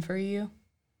your men for you,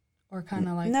 or kind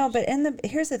of like. No, but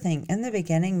here's the thing. In the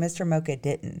beginning, Mr. Mocha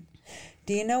didn't.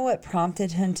 Do you know what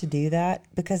prompted him to do that?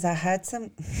 Because I had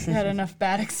You had enough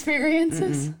bad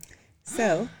experiences? Mm-mm.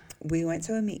 So we went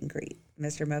to a meet and greet.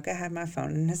 Mr. Mocha had my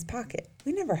phone in his pocket.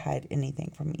 We never hide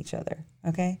anything from each other,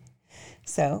 okay?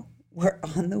 So we're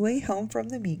on the way home from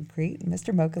the meet and greet. And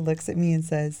Mr. Mocha looks at me and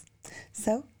says,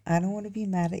 so I don't want to be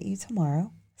mad at you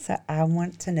tomorrow. So I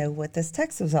want to know what this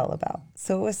text was all about.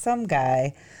 So it was some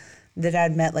guy that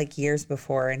I'd met like years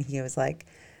before, and he was like,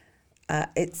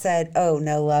 it said, oh,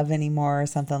 no love anymore or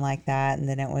something like that. And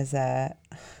then it was, God,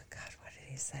 what did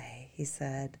he say? He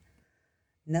said,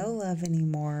 no love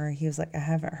anymore. He was like, I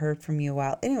haven't heard from you in a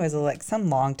while. Anyways, like some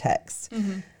long text.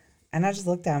 Mm-hmm. And I just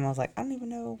looked at him. I was like, I don't even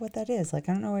know what that is. Like,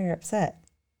 I don't know why you're upset,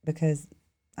 because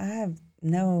I have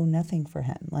nothing for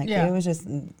him. Like, it was just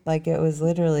like, it was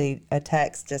literally a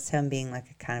text, just him being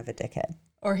like a kind of a dickhead.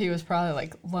 Or he was probably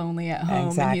like lonely at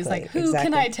home, and he's like, who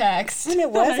can I text? And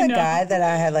it was a guy that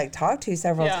I had like talked to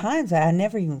several times, but I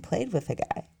never even played with the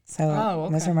guy. So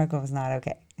Mr. Michael was not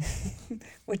okay,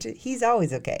 which he's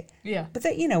always okay. Yeah. But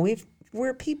that, you know,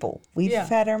 we're people. We've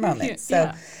had our moments.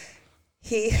 So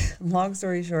he, long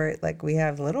story short, like we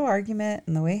have a little argument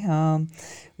on the way home.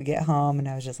 We get home and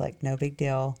I was just like, no big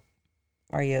deal.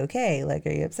 Are you okay? Like,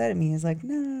 are you upset at me? He's like,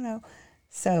 no.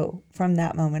 So from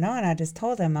that moment on, I just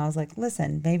told him, I was like,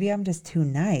 listen, maybe I'm just too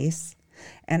nice,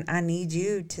 and I need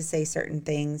you to say certain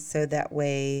things so that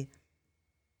way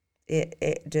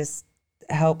it just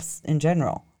helps in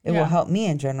general. It will help me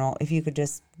in general if you could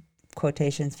just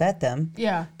quotations vet them.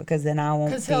 Yeah. Because then I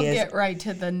won't be. Because he'll get right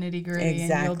to the nitty gritty.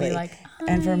 Exactly. And you'll be like,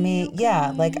 and for me,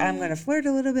 like I'm going to flirt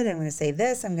a little bit. I'm going to say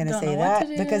this. I'm going to say that.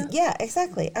 Because,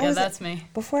 exactly. That's me.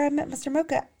 Before I met Mr.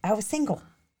 Mocha, I was single.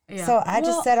 Yeah. So I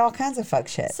just said all kinds of fuck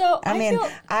shit. So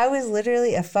I was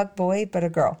literally a fuck boy, but a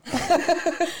girl.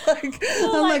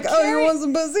 I'm like, oh, you want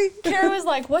some pussy? Kara was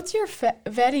like, what's your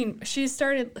vetting?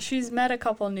 She's met a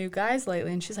couple new guys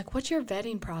lately, and she's like, what's your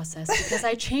vetting process? Because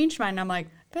I changed mine. I'm like,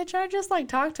 bitch, I just like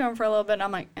talked to him for a little bit. And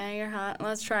I'm like, hey, you're hot.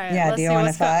 Let's try it. Yeah, do you want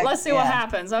to fuck? Let's see what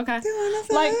happens. Okay. Do you want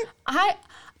to fuck? Like,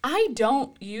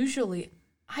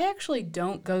 I actually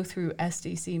don't go through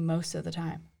SDC most of the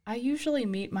time. I usually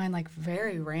meet mine like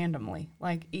very randomly,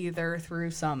 like either through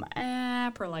some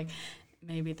app or like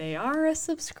maybe they are a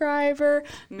subscriber,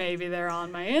 maybe they're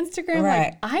on my Instagram. Right.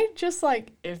 Like I just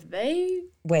like if they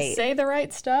say the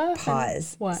right stuff.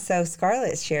 Pause. What? So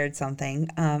Scarlett shared something.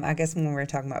 I guess when we were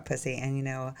talking about pussy, and you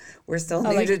know we're still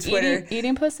new to Twitter.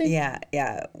 Eating pussy. Yeah.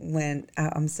 When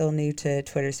I'm still new to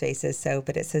Twitter Spaces,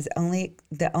 but it says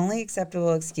the only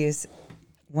acceptable excuse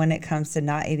when it comes to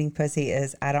not eating pussy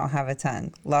is I don't have a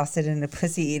tongue. Lost it in a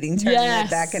pussy eating tournament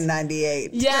back in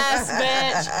 98. Yes,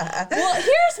 bitch. Well,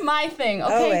 here's my thing,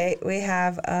 okay? Oh, wait. We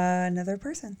have another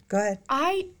person. Go ahead.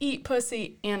 I eat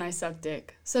pussy and I suck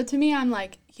dick. So to me, I'm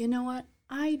like, you know what?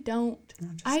 I don't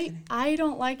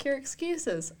like your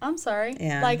excuses. I'm sorry.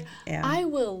 Yeah. Like, I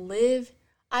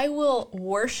will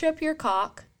worship your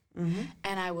cock,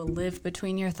 and I will live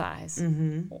between your thighs.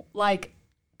 Mm-hmm. Like,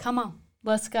 come on,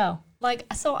 let's go. Like,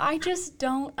 so I just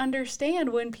don't understand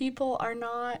when people are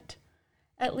not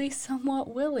at least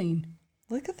somewhat willing.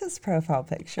 Look at this profile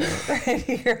picture right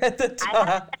here at the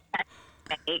top.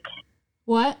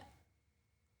 What?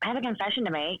 I have a confession to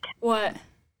make. What?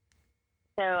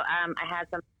 So I had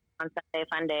some on Sunday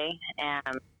fun day,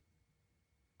 and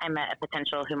I met a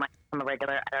potential who might become a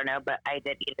regular. I don't know, but I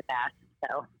did eat his ass,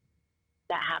 so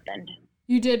that happened.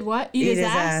 You did what? Eat his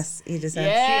ass? Eat his ass.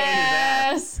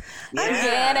 Yes. I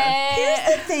get it.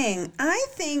 Here's the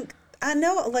thing. I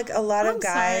know like a lot of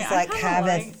guys I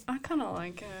kind of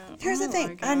like it. Here's the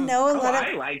thing. I know a lot of.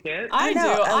 I like it. I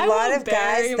know a lot of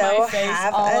guys though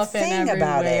have a thing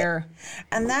about it,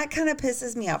 and that kind of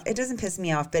pisses me off. It doesn't piss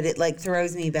me off, but it like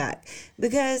throws me back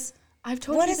because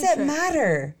what does it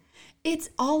matter?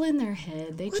 It's all in their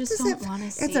head. They just don't want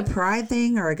to see. It's a pride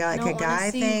thing or a guy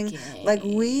thing. Gay. Like,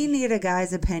 we need a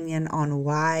guy's opinion on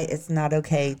why it's not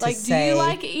okay to like, say. do you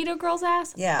like eat a girl's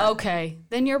ass? Yeah. Okay,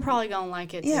 then you're probably gonna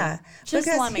like it. Yeah. Too. Just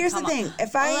because let me here's come the thing: on.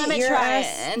 if I let eat me your try ass,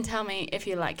 it and tell me if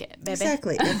you like it, baby.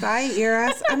 exactly. If I eat your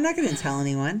ass, I'm not going to tell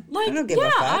anyone. Like, I don't give a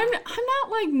fuck. I'm not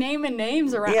like naming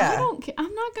names around. Yeah. I don't.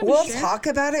 I'm not gonna. We'll share. talk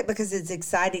about it because it's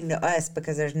exciting to us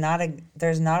because there's not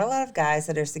a lot of guys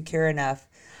that are secure enough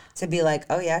to be like,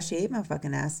 oh yeah, she ate my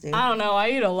fucking ass, dude. I don't know. I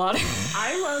eat a lot of.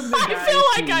 I love the guys I feel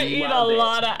like who I eat a love it.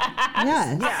 lot of ass.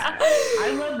 Yeah. Yeah,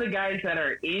 I love the guys that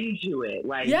are into it.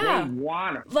 Like, Yeah. they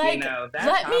want it. Like, You know, that's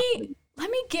let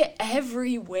awesome. me get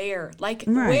everywhere. Like,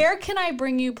 Right. where can I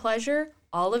bring you pleasure?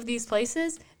 All of these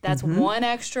places. That's one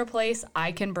extra place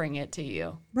I can bring it to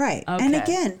you. Right. And Okay.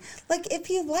 again, like if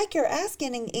you like your ass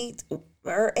getting ate,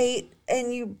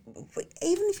 and you,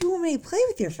 even if you want me to play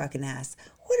with your fucking ass,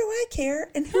 what do I care?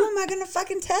 And who am I going to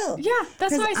fucking tell? Yeah,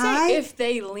 that's 'Cause why I say if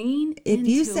they lean if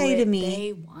you into say it, to me,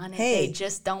 they want it. hey, They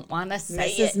just don't want to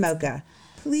say Mrs. it. Mocha,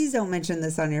 please don't mention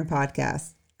this on your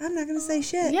podcast. I'm not going to say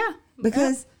shit. Yeah.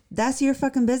 Because that's your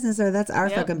fucking business or that's our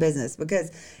Yep. fucking business.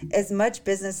 Because as much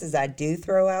business as I do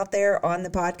throw out there on the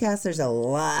podcast, there's a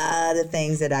lot of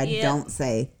things that I Yeah. don't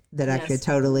say that I Yes. could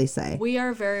totally say. We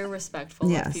are very respectful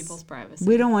Yes. of people's privacy.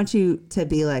 We don't want you to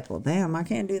be like, well, damn, I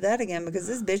can't do that again because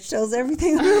this bitch tells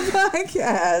everything on her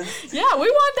podcast. Yeah, we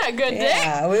want that good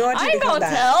Yeah, dick. we want you I to ain't come gonna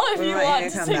back. tell if We you want want you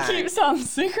to to come back. keep something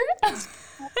secret.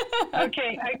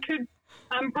 Okay,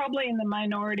 I'm probably in the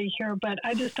minority here, but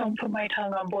I just don't put my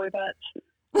tongue on boy butts.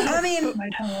 I mean, Put my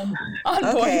tongue on. On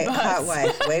okay, boy hot butts.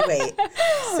 wife. Wait.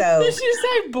 So, Did you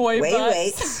say boy wait.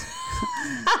 butts?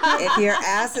 If your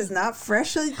ass is not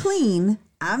freshly clean,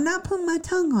 I'm not putting my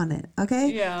tongue on it,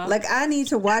 okay? Yeah. Like, I need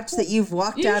to watch that you've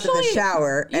walked out of the Usually-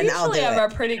 shower and You I'll do usually it.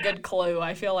 have a pretty good clue.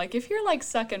 I feel like if you're like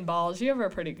sucking balls, you have a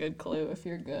pretty good clue if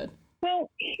you're good. Well,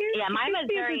 here's Yeah, mine was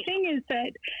the very- thing is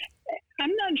that I'm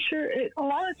not sure. A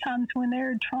lot of times when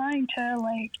they're trying to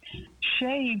like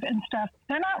shave and stuff,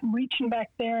 they're not reaching back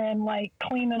there and like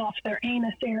cleaning off their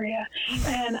anus area.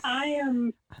 And I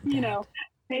am, you know,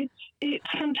 it's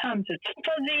sometimes it's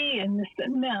fuzzy and this.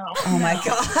 No. Oh my no,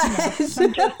 gosh.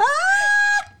 I'm just,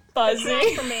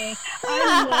 Fuzzy. for me.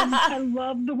 I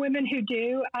love the women who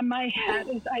do.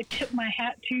 I tip my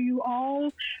hat to you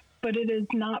all, but it is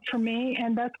not for me,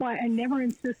 and that's why I never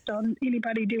insist on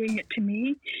anybody doing it to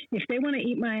me. If they want to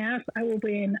eat my ass, I will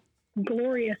be in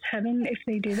glorious heaven if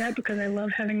they do that because I love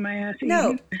having my ass eaten.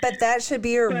 No, but that should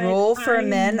be a But rule for I'm-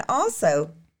 men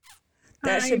also.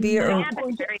 That should be I'm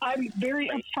very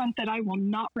upfront that I will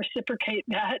not reciprocate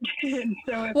that. And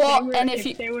so if Well, they were, and if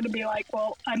if they were to be like,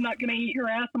 well, I'm not going to eat your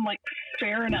ass, I'm like,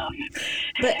 fair enough.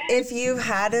 But if you've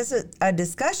had a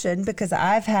discussion, because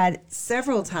I've had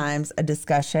several times a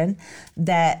discussion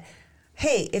that,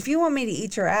 hey, if you want me to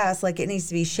eat your ass, like it needs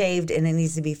to be shaved and it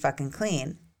needs to be fucking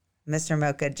clean. Mr.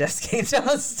 Mocha just came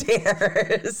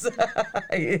downstairs.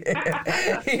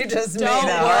 He just Don't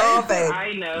made a worry. whole Guys face. that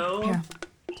I know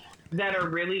that are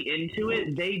really into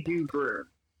it, they do groom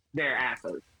their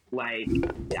asses. Like,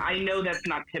 I know that's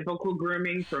not typical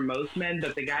grooming for most men,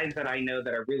 but the guys that I know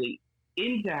that are really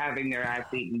into having their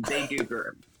ass eaten, they do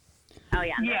groom. Oh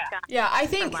yeah. Yeah. That's Yeah, I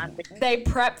think they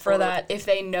prep for that if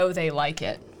they know they like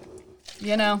it.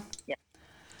 You know? Yeah.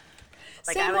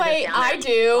 Like, Same I was way just down I there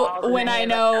do balls, and when then I he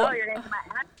was know. like, oh, you're gonna eat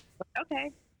my ass?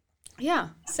 Okay. Yeah,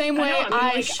 same I way know, I mean,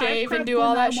 I like, shave prep and do when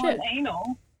all I that want shit.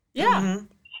 Anal, Yeah.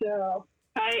 so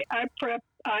I prep.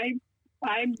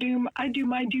 I do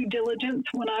my due diligence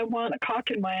when I want a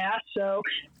cock in my ass. So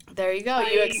There you go.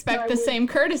 You expect the same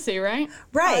courtesy, right? I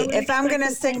Right. would If I'm expect going to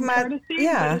the stick same my, courtesy,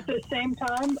 yeah. But at the same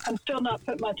time, I'm still not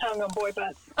putting my tongue on boy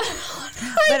butts.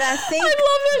 But I think, I love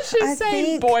that she's I saying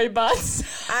think- boy butts.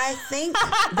 I think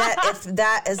that if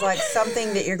that is like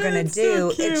something that you're going to That's so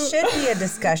do, it cute. should be a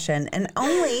discussion. And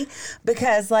only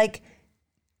because, like,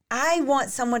 I want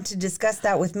someone to discuss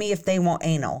that with me if they want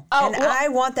anal. Oh, and well- I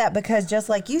want that because, just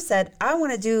like you said, I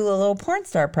want to do a little porn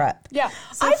star prep. Yeah.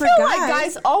 So I for feel like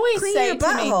guys always clean say your to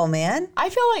me, butthole, man. I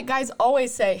feel like guys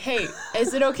always say, "Hey,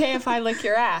 is it okay if I lick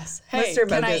your ass? Hey, Mr.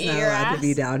 can I Mocha's eat not your allowed ass?" to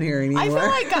be down here anymore.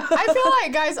 I feel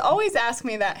like guys always ask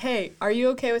me that. Hey, are you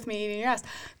okay with me eating your ass?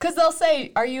 Because they'll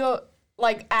say, "Are you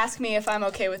like ask me if I'm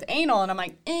okay with anal?" And I'm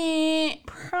like,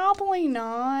 probably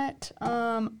not.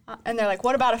 And they're like,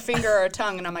 "What about a finger or a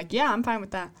tongue?" And I'm like, "Yeah, I'm fine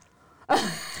with that."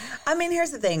 I mean,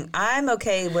 here's the thing. I'm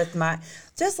okay with my,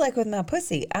 just like with my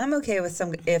pussy. I'm okay with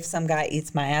if some guy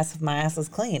eats my ass if my ass is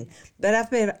clean. But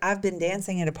I've been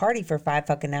dancing at a party for 5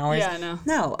 fucking hours. Yeah, I know.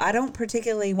 No, I don't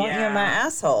particularly want you in my Yeah.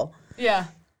 asshole. Yeah.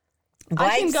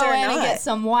 I can Wipes go or in and not? get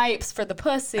some wipes for the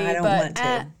pussy. I don't but want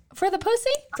to. For the pussy?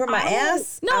 For my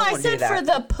ass? No, I won't do said that. for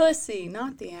the pussy,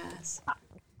 not the ass.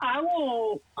 I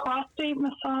will prostate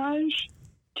massage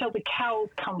till the cows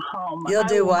come home. You'll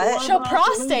do what? She'll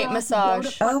prostate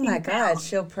massage. Oh my God,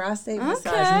 she'll prostate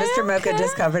massage. Okay, Mr. Mocha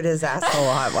just covered his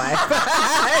asshole, hot wife.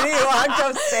 And he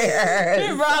walked upstairs.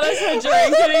 He brought us a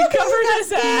drink and he covered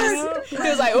his ass. He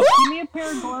was like, ooh. Give me a pair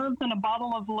of gloves and a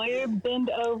bottle of lube, bend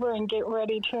over and get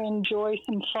ready to enjoy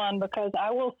some fun, because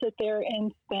I will sit there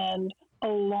and spend a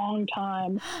long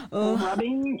time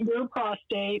rubbing your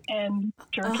prostate and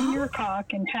jerking your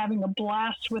cock and having a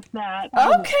blast with that.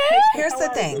 Okay. Here's the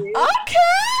thing.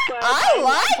 Okay.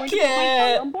 I like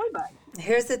it.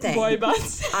 Here's the thing. Boy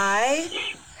butts. I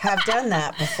have done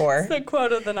that before, The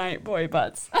quote of the night, boy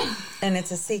butts. and it's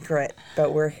a secret,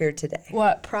 but we're here today.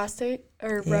 What, prostate?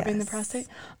 Or rubbing the Yes. prostate?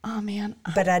 Oh, man.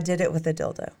 But I did it with a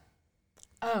dildo.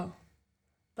 Oh.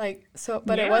 Like, so,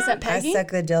 but it wasn't I pegging? stuck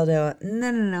the dildo.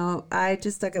 No. I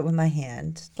just stuck it with my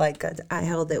hand. Like, I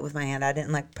held it with my hand. I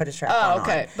didn't, like, put a strap on. Oh,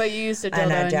 okay. But you used a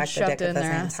And dildo I and jacked the shoved dick it at in the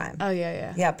their same ass. time. Oh,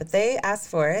 yeah. Yeah, but they asked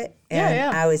for it, and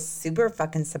Yeah. I was super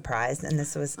fucking surprised, and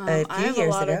this was a I few have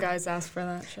years a lot ago. of guys ask for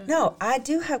that shit. No, I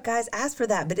do have guys ask for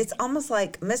that, but it's almost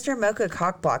like Mr. Mocha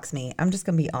cock blocks me. I'm just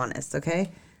going to be honest,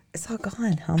 okay? It's all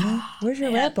gone, homie. Where's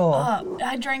your Red Bull?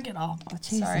 I drank it all.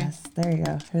 Jesus. Sorry. There you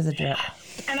go. Here's a drip.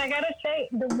 And I gotta say,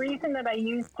 the reason that I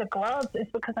use the gloves is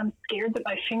because I'm scared that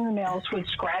my fingernails would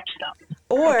scratch them.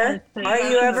 Or Because are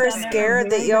you ever the- scared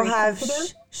that very, you'll very have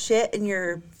sensitive. shit in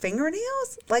your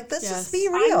fingernails? Like, let's Yes. just be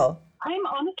real. I'm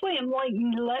honestly, I'm like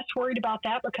less worried about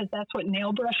that because that's what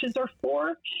nail brushes are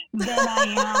for than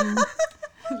I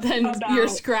am Then about you're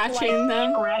scratching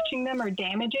them. scratching them or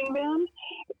damaging them.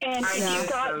 And if Yeah. you've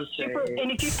got So super, sick.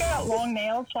 and if you've got long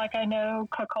nails, like I know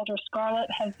Cuckoldra Scarlet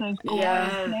has those gorgeous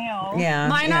Yeah. nails. Yeah.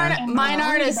 Mine yeah.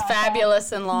 aren't as About that.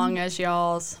 fabulous and long as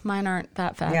y'all's. Mine aren't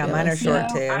that Yeah, fabulous. mine are short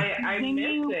No, too. I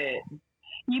miss it.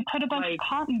 You put a bunch Like- of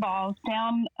cotton balls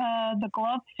down the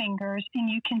glove fingers, and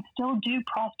you can still do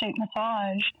prostate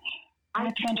massage I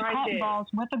with a bunch of tried cotton it. balls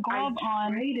with a glove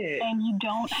on, tried it. and you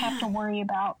don't have to worry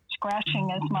about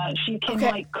scratching as much. You can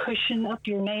Okay. like cushion up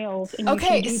your nails, and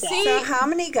Okay, you can do see- that. So how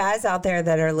many guys out there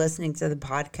that are listening to the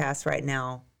podcast right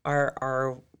now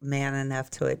are man enough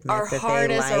to admit Are that hard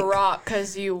they as like a rock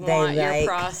because you they want your like-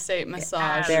 prostate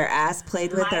massage. their ass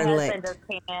played with My or husband licked? just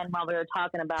came in while we were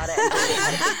talking about it. And he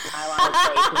had a smile on his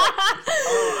face. He's like,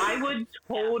 Oh, I would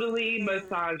totally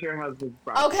massage your husband's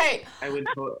prostate. Okay, I would.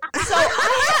 so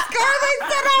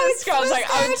Scarlett's like,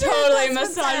 I would totally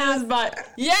massage his butt.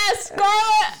 Yes,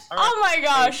 Scarlett! Oh my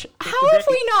gosh. How have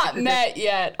we not met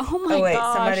yet? Oh my Oh, wait,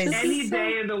 gosh. somebody's- this Any is so-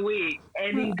 day of the week.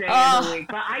 Any day Oh. of the week.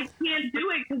 But I can't do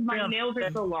it because my nails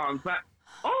are so long. But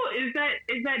is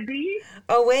that D?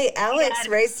 Oh wait, Alex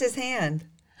raised his hand.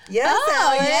 Yes, Oh,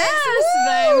 Alex.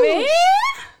 yes, Woo! baby.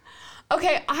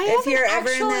 Okay, I If haven't you're ever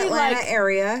in the actually, Atlanta like,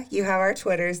 area, you have our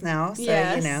Twitters now, so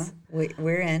Yes. you know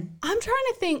we're in. I'm trying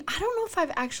to think. I don't know if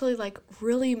I've actually like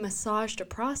really massaged a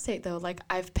prostate though. Like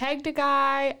I've pegged a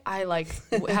guy. I like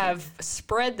have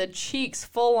spread the cheeks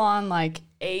full on, like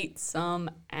ate some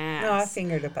ass. No, I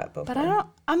fingered a butt before. But I don't.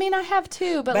 I mean, I have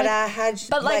too. But But like, I had.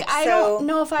 but like I so, don't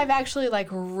know if I've actually like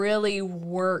really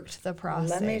worked the prostate.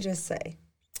 Let me just say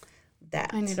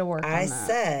that I need to work I on that.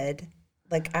 said,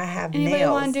 like, I have Anybody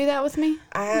nails. want to do that with me?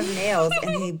 I have nails,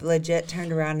 and he legit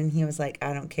turned around and he was like,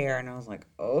 "I don't care," and I was like,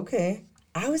 "Okay."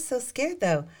 I was so scared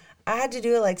though. I had to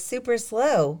do it like super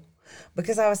slow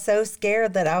because I was so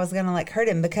scared that I was gonna like hurt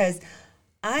him. Because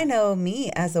I know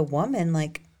me as a woman,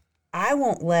 like I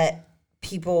won't let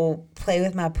people play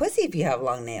with my pussy if you have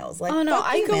long nails. Like, Oh no, fuck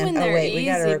I you, go man. in there oh, wait, we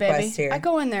got a easy, request baby. here. I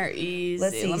go in there easy.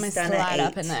 Let's see, Let me stun at slide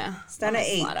up 8. in there. Stun Let at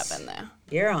me 8. Slide up in there.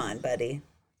 You're on, buddy.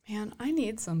 Man, I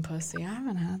need some pussy. I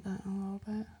haven't had that in a little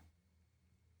bit.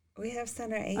 We have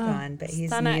Stunner 8 Oh, on, but he's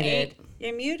Stunner muted. 8.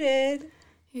 You're muted.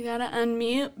 You gotta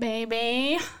unmute,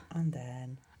 baby. I'm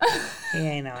dead. He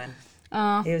ain't on.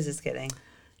 Oh, He was just kidding.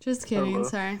 just kidding.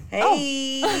 Sorry.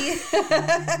 Hey,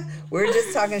 we're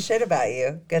just talking shit about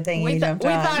you. Good thing We you jumped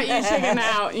on. thought you chickened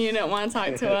out. You didn't want to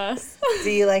talk to us. Do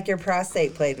you like your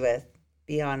prostate played with?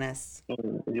 Be honest.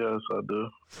 Yes, I do.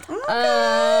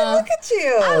 Look at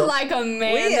you. I like a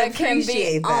man We that can be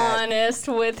appreciate that. honest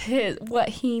with what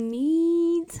he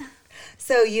needs.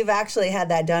 So you've actually had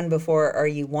that done before, or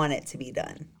you want it to be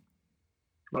done?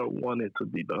 I want it to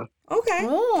be done. Okay.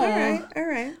 Oh. All right. All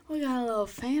right. We got a little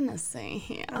fantasy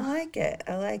here. I like it.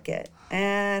 I like it.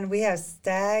 And we have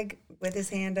Stag with his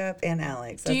hand up and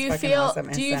Alex. Do That's you fucking feel? awesome.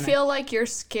 And Do you Senna. feel like you're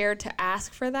scared to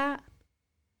ask for that?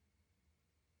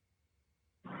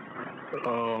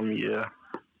 Yeah.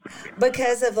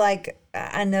 Because of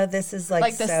I know this is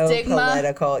Like the so stigma?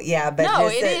 political. Yeah, but No,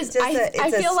 just it is. It's I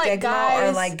a feel like stigma,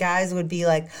 or guys- guys would be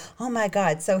like, oh my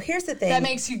God. So here's the thing. That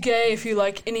makes you gay if you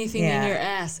like anything in Yeah, your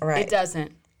ass. right. It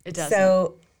doesn't. It doesn't.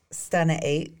 So Stunna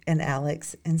 8 and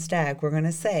Alex and Stag, we're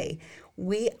gonna say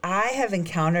I have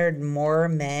encountered more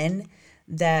men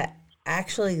that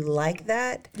actually like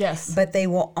that. Yes. But they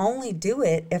will only do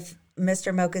it if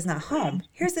Mr. Mocha's not home.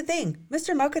 Here's the thing.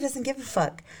 Mr. Mocha doesn't give a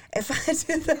fuck. If I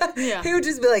did that, Yeah. he would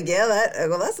just be like, yeah,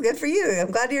 that's good for you. I'm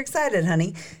glad you're excited,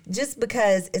 honey. Just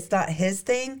because it's not his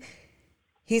thing,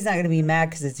 he's not going to be mad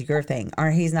because it's your thing. Or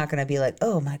he's not going to be like,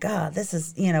 oh my God, this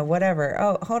is, whatever.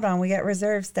 Oh, hold on. We got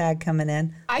Reserve Stag coming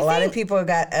in. A lot of people have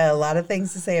got a lot of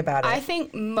things to say about it. I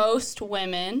think most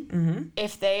women, Mm-hmm.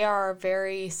 if they are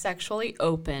very sexually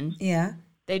open, Yeah.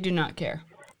 they do not care.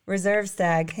 Reserve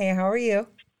Stag. Hey, how are you?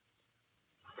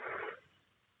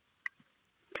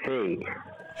 Hey.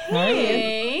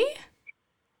 Hey.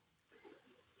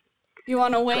 You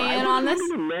want to weigh in on this?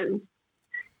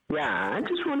 Yeah, I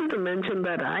just wanted to mention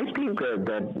that I think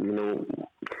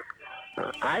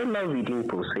I love eating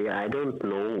pussy. I don't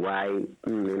know why,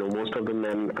 most of the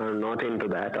men are not into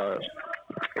that or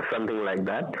something like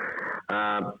that.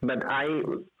 But I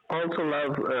also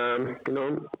love,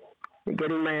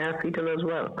 getting my ass eaten as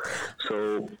well.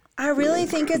 So I really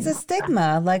think it's a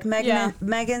stigma. Like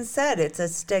Megan said, it's a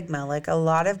stigma. Like a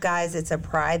lot of guys, it's a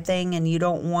pride thing, and you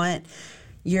don't want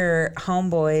your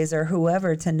homeboys or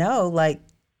whoever to know, like,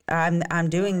 I'm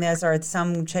doing this, or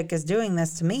some chick is doing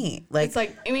this to me. Like, It's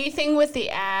like anything with the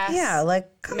ass. yeah, like,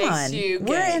 come makes on. you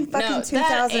We're gay. in fucking No,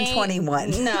 that ain't-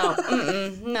 2021.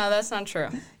 No, that's not true.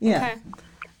 Yeah. Okay.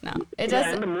 No, it yeah,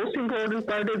 doesn't. and the most important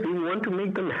part is you want to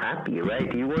make them happy,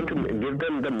 right? You want to give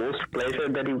them the most pleasure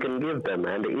that you can give them.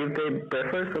 And if they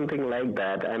prefer something like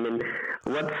that, I mean,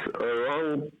 what's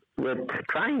wrong with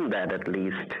trying that at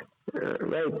least,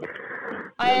 right?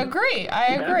 I agree.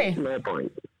 That's my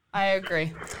point. I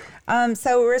agree.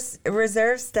 So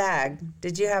Reserve Stag,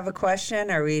 did you have a question,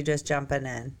 or were you just jumping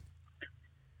in?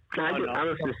 I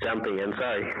was just jumping in,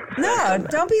 sorry. No,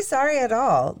 don't be sorry at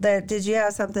all. Did you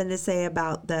have something to say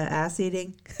about the ass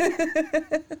eating?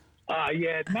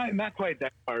 Yeah, not quite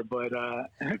that part, but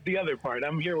the other part.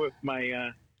 I'm here with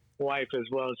my wife as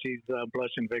well. She's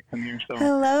Blushing Vixen here. So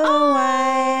Hello,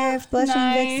 wife. Blushing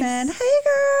nice. Vixen. Hey,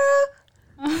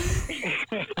 girl.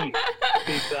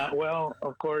 she's, well,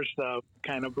 of course,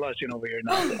 kind of blushing over here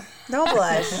now. Don't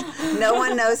blush. No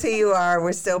one knows who you are.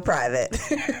 We're still private.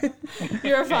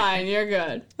 You're fine. You're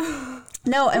good.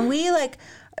 No, and we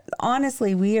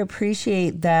honestly, we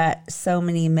appreciate that so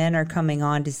many men are coming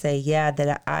on to say, yeah,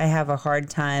 that I have a hard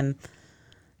time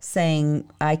saying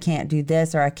I can't do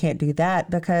this or I can't do that,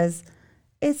 because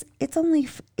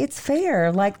it's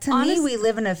fair. Like, to me, we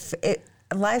live in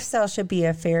lifestyle should be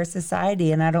a fair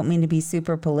society, and I don't mean to be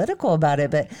super political about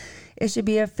it, but it should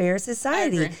be a fair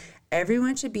society.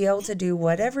 Everyone should be able to do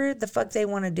whatever the fuck they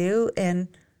want to do, and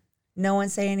no one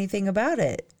say anything about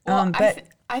it. Well, But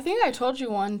I think I told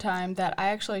you one time that I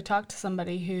actually talked to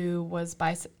somebody who was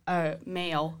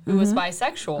male, who was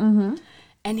bisexual.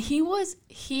 And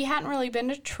he hadn't really been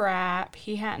to trap.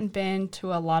 He hadn't been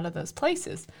to a lot of those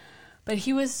places. But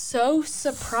he was so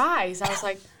surprised. I was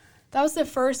like, that was the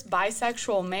first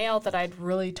bisexual male that I'd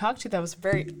really talked to that was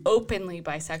very openly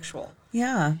bisexual.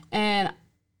 yeah. And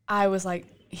I was like,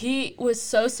 he was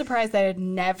so surprised that I had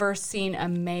never seen a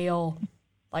male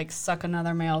suck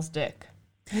another male's dick.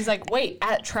 He's like, wait,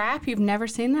 at Trap, you've never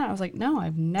seen that? I was like, no,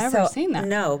 I've never seen that.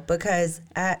 No, because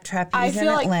at Trapeze I in feel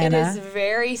like Atlanta, it is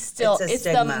very still, it's a it's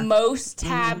the stigma. most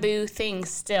taboo thing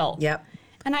still. Yep.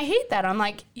 And I hate that. I'm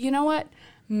like, you know what?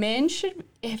 Men should,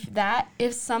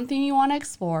 if something you want to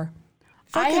explore,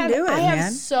 Fucking do it, I have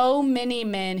man. so many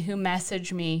men who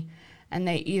message me and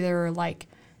they either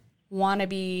want to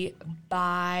be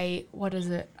by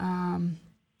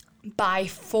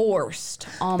forced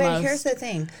almost. But here's the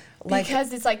thing.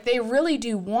 Because it's like they really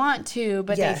do want to,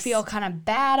 but they feel kind of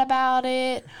bad about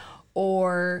it,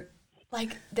 or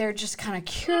they're just kind of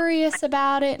curious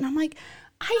about it. And I'm like,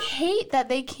 I hate that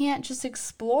they can't just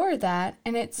explore that.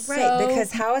 And it's right,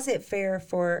 because how is it fair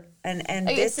for and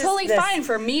it's this totally is fine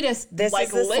for me to this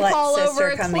is the lick slut all over sister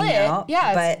a coming clit. out.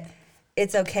 Yeah, but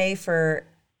it's okay for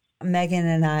Megan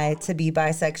and I to be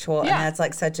bisexual, and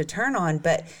that's such a turn on.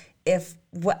 But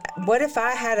what if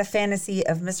I had a fantasy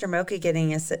of Mr. Mocha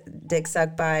getting his dick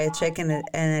sucked by a chick and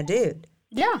a dude?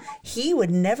 Yeah. He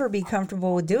would never be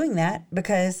comfortable with doing that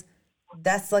because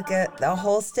that's like a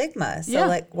whole stigma. So Yeah.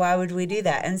 like, why would we do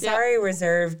that? And Yeah. sorry,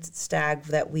 reserved stag,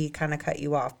 that we kind of cut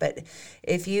you off. But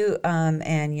if you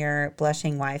and your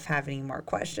blushing wife have any more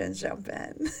questions, jump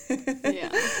in. Yeah.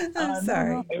 I'm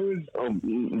sorry. It was. Oh,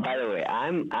 by the way,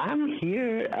 I'm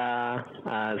here,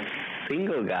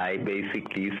 single guy,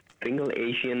 basically single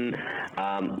Asian,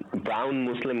 brown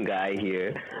Muslim guy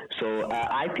here. So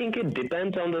I think it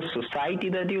depends on the society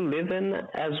that you live in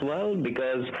as well,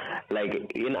 because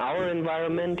like in our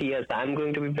environment, yes, I'm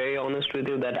going to be very honest with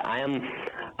you that I am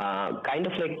kind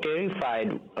of like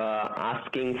terrified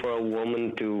asking for a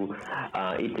woman to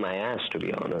eat my ass, to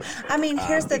be honest. I mean,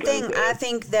 here's the thing. I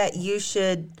think that you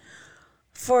should,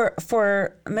 for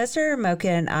Mr. Mocha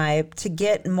and I, to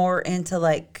get more into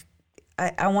like,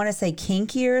 I want to say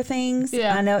kinkier things.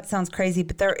 Yeah. I know it sounds crazy,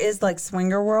 but there is like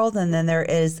swinger world, and then there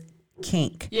is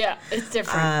kink. Yeah, it's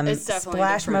different. It's definitely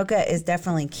Splash different. Mocha is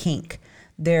definitely kink.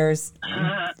 There's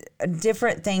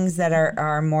different things that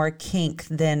are more kink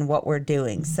than what we're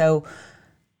doing. So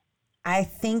I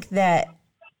think that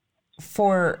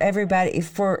for everybody,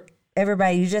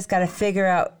 you just got to figure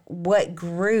out what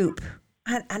group.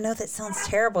 I know that sounds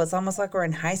terrible. It's almost like we're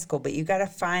in high school, but you got to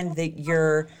find that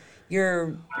your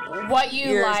What you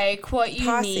your like, what you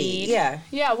posse, need. yeah.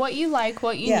 Yeah, what you like,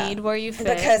 what you need, where you fit.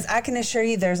 Because I can assure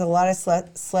you there's a lot of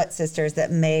slut sisters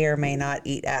that may or may not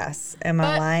eat ass. Am I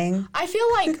But lying? I feel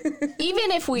like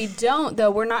even if we don't,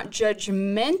 though, we're not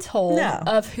judgmental No.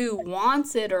 of who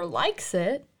wants it or likes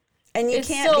it. And you It's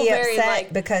can't still be very, upset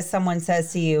like- because someone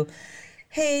says to you,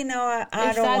 hey, no, I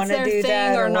If don't that's want to their do thing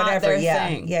that or not whatever. their Yeah.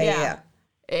 thing. Yeah.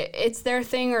 It's their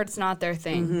thing or it's not their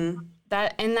thing. Mm-hmm.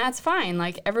 That's fine.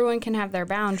 Like everyone can have their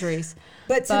boundaries.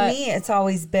 But to me, it's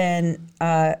always been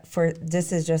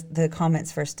this is just the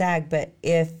comments for Stag, but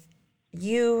if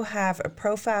you have a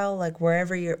profile, like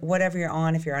whatever you're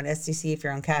on, if you're on SDC, if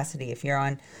you're on Cassidy, if you're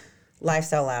on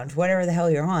Lifestyle Lounge, whatever the hell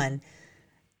you're on,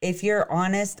 if you're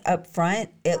honest up front,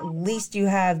 at least you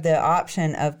have the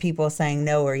option of people saying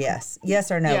no or yes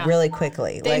or no Yeah. really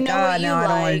quickly. They Like, know what you no, I don't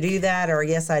want like. to do that, or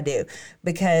yes, I do.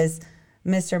 Because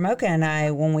Mr. Mocha and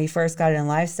I, when we first got in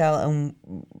Lifestyle, and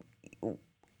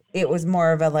it was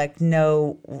more of a like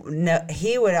no.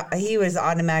 He was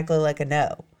automatically like a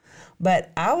no.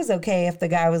 But I was okay if the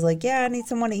guy was like, yeah, I need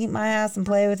someone to eat my ass and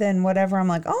play with it and whatever. I'm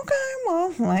like, okay,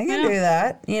 well, I can do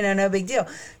that. No big deal.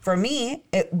 For me,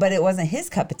 but it wasn't his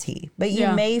cup of tea. But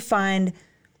you may find,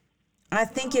 I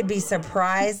think you'd be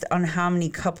surprised on how many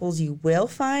couples you will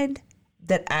find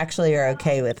that actually are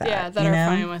okay with that. Yeah, that are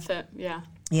fine with it. Yeah.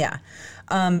 Yeah.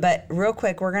 But real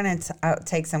quick, we're going to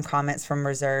take some comments from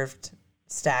Reserved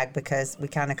Stag because we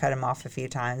kind of cut him off a few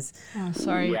times. Oh,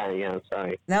 sorry. Yeah,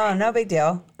 sorry. No big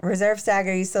deal. Reserved Stag,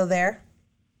 are you still there?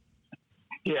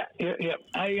 Yeah.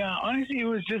 I honestly, it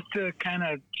was just to kind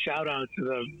of shout out to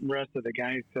the rest of the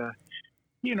guys.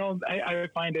 I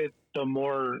find it the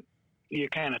more you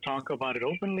kind of talk about it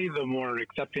openly, the more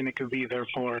accepting it could be.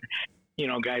 Therefore,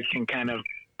 guys can kind of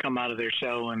come out of their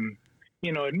shell and,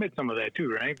 admit some of that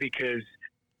too, right? Because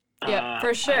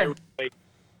for sure.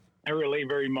 I relate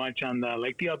very much on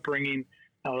the upbringing.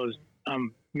 I was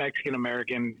Mexican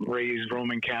American, raised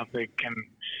Roman Catholic, and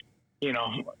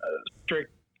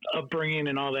strict upbringing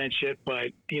and all that shit.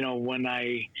 But when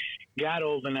I got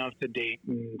old enough to date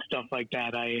and stuff like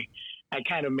that, I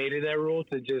kind of made it that rule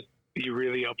to just be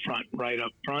really right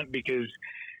up front, because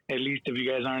at least if you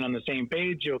guys aren't on the same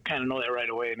page, you'll kind of know that right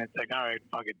away. And it's like, all right,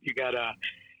 fuck it, you gotta,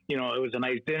 it was a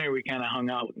nice dinner. We kind of hung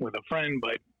out with a friend,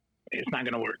 but it's not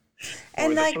gonna work.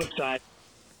 And or like, the flip side,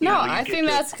 No, I think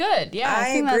that's good. Yeah, I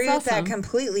think agree that's with awesome. that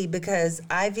completely, because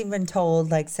I've even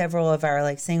told like several of our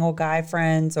like single guy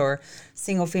friends or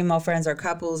single female friends or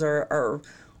couples or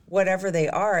whatever they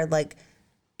are, like,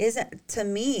 to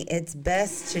me, it's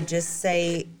best to just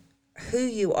say who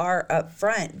you are up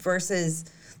front versus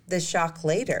the shock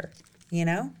later,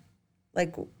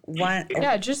 like one.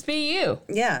 Yeah, just be you.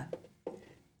 Yeah.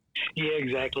 Yeah,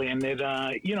 exactly. And it,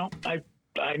 I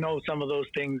know some of those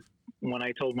things. When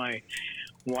I told my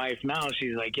wife now,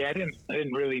 she's like, yeah, I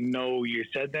didn't really know you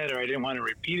said that, or I didn't want to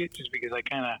repeat it just because I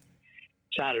kind of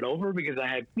shot it over, because I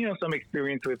had, some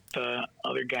experience with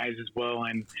other guys as well.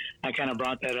 And I kind of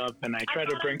brought that up, and I tried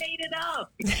to bring made it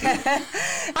up.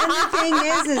 And the thing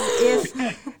is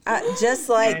if just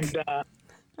like. And,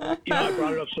 I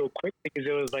brought it up so quick because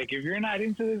it was like, if you're not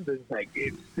into this,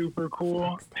 it's super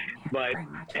cool. But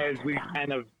as we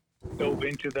kind of dove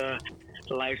into the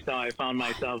lifestyle, I found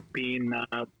myself being,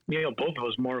 both of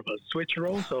us more of a switch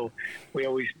role. So we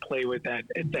always play with that.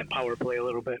 It's that power play a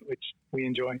little bit, which we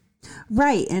enjoy.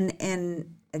 Right.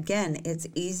 And again, it's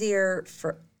easier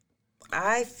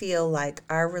I feel like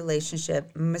our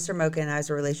relationship, Mr. Mocha and I's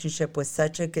relationship, was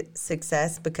such a good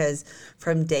success because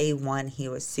from day one he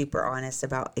was super honest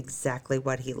about exactly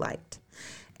what he liked,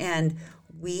 and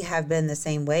we have been the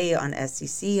same way on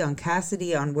SCC, on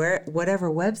Cassidy, on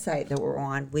whatever website that we're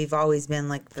on. We've always been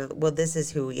like, well, this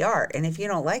is who we are, and if you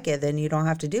don't like it, then you don't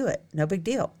have to do it. No big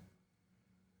deal.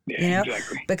 Yeah, You know,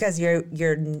 exactly. because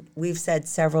we've said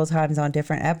several times on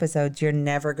different episodes, you're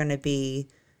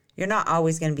not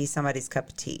always going to be somebody's cup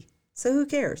of tea. So who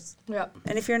cares? Yep.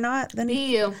 And if you're not, then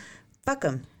Be you. fuck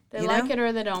them. They like it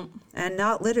or they don't. And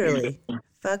not literally.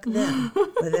 Fuck them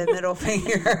with a middle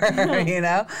finger, you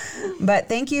know? But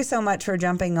thank you so much for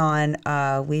jumping on.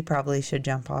 We probably should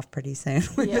jump off pretty soon.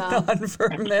 We've been on for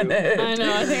a minute. I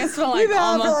know. I think it's been We've been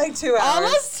on for like 2 hours.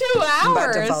 Almost 2 hours. I'm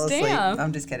about to fall asleep. Damn.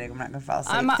 I'm just kidding. I'm not going to fall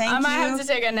asleep. I might have to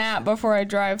take a nap before I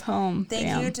drive home.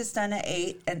 Thank you to Stunna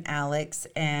 8 and Alex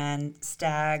and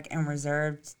Stag and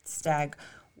Reserved Stag.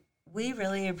 We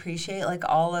really appreciate like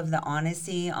all of the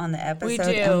honesty on the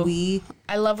episode. We do. And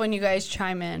I love when you guys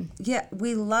chime in. Yeah,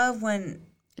 we love when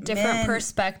Different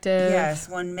perspective. Yes,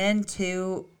 when men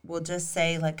too will just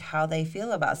say like how they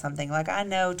feel about something. Like I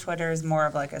know Twitter is more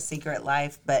of like a secret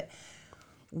life, but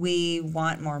we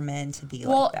want more men to be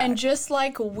like that. And just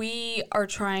like we are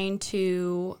trying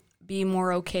to be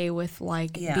more okay with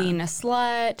like being a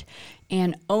slut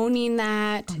and owning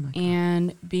that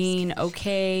and being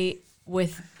okay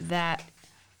with that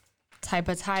type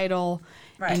of title.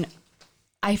 Right. And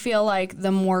I feel like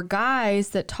the more guys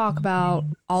that talk about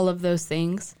all of those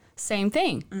things, same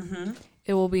thing. Mm-hmm.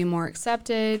 It will be more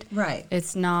accepted. Right.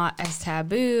 It's not as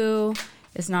taboo.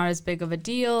 It's not as big of a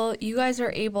deal. You guys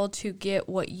are able to get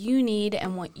what you need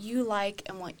and what you like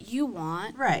and what you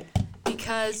want. Right.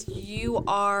 Because you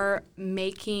are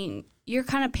you're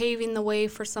kind of paving the way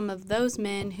for some of those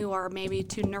men who are maybe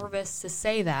too nervous to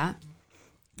say that.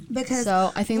 Because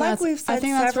so I think like that's we've said I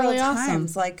think that's several really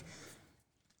times, awesome. like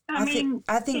I think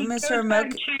Mr.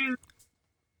 Mocha.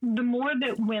 The more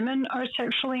that women are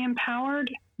sexually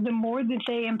empowered, the more that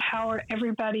they empower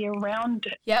everybody around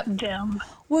them.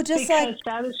 Well, just because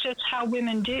that is just how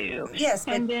women do. Yes.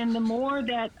 And then the more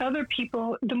that other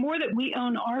people, the more that we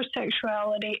own our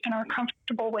sexuality and are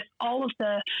comfortable with all of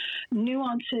the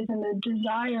nuances and the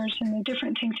desires and the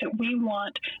different things that we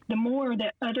want, the more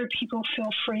that other people feel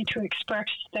free to express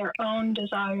their own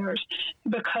desires,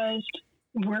 because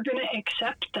we're going to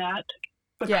accept that.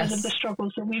 Because of the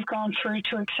struggles that we've gone through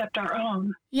to accept our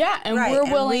own. Yeah, and we're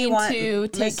willing to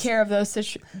take care of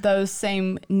those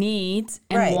same needs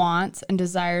and wants and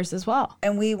desires as well.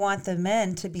 And we want the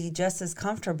men to be just as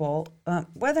comfortable,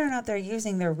 whether or not they're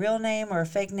using their real name or a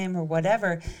fake name or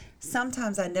whatever.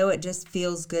 Sometimes I know it just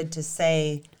feels good to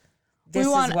say, this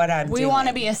is what I'm doing. We want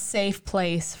to be a safe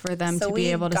place for them to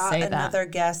be able to say that. So we got another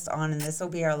guest on, and this will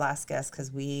be our last guest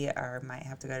because we might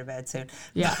have to go to bed soon.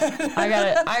 Yeah,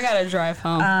 I gotta drive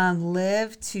home.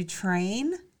 Live to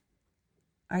Train.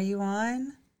 Are you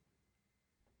on?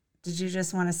 Did you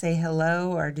just want to say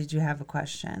hello, or did you have a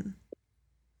question?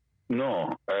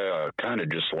 No, I kind of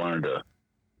just wanted to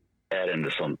add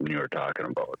into something you were talking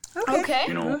about. Okay.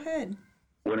 You know, go ahead.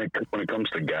 When it comes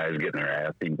to guys getting their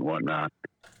ass beat and whatnot,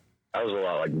 I was a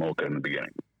lot like Mocha in the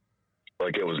beginning.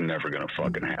 Like, it was never going to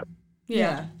fucking happen.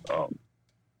 Yeah.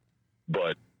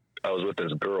 But I was with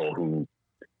this girl who,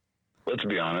 let's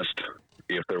be honest,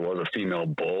 if there was a female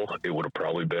bull, it would have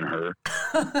probably been her.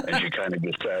 And she kind of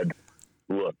just said,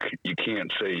 look, you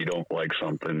can't say you don't like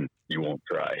something you won't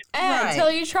try. Until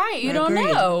you try it, you don't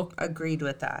know. Agreed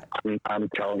with that. I'm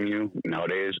telling you,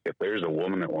 nowadays, if there's a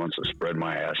woman that wants to spread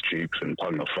my ass cheeks and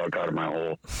tongue the fuck out of my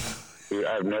hole, dude,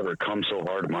 I've never come so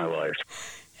hard in my life.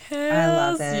 I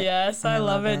love it. Yes, I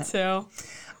love it too.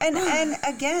 And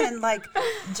again, like,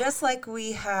 just like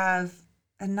we have,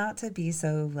 and not to be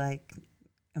so like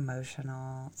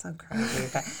emotional, so crazy,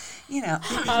 but you know,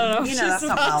 I don't know. That's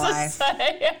not my life.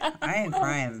 I ain't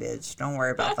crying, bitch. Don't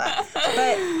worry about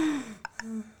that.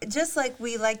 But just like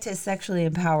we like to sexually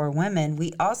empower women,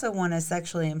 we also want to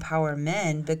sexually empower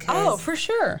men because for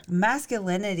sure,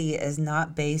 masculinity is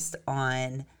not based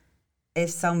on if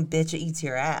some bitch eats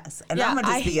your ass. And I'm going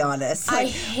to just be honest.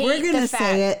 Like, we're going to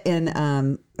say it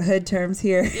in hood terms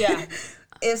here. Yeah.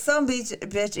 If some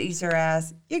bitch eats your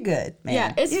ass, you're good, man.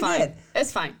 Yeah, it's fine. Good.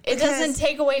 It's fine. It doesn't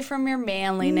take away from your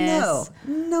manliness.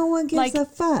 No one gives a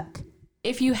fuck.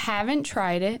 If you haven't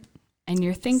tried it and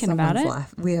you're thinking about it.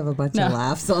 We have a bunch of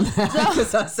laughs on that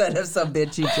because I said if some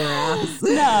bitch eats your ass.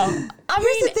 No.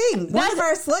 Here's the thing. One of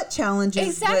our slut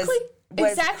challenges was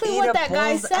was exactly eat what a that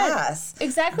guy bull's said. ass.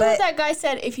 Exactly what that guy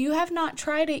said. If you have not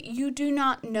tried it, you do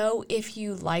not know if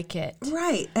you like it.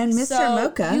 Right. And Mr. So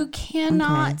Mocha. you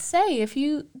cannot say if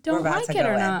you don't like it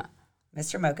or not.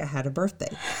 Mr. Mocha had a birthday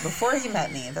before he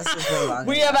met me. This was way long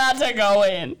We ago. about to go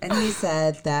in. And he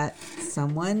said that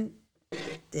someone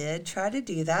did try to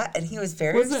do that, and he was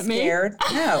very scared.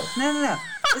 No.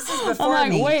 This is before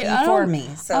me. Before me.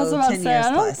 So I was about 10 to say, years I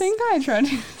don't plus. think I tried to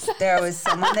do that. There was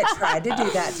someone that tried to do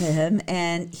that to him,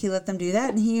 and he let them do that,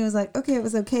 and he was like, okay, it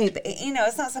was okay. But,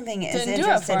 it's not something he's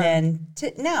interested in.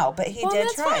 No, but he did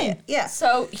try it. Yeah.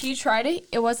 So he tried it.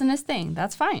 It wasn't his thing.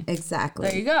 That's fine. Exactly.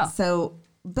 There you go. So,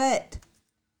 but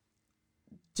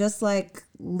just like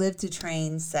Live to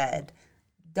Train said,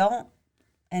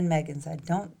 and Megan said,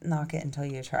 don't knock it until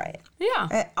you try it. Yeah.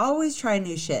 I always try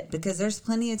new shit, because there's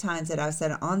plenty of times that I've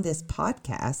said on this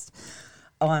podcast,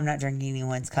 oh, I'm not drinking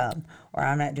anyone's cum, or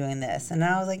I'm not doing this. And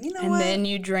I was like, you know what? And then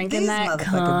you drinking These that motherfucking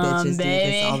cum, bitches baby.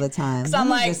 do this all the time. So I'm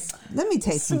like, let me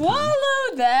taste some cum.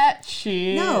 swallow that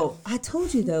shit. No, I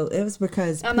told you, though, it was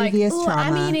because I'm like, previous ooh, trauma.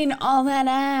 I'm eating all that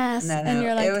ass. No, and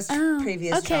you're like, it was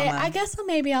previous okay, trauma. I guess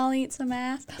maybe I'll eat some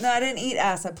ass. No, I didn't eat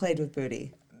ass. I played with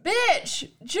booty. Bitch,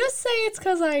 just say it's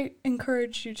because I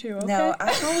encouraged you to, okay? No,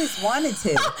 I always wanted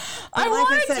to. I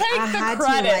want to take the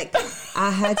credit. I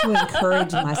had to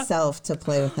encourage myself to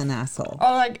play with an asshole.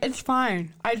 Oh, like, it's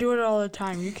fine. I do it all the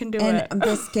time. You can do it. And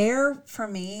the scare for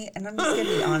me, and I'm just going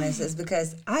to be honest, is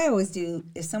because I always do,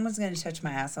 if someone's going to touch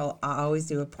my asshole, I always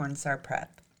do a porn star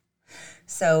prep.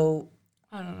 So,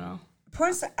 I don't know.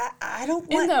 porn star, I don't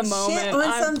want In the moment, shit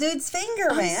on some dude's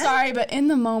finger, man. I'm sorry, but in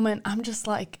the moment, I'm just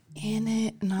like in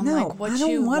it, and I'm like, what I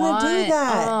you don't want? wanna do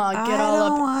that. Oh, get I all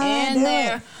don't up wanna in do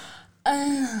there.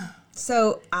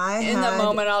 So In the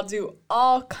moment, I'll do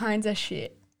all kinds of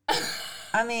shit.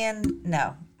 I mean,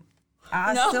 no.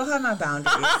 I still have my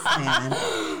boundaries,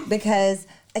 man. Because,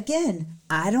 again,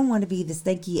 I don't want to be the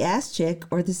stinky ass chick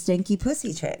or the stinky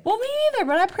pussy chick. Well, me neither,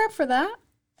 but I prep for that.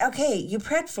 Okay, you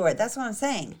prepped for it. That's what I'm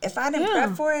saying. If I didn't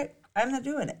prep for it, I'm not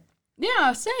doing it.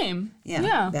 Yeah, same.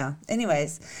 Yeah.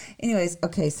 Anyways,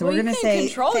 okay, so we're going to you say can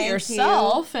control thank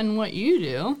yourself and what you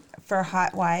do. for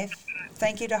Hot Wife.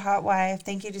 Thank you to Hot Wife.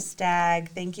 Thank you to Stag.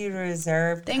 Thank you to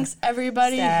Reserve. Thanks,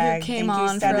 everybody Stag. who came Thank you,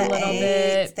 on for a Stunna little 8.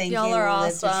 bit. Thank Y'all you, are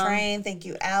Live to awesome. Train. Thank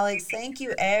you, Alex. Thank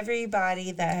you,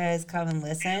 everybody that has come and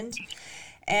listened.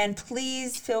 And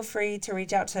please feel free to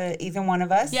reach out to either one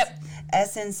of us. Yep.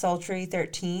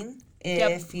 SNSultry13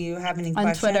 if you have any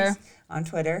questions. On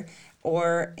Twitter.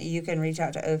 Or you can reach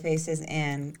out to O-Faces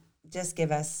and just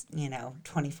give us,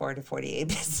 24 to 48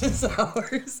 business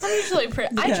hours. I'm usually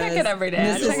I check it every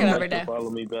day. I check it every day. Follow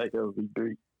me back. That would be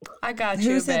great. I got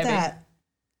you, Who said baby. that?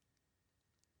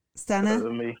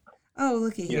 Stunna? Me. Oh,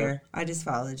 looky here. I just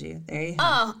followed you. There you go.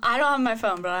 Oh, I don't have my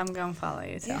phone, but I'm going to follow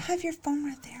you, too. You have your phone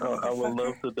right there. I would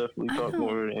love motherfucker. to definitely talk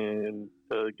more and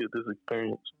get this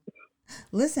experience.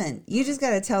 Listen, you just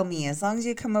got to tell me. As long as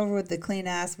you come over with the clean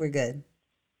ass, we're good.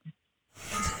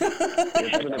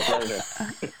 It's been a pleasure.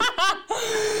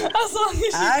 As long as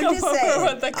you I'm come just over saying.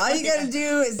 with the All you got to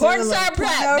do is Porn do a star little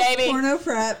prep, baby. Porno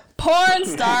prep. Porn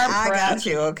star I prep. got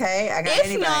you, okay? I got If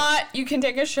anybody. not, you can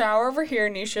take a shower over here.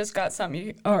 Nisha's got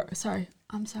something. I'm sorry.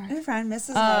 Your friend,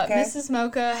 Mrs. Mocha. Mrs.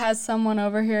 Mocha has someone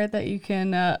over here that you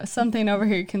can, something over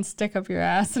here you can stick up your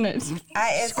ass and it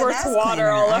It's squirts an ass water cleaner.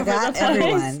 all I over got the place.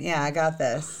 everyone. Yeah, I got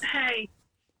this. Hey,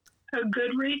 a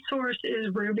good resource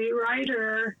is Ruby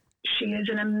Ryder. She is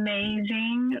an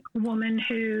amazing woman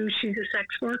she's a sex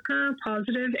worker,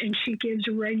 positive, and she gives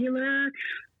regular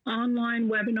online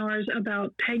webinars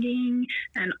about pegging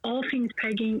and all things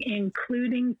pegging,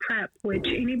 including PrEP, which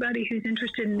anybody who's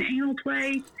interested in anal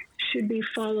play should be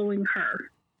following her.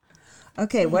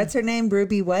 Okay, what's her name?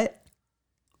 Ruby what?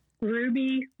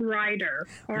 Ruby Ryder.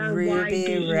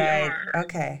 Ruby Ryder.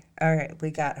 Okay. All right. We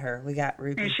got her. We got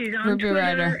Ruby. And she's on Ruby Twitter,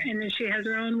 Ryder. and then she has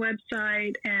her own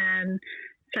website, and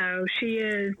so she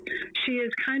is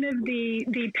kind of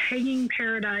the pegging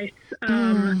paradise.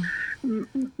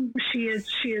 She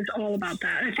is all about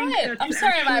that. I think What? that's I'm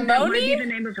sorry, am I actually, that might be moaning? the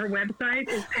name of her website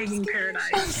is Pegging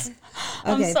Paradise.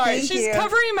 I'm Okay, sorry. thank She's you.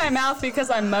 covering my mouth because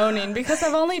I'm moaning because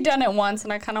I've only done it once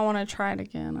and I kind of want to try it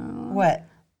again. I don't know. What?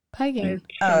 Pegging.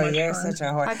 Oh, you're such a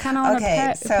whore. I kinda wanna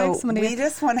Okay, peg so somebody. we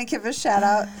just want to give a shout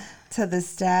out to the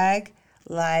Stag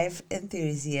Life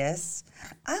Enthusiast.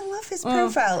 I love his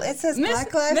profile. It says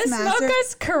Black Lives Miss Matter.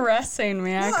 Mocha's caressing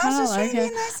me. I No, I was kind of just trying like to be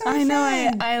it. nice to my I know.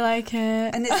 friend. I like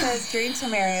it. And it says Dream to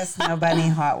Marry a Snow Bunny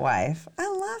Hot Wife. I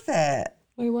love it.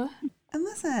 Wait, what? And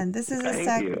listen, this is a Thank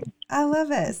Stag. you. I love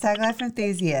it. Stag Life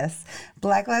Enthusiast.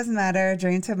 Black Lives Matter.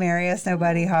 Dream to Marry a Snow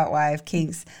Bunny Hot Wife.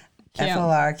 Kinks. Cute.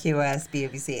 FLRQS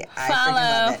BABC. I Follow.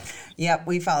 freaking love it. Yep,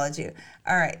 we followed you.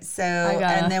 All right, so got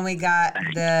and it. then we got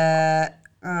the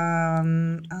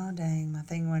oh dang, my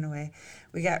thing went away.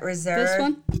 We got reserve. This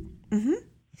one?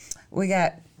 We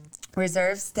got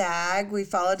Reserve Stag. We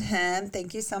followed him.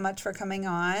 Thank you so much for coming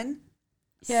on.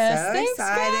 Yes, So thanks,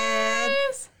 excited.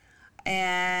 guys.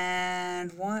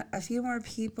 And a few more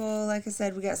people. Like I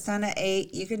said, we got Stunna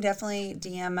 8. You can definitely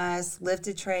DM us. Live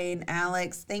to Train.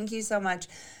 Alex, thank you so much.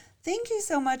 Thank you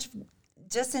so much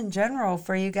just in general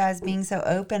for you guys being so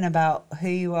open about who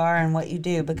you are and what you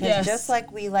do. Because Yes. just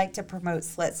like we like to promote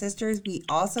Slut Sisters, we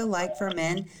also like for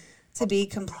men to be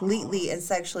completely and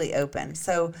sexually open.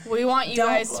 So We want you Don't-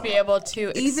 guys to be able to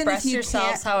Even if express you yourselves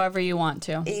can't- however you want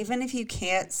to. even if you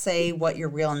can't say what your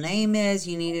real name is,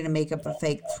 you needed to make up a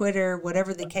fake Twitter,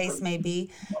 whatever the case may be,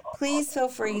 please feel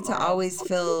free to always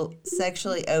feel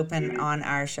sexually open on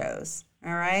our shows.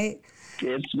 All right?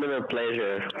 It's been a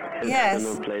pleasure. Yes.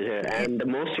 It's been a pleasure. And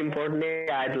most importantly,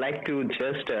 I'd like to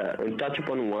just touch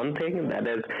upon one thing, that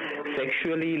is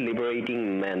sexually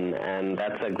liberating men. And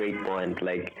that's a great point.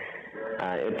 Like,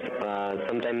 it's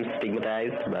sometimes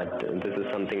stigmatized, but this is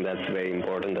something that's very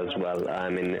important as well. I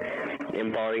mean,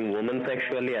 empowering women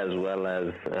sexually as well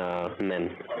as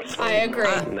men. I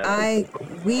agree.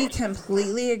 We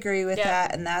completely agree with Yeah.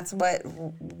 that, and that's what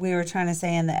we were trying to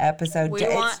say in the episode. We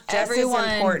It's want just everyone-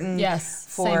 as important yes,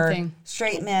 same for thing.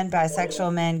 straight men,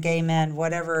 bisexual men, gay men,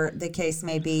 whatever the case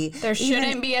may be. There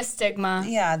shouldn't be a stigma.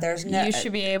 Yeah, there's no. You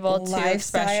should be able to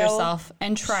express lifestyle- yourself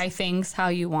and try things how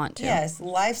you want to. Yes,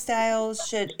 lifestyle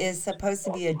is supposed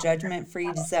to be a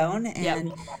judgment-free zone,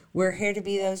 and we're here to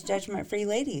be those judgment-free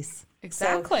ladies.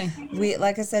 Exactly. So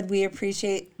like I said, we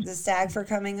appreciate the Stag for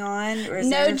coming on.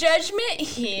 No judgment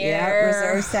here. Yeah,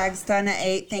 Reserve Stag Stunna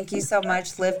 8. Thank you so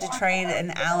much, Live to Train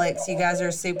and Alex. You guys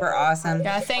are super awesome.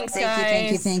 Yeah, thanks, Thank you, thank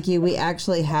you, guys. thank you. We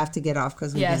actually have to get off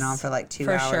because we've Yes, been on for like 2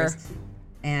 for hours. sure.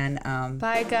 And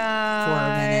Bye, 4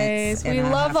 guys. minutes. We and I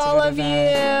love have to all go to of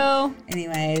bed. you.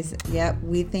 Anyways, yep,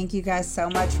 we thank you guys so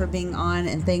much for being on,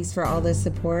 and thanks for all the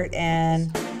support.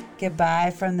 And goodbye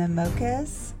from the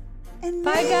Mochas. And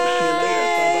Bye,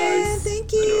 guys.